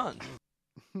it's done.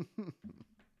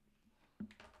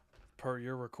 Per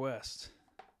your request.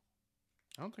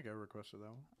 I don't think I requested that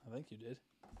one. I think you did.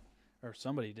 Or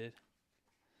somebody did.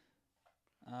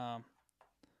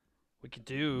 We could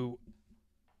do...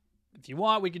 If you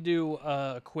want, we could do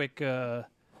a quick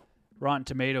Rotten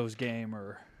Tomatoes game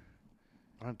or...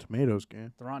 Rotten Tomatoes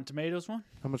game? The Rotten Tomatoes one?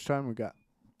 How much time we got?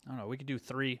 I don't know. We could do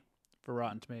 3 for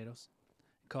Rotten Tomatoes.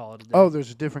 Call it a day. Oh, there's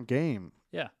a different game.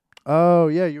 Yeah. Oh,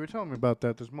 yeah, you were telling me about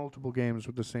that. There's multiple games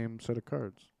with the same set of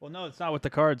cards. Well, no, it's not with the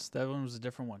cards. That one was a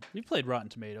different one. We played Rotten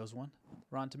Tomatoes one.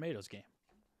 Rotten Tomatoes game.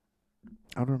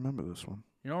 I don't remember this one.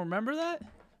 You don't remember that?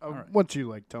 Oh, right. Once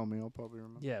you tell me, I'll probably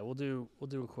remember. Yeah, we'll do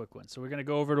a quick one. So we're gonna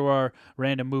go over to our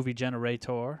random movie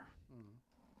generator, and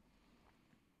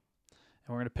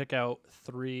we're gonna pick out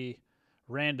 3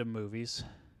 random movies,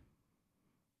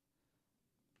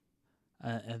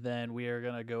 and then we are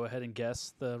gonna go ahead and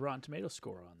guess the Rotten Tomatoes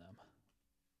score on them.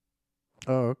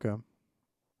 Oh, okay.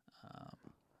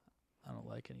 I don't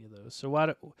like any of those. So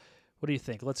what do you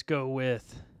think? Let's go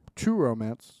with True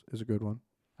Romance is a good one.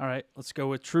 All right, let's go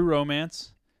with True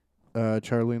Romance.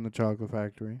 Charlie and the Chocolate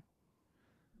Factory.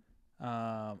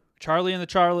 Charlie and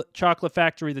the Chocolate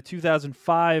Factory, the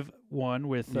 2005 one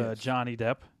with Yes. Johnny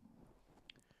Depp.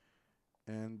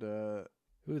 And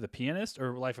Ooh, The Pianist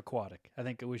or Life Aquatic? I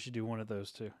think we should do one of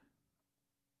those two.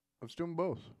 let's do them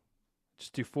both.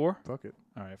 Just do 4? Fuck it.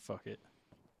 All right, fuck it.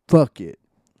 Fuck it.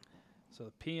 So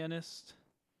The Pianist.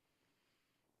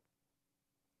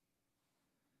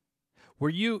 Were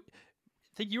you?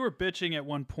 I think you were bitching at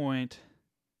one point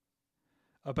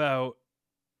about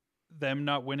them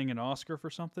not winning an Oscar for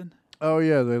something. Oh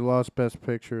yeah, they lost Best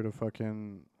Picture to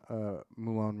fucking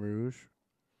Moulin Rouge.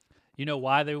 You know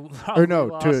why they Or probably no,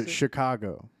 to lost it?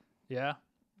 Chicago. Yeah.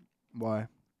 Why?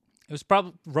 It was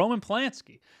probably Roman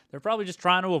Polanski. They're probably just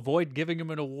trying to avoid giving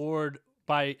him an award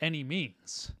by any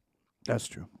means. That's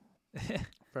true.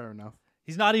 Fair enough.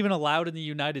 He's not even allowed in the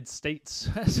United States.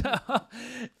 So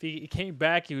if he came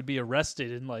back, he would be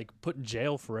arrested and like put in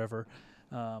jail forever.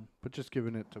 But just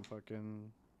giving it to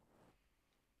fucking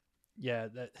Yeah,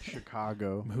 that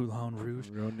Chicago. Moulin Rouge.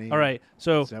 Real name. All right,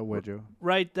 so Is that Wedjo?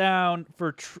 write down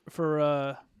for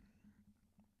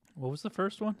what was the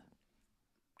first one?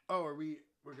 Oh,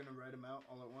 we're gonna write them out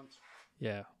all at once?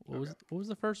 Yeah, what was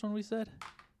the first one we said?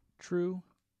 True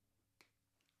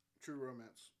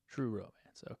Romance. True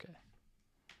Romance. Okay.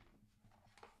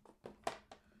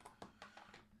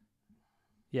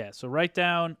 Yeah, so write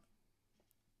down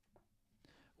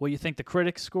what you think the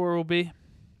critic score will be,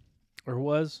 or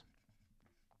was,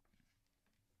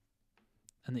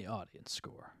 and the audience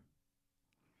score.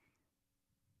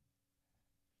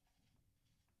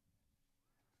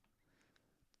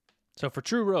 So for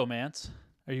True Romance,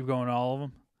 are you going all of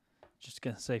them? Just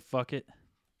going to say fuck it?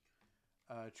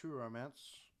 True Romance.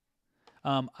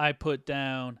 I put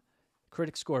down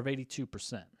critic score of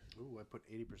 82%. Ooh, I put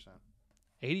 80%.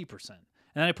 80%.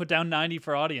 And then I put down 90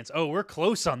 for audience. Oh, we're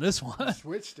close on this one.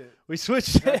 Switched it. We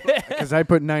switched it. Because I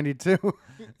put 92.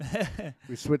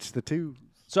 We switched the two.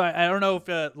 So I don't know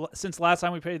if since last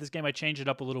time we played this game, I changed it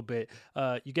up a little bit.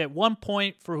 You get 1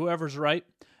 point for whoever's right.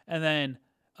 And then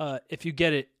if you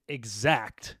get it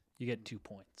exact, you get 2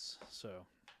 points. So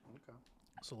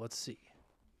let's see.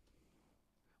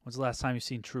 When's the last time you've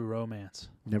seen True Romance?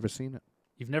 Never seen it.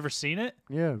 You've never seen it?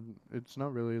 Yeah, it's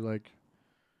not really like...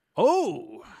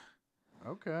 Oh!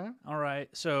 Okay. All right.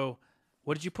 So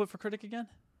what did you put for critic again?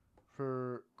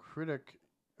 For critic,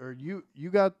 or you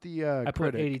got the I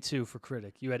put critic. 82 for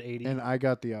critic. You had 80. And I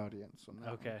got the audience on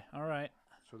that. Okay. All right.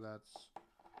 So that's...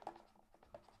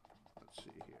 Let's see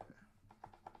here.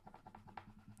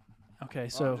 Okay,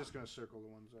 so... I'm just going to circle the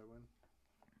ones I win.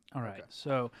 All right. Okay.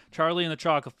 So Charlie and the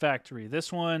Chocolate Factory.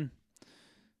 This one...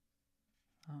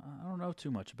 I don't know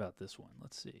too much about this one.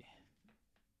 Let's see.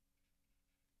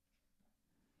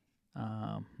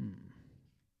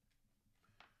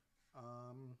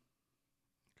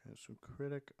 Okay, so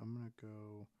critic, I'm gonna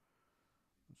go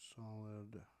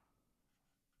solid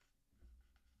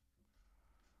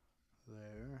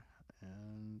there,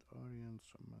 and audience,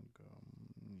 I'm gonna go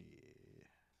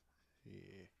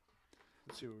yeah.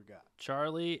 Let's see what we got.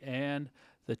 Charlie and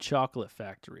the Chocolate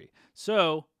Factory.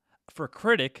 So for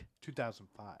critic,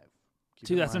 2005.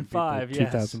 2005, Keep in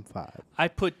mind, yes. 2005. I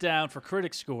put down for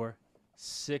critic score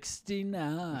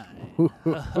 69.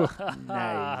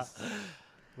 Nice.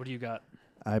 What do you got?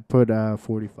 I put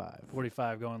 45.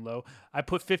 45 going low. I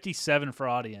put 57 for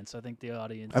audience. I think the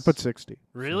audience... I put 60.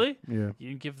 Really? So, yeah. You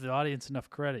didn't give the audience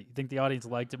enough credit. You think the audience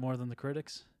liked it more than the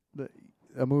critics?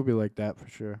 A movie like that, for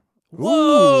sure.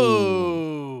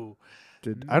 Whoa!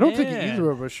 I don't think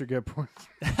either of us should get points.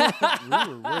 We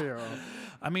were way off.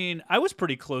 I mean, I was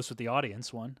pretty close with the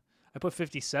audience one. I put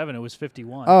 57. It was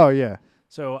 51. Oh, yeah.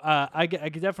 So I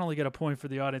could definitely get a point for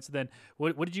the audience. Then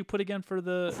what did you put again for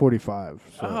the 45?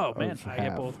 So oh man, was I half.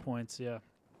 get both points. Yeah,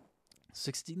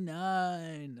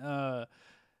 69.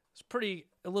 It's pretty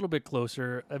a little bit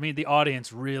closer. I mean, the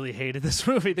audience really hated this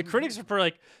movie. The critics were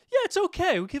like, "Yeah, it's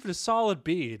okay. We give it a solid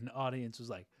B," and the audience was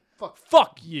like,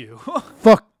 "Fuck you,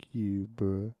 fuck you,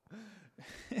 bro.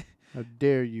 How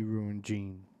dare you ruin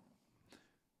Gene?"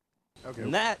 Okay.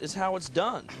 And that is how it's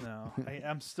done. No,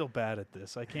 I'm still bad at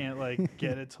this. I can't like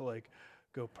get it to like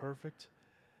go perfect.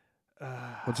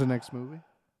 What's the next movie?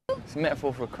 It's a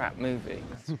metaphor for a crap movie.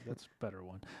 That's a better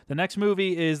one. The next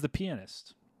movie is The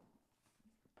Pianist.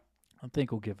 I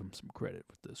think we'll give him some credit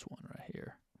with this one right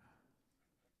here.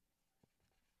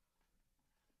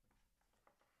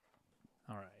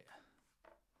 All right.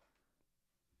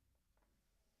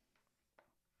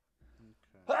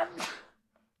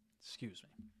 Excuse me.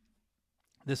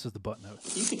 This is the button.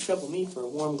 You could trouble me for a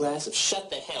warm glass of shut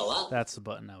the hell up. That's the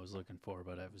button I was looking for,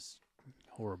 but I was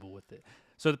horrible with it.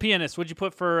 So The Pianist, what'd you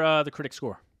put for the critic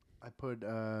score? I put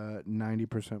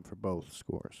 90% for both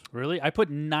scores. Really? I put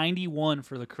 91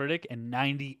 for the critic and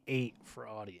 98 for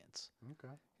audience.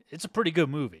 Okay. It's a pretty good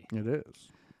movie. It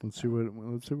is. Let's see what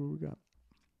we got.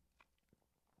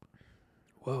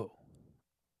 Whoa.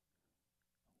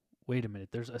 Wait a minute.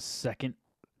 There's a second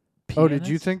Oh, did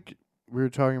you pianist? think we were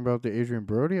talking about the Adrian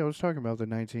Brody? I was talking about the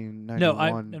 1991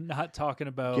 No, I'm not talking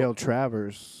about... Gail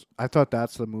Travers. I thought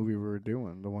that's the movie we were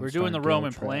doing. The one We're doing the starring Gail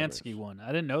Roman Travers. Polanski one. I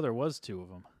didn't know there was two of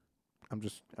them. I'm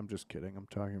just kidding. I'm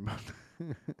talking about.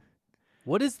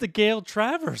 What is the Gail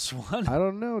Travers one? I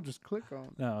don't know. Just click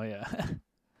on. No, yeah.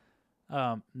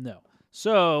 No.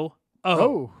 So,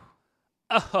 Oh.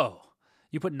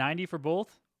 You put 90 for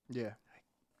both? Yeah.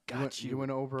 Got You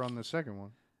went over on the second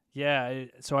one. Yeah,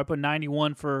 so I put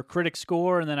 91 for critic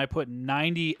score, and then I put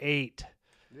 98.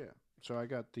 Yeah. So I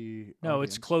got the. No,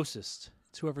 it's audience. closest.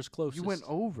 It's whoever's closest. You went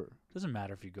over. Doesn't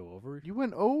matter if you go over. You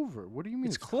went over. What do you mean?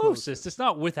 It's closest. It's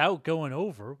not without going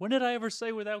over. When did I ever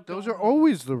say without going Those are over?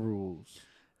 always the rules.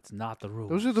 It's not the rules.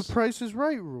 Those are the Price is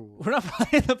Right rules. We're not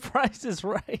playing the Price is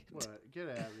Right. What? Get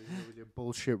out of here with your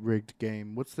bullshit rigged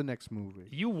game. What's the next movie?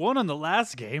 You won on the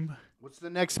last game. What's the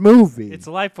next movie? It's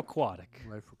Life Aquatic.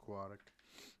 Life Aquatic.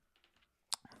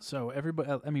 So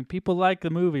everybody, I mean, people like the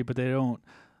movie, but they don't.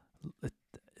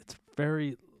 It's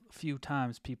very few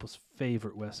times people's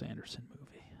favorite Wes Anderson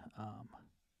movie.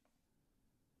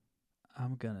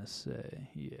 I'm gonna say,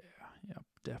 yeah,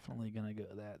 definitely gonna go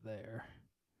that there.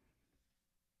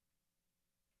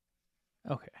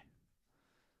 Okay.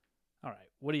 All right.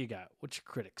 What do you got? What's your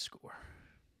critic score?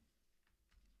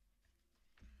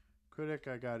 Critic,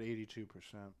 I got 82%.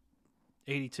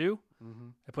 82? Mm-hmm.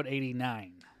 I put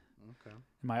 89. Okay.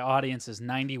 My audience is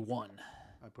 91.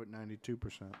 I put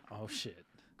 92%. Oh, shit.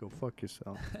 Go fuck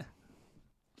yourself.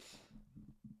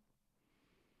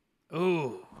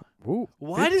 Ooh. Ooh.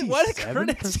 Why did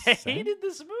critics 57%? hated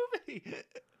this movie?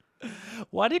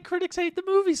 Why did critics hate the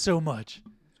movie so much?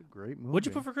 It's a great movie. What'd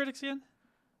you put for critics again?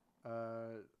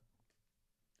 82%.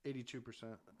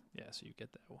 Yeah, so you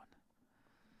get that one.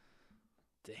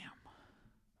 Damn.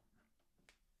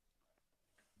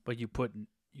 But you put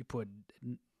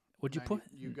what'd you put?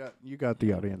 You got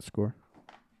the audience score.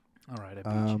 All right,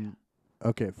 I beat you.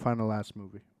 Okay, find the last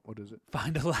movie. What is it?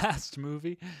 Find a last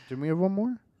movie. Didn't we have one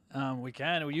more? We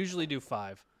can. We usually do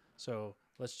 5. So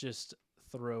let's just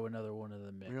throw another one in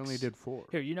the mix. We only did 4.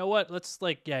 Here, you know what? Let's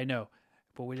yeah, I know,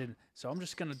 but we didn't. So I'm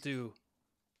just gonna do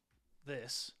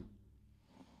this.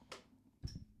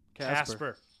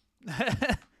 Casper.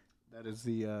 That is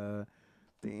the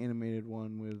animated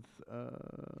one with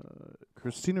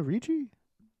Christina Ricci.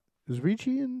 Is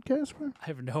Ricci in Casper? I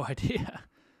have no idea.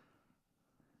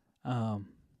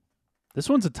 This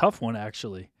one's a tough one,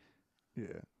 actually.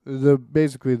 Yeah,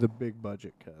 basically the big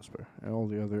budget Casper, and all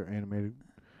the other animated,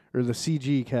 or the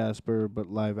CG Casper, but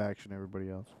live action everybody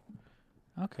else.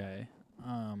 Okay.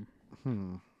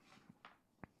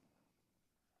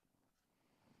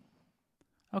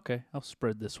 Okay, I'll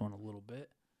spread this one a little bit.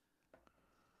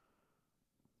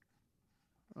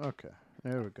 Okay,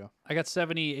 there we go. I got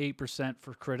 78%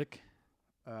 for critic.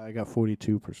 I got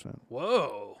 42%.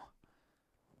 Whoa.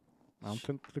 I don't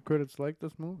think the critics like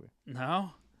this movie.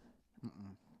 No?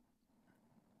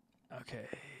 Okay.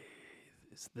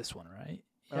 It's this one, right?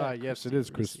 Yes, it is,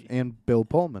 Chris. And Bill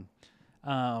Pullman.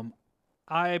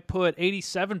 I put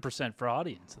 87% for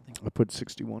audience. I think I put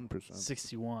 61%.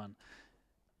 61.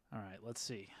 All right, let's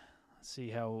see. Let's see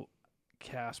how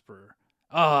Casper.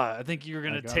 I think you're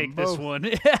going to take this one.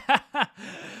 I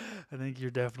think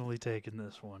you're definitely taking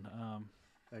this one.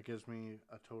 That gives me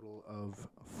a total of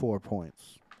 4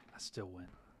 points. I still win.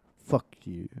 Fuck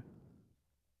you.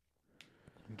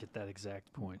 Get that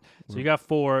exact point. So you got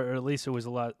 4, or at least it was a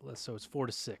lot less. So it's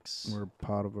 4-6. We're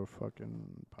part of a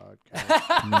fucking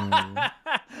podcast.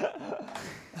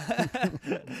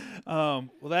 Well,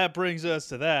 that brings us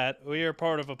to that. We are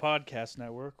part of a podcast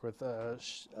network with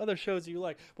other shows that you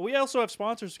like. But we also have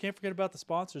sponsors. Can't forget about the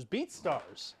sponsors.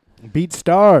 BeatStars.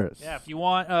 BeatStars. Yeah, if you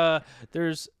want,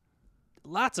 there's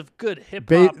lots of good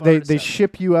hip-hop They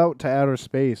ship you out to outer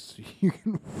space. You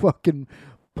can fucking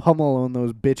pummel on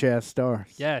those bitch-ass stars.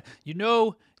 Yeah, you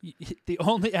know, the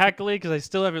only accolade, because I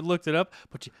still haven't looked it up,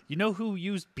 but you know who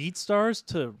used BeatStars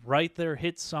to write their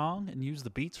hit song and use the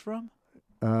beats from?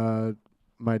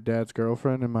 My dad's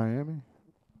girlfriend in Miami.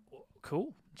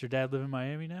 Cool. Does your dad live in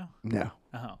Miami now? No.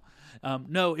 Oh.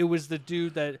 No, it was the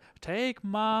dude that, Take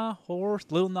My Horse,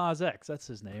 Lil Nas X, that's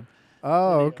his name.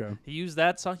 Oh, okay. He used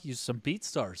that song, he used some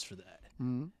BeatStars for that.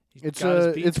 Mm-hmm. He It's got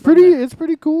his beats it's from pretty there. it's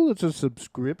pretty cool. It's a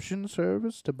subscription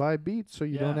service to buy beats, so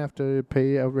you don't Yeah. have to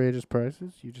pay outrageous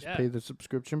prices. You just Yeah. pay the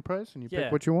subscription price and you Yeah.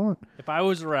 pick what you want. If I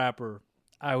was a rapper,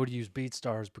 I would use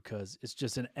BeatStars because it's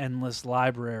just an endless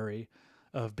library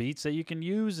of beats that you can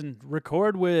use and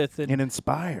record with And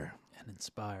inspire.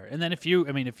 And then if you're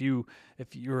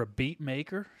a beat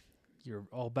maker, you're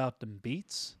all about them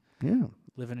beats. Yeah.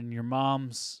 Living in your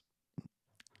mom's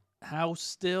house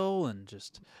still and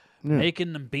just Yeah.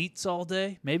 making them beats all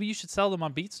day. Maybe you should sell them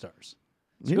on BeatStars.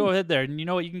 So Yeah. go ahead there, and you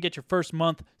know what? You can get your first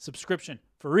month subscription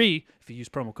free if you use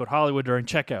promo code Hollywood during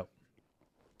checkout.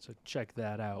 So check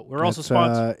that out. We're also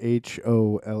sponsored.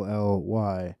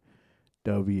 HOLLYWOD.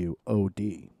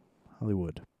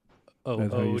 Hollywood.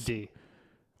 That's how you OOD.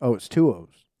 Oh, it's 2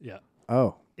 O's. Yeah.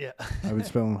 Oh. Yeah. I've been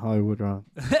spelling Hollywood wrong.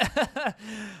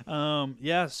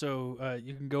 Yeah, so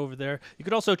you can go over there. You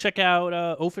could also check out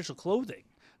Official Clothing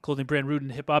brand rooted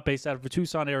in hip-hop based out of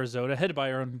Tucson, Arizona, headed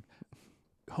by our own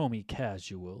homie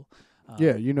Casual.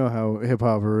 Yeah, you know how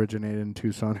hip-hop originated in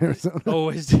Tucson, Arizona.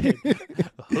 Always did.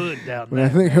 Hood down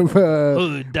When there.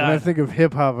 when I think of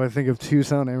hip-hop, I think of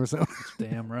Tucson, Arizona.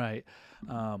 Damn right.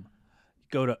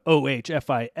 Go to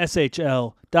ohfishl.com.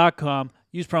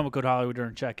 Use promo code Hollywood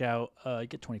during checkout. You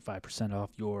get 25% off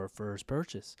your first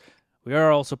purchase. We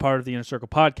are also part of the Inner Circle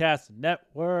Podcast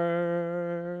Network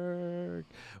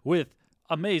with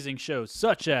amazing shows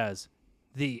such as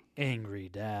the Angry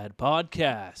Dad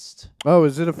Podcast. Oh,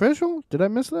 is it official? Did I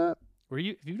miss that? Have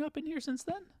you not been here since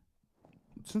then?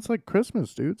 Since like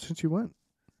Christmas, dude. Since you went.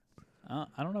 I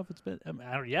don't know if it's been.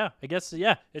 I guess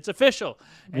it's official.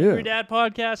 Angry Dad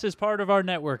Podcast is part of our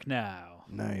network now.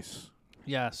 Nice.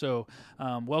 Yeah. So,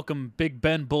 welcome, Big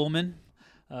Ben Bullman.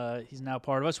 He's now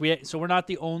part of us. So we're not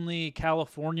the only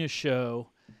California show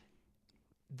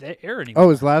that air anymore. Oh,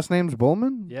 his last name's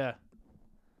Bullman? Yeah.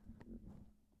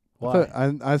 Why?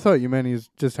 I thought you meant he's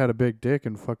just had a big dick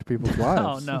and fucked people's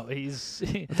wives. No, he's.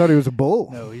 I thought he was a bull.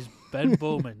 No, he's Ben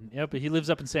Bullman. Yeah, but he lives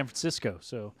up in San Francisco,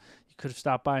 so you could have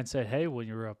stopped by and said, "Hey," when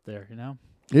you were up there, you know.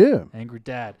 Yeah. Angry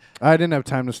Dad. I didn't have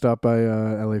time to stop by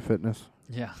LA Fitness.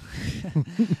 Yeah.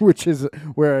 Which is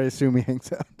where I assume he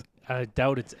hangs out. I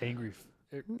doubt it's Angry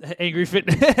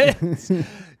Fitness.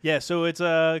 Yeah, so it's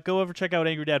go over, check out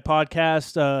Angry Dad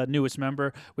Podcast, newest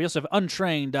member. We also have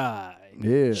Untrained Eye.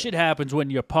 Yeah. Shit happens when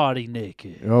you're party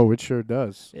naked. Oh, it sure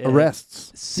does.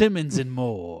 Arrests. Simmons and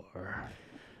more.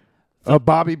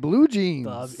 Bobby Blue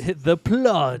Jeans. The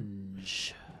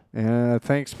Plunge. Yeah,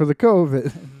 thanks for the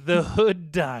COVID. The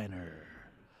Hood Diner.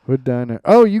 Hood Diner.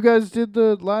 Oh, you guys did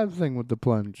the live thing with the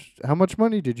Plunge. How much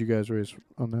money did you guys raise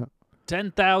on that?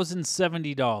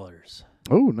 $10,070.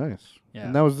 Oh, nice. Yeah.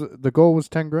 And that was the goal was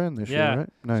 $10,000 this year, right?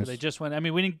 Nice. So they just went. I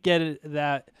mean, we didn't get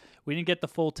we didn't get the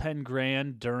full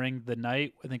 $10,000 during the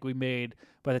night. I think we made,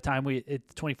 by the time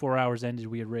 24 hours ended,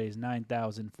 we had raised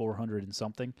 $9,400 and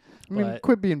something. I mean,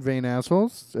 quit being vain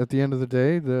assholes. At the end of the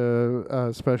day,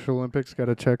 the Special Olympics got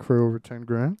a check for over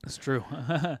 $10,000. That's true.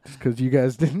 Because you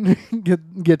guys didn't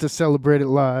get to celebrate it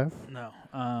live. No.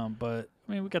 But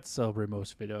I mean, we got to celebrate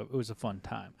most of it. It was a fun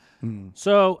time. Mm.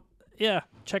 So yeah,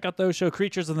 check out those shows.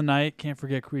 Creatures of the Night. Can't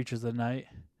forget Creatures of the Night.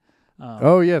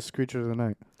 Oh yes, Creatures of the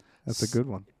Night. That's a good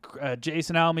one.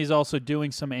 Jason Alme is also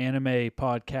doing some anime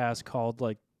podcast called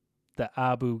like the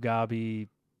Abu Dhabi.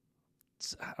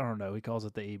 I don't know. He calls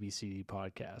it the ABCD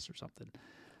podcast or something.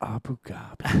 Abu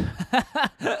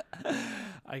Dhabi.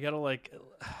 I gotta like.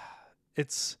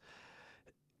 It's.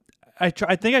 I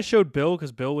think I showed Bill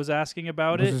because Bill was asking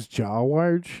about it. Was his jaw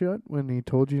wired shut when he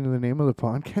told you the name of the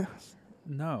podcast?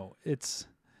 No, it's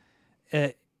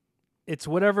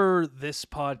whatever this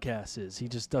podcast is. He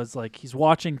just does like he's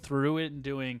watching through it and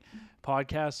doing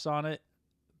podcasts on it.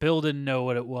 Bill didn't know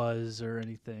what it was or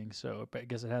anything, so I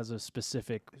guess it has a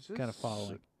specific kind of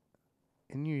following.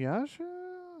 Inuyasha?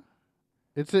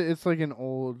 It's like an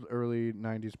old early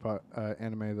 90s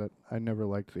anime that I never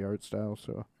liked the art style,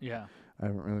 so yeah, I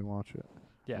haven't really watched it.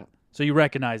 Yeah, so you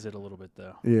recognize it a little bit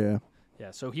though. Yeah. Yeah,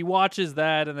 so he watches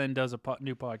that and then does a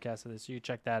new podcast of this. So you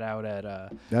check that out at.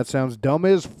 That sounds dumb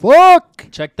as fuck.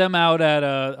 Check them out at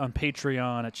on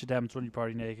Patreon at Shit Happens When You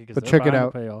Party Naked. But check it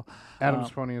out. Paywall.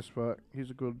 Adam's funny as fuck. He's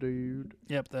a good dude.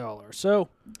 Yep, they all are. So,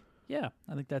 yeah,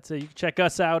 I think that's it. You can check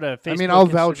us out at Facebook. I mean, I'll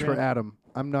vouch Instagram. for Adam.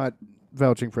 I'm not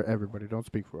vouching for everybody. Don't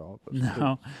speak for all of us.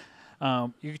 No.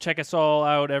 You can check us all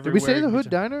out everywhere. Did we say the Hood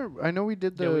Diner? I know we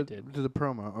did the we did. the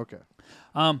promo. Okay.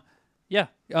 Yeah.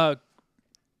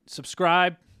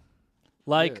 Subscribe,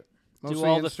 like, do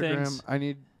all the Instagram. things. I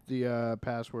need the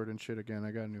password and shit again.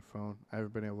 I got a new phone. I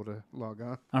haven't been able to log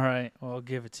on. All right. Well, I'll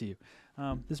give it to you.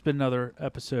 This has been another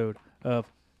episode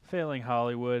of Failing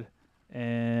Hollywood.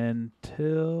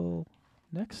 Until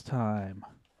next time.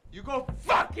 You go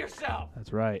fuck yourself.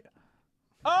 That's right.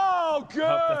 Oh, good.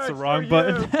 Oh, that's the wrong for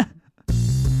button.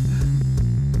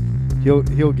 you.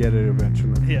 He'll get it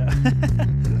eventually. Yeah.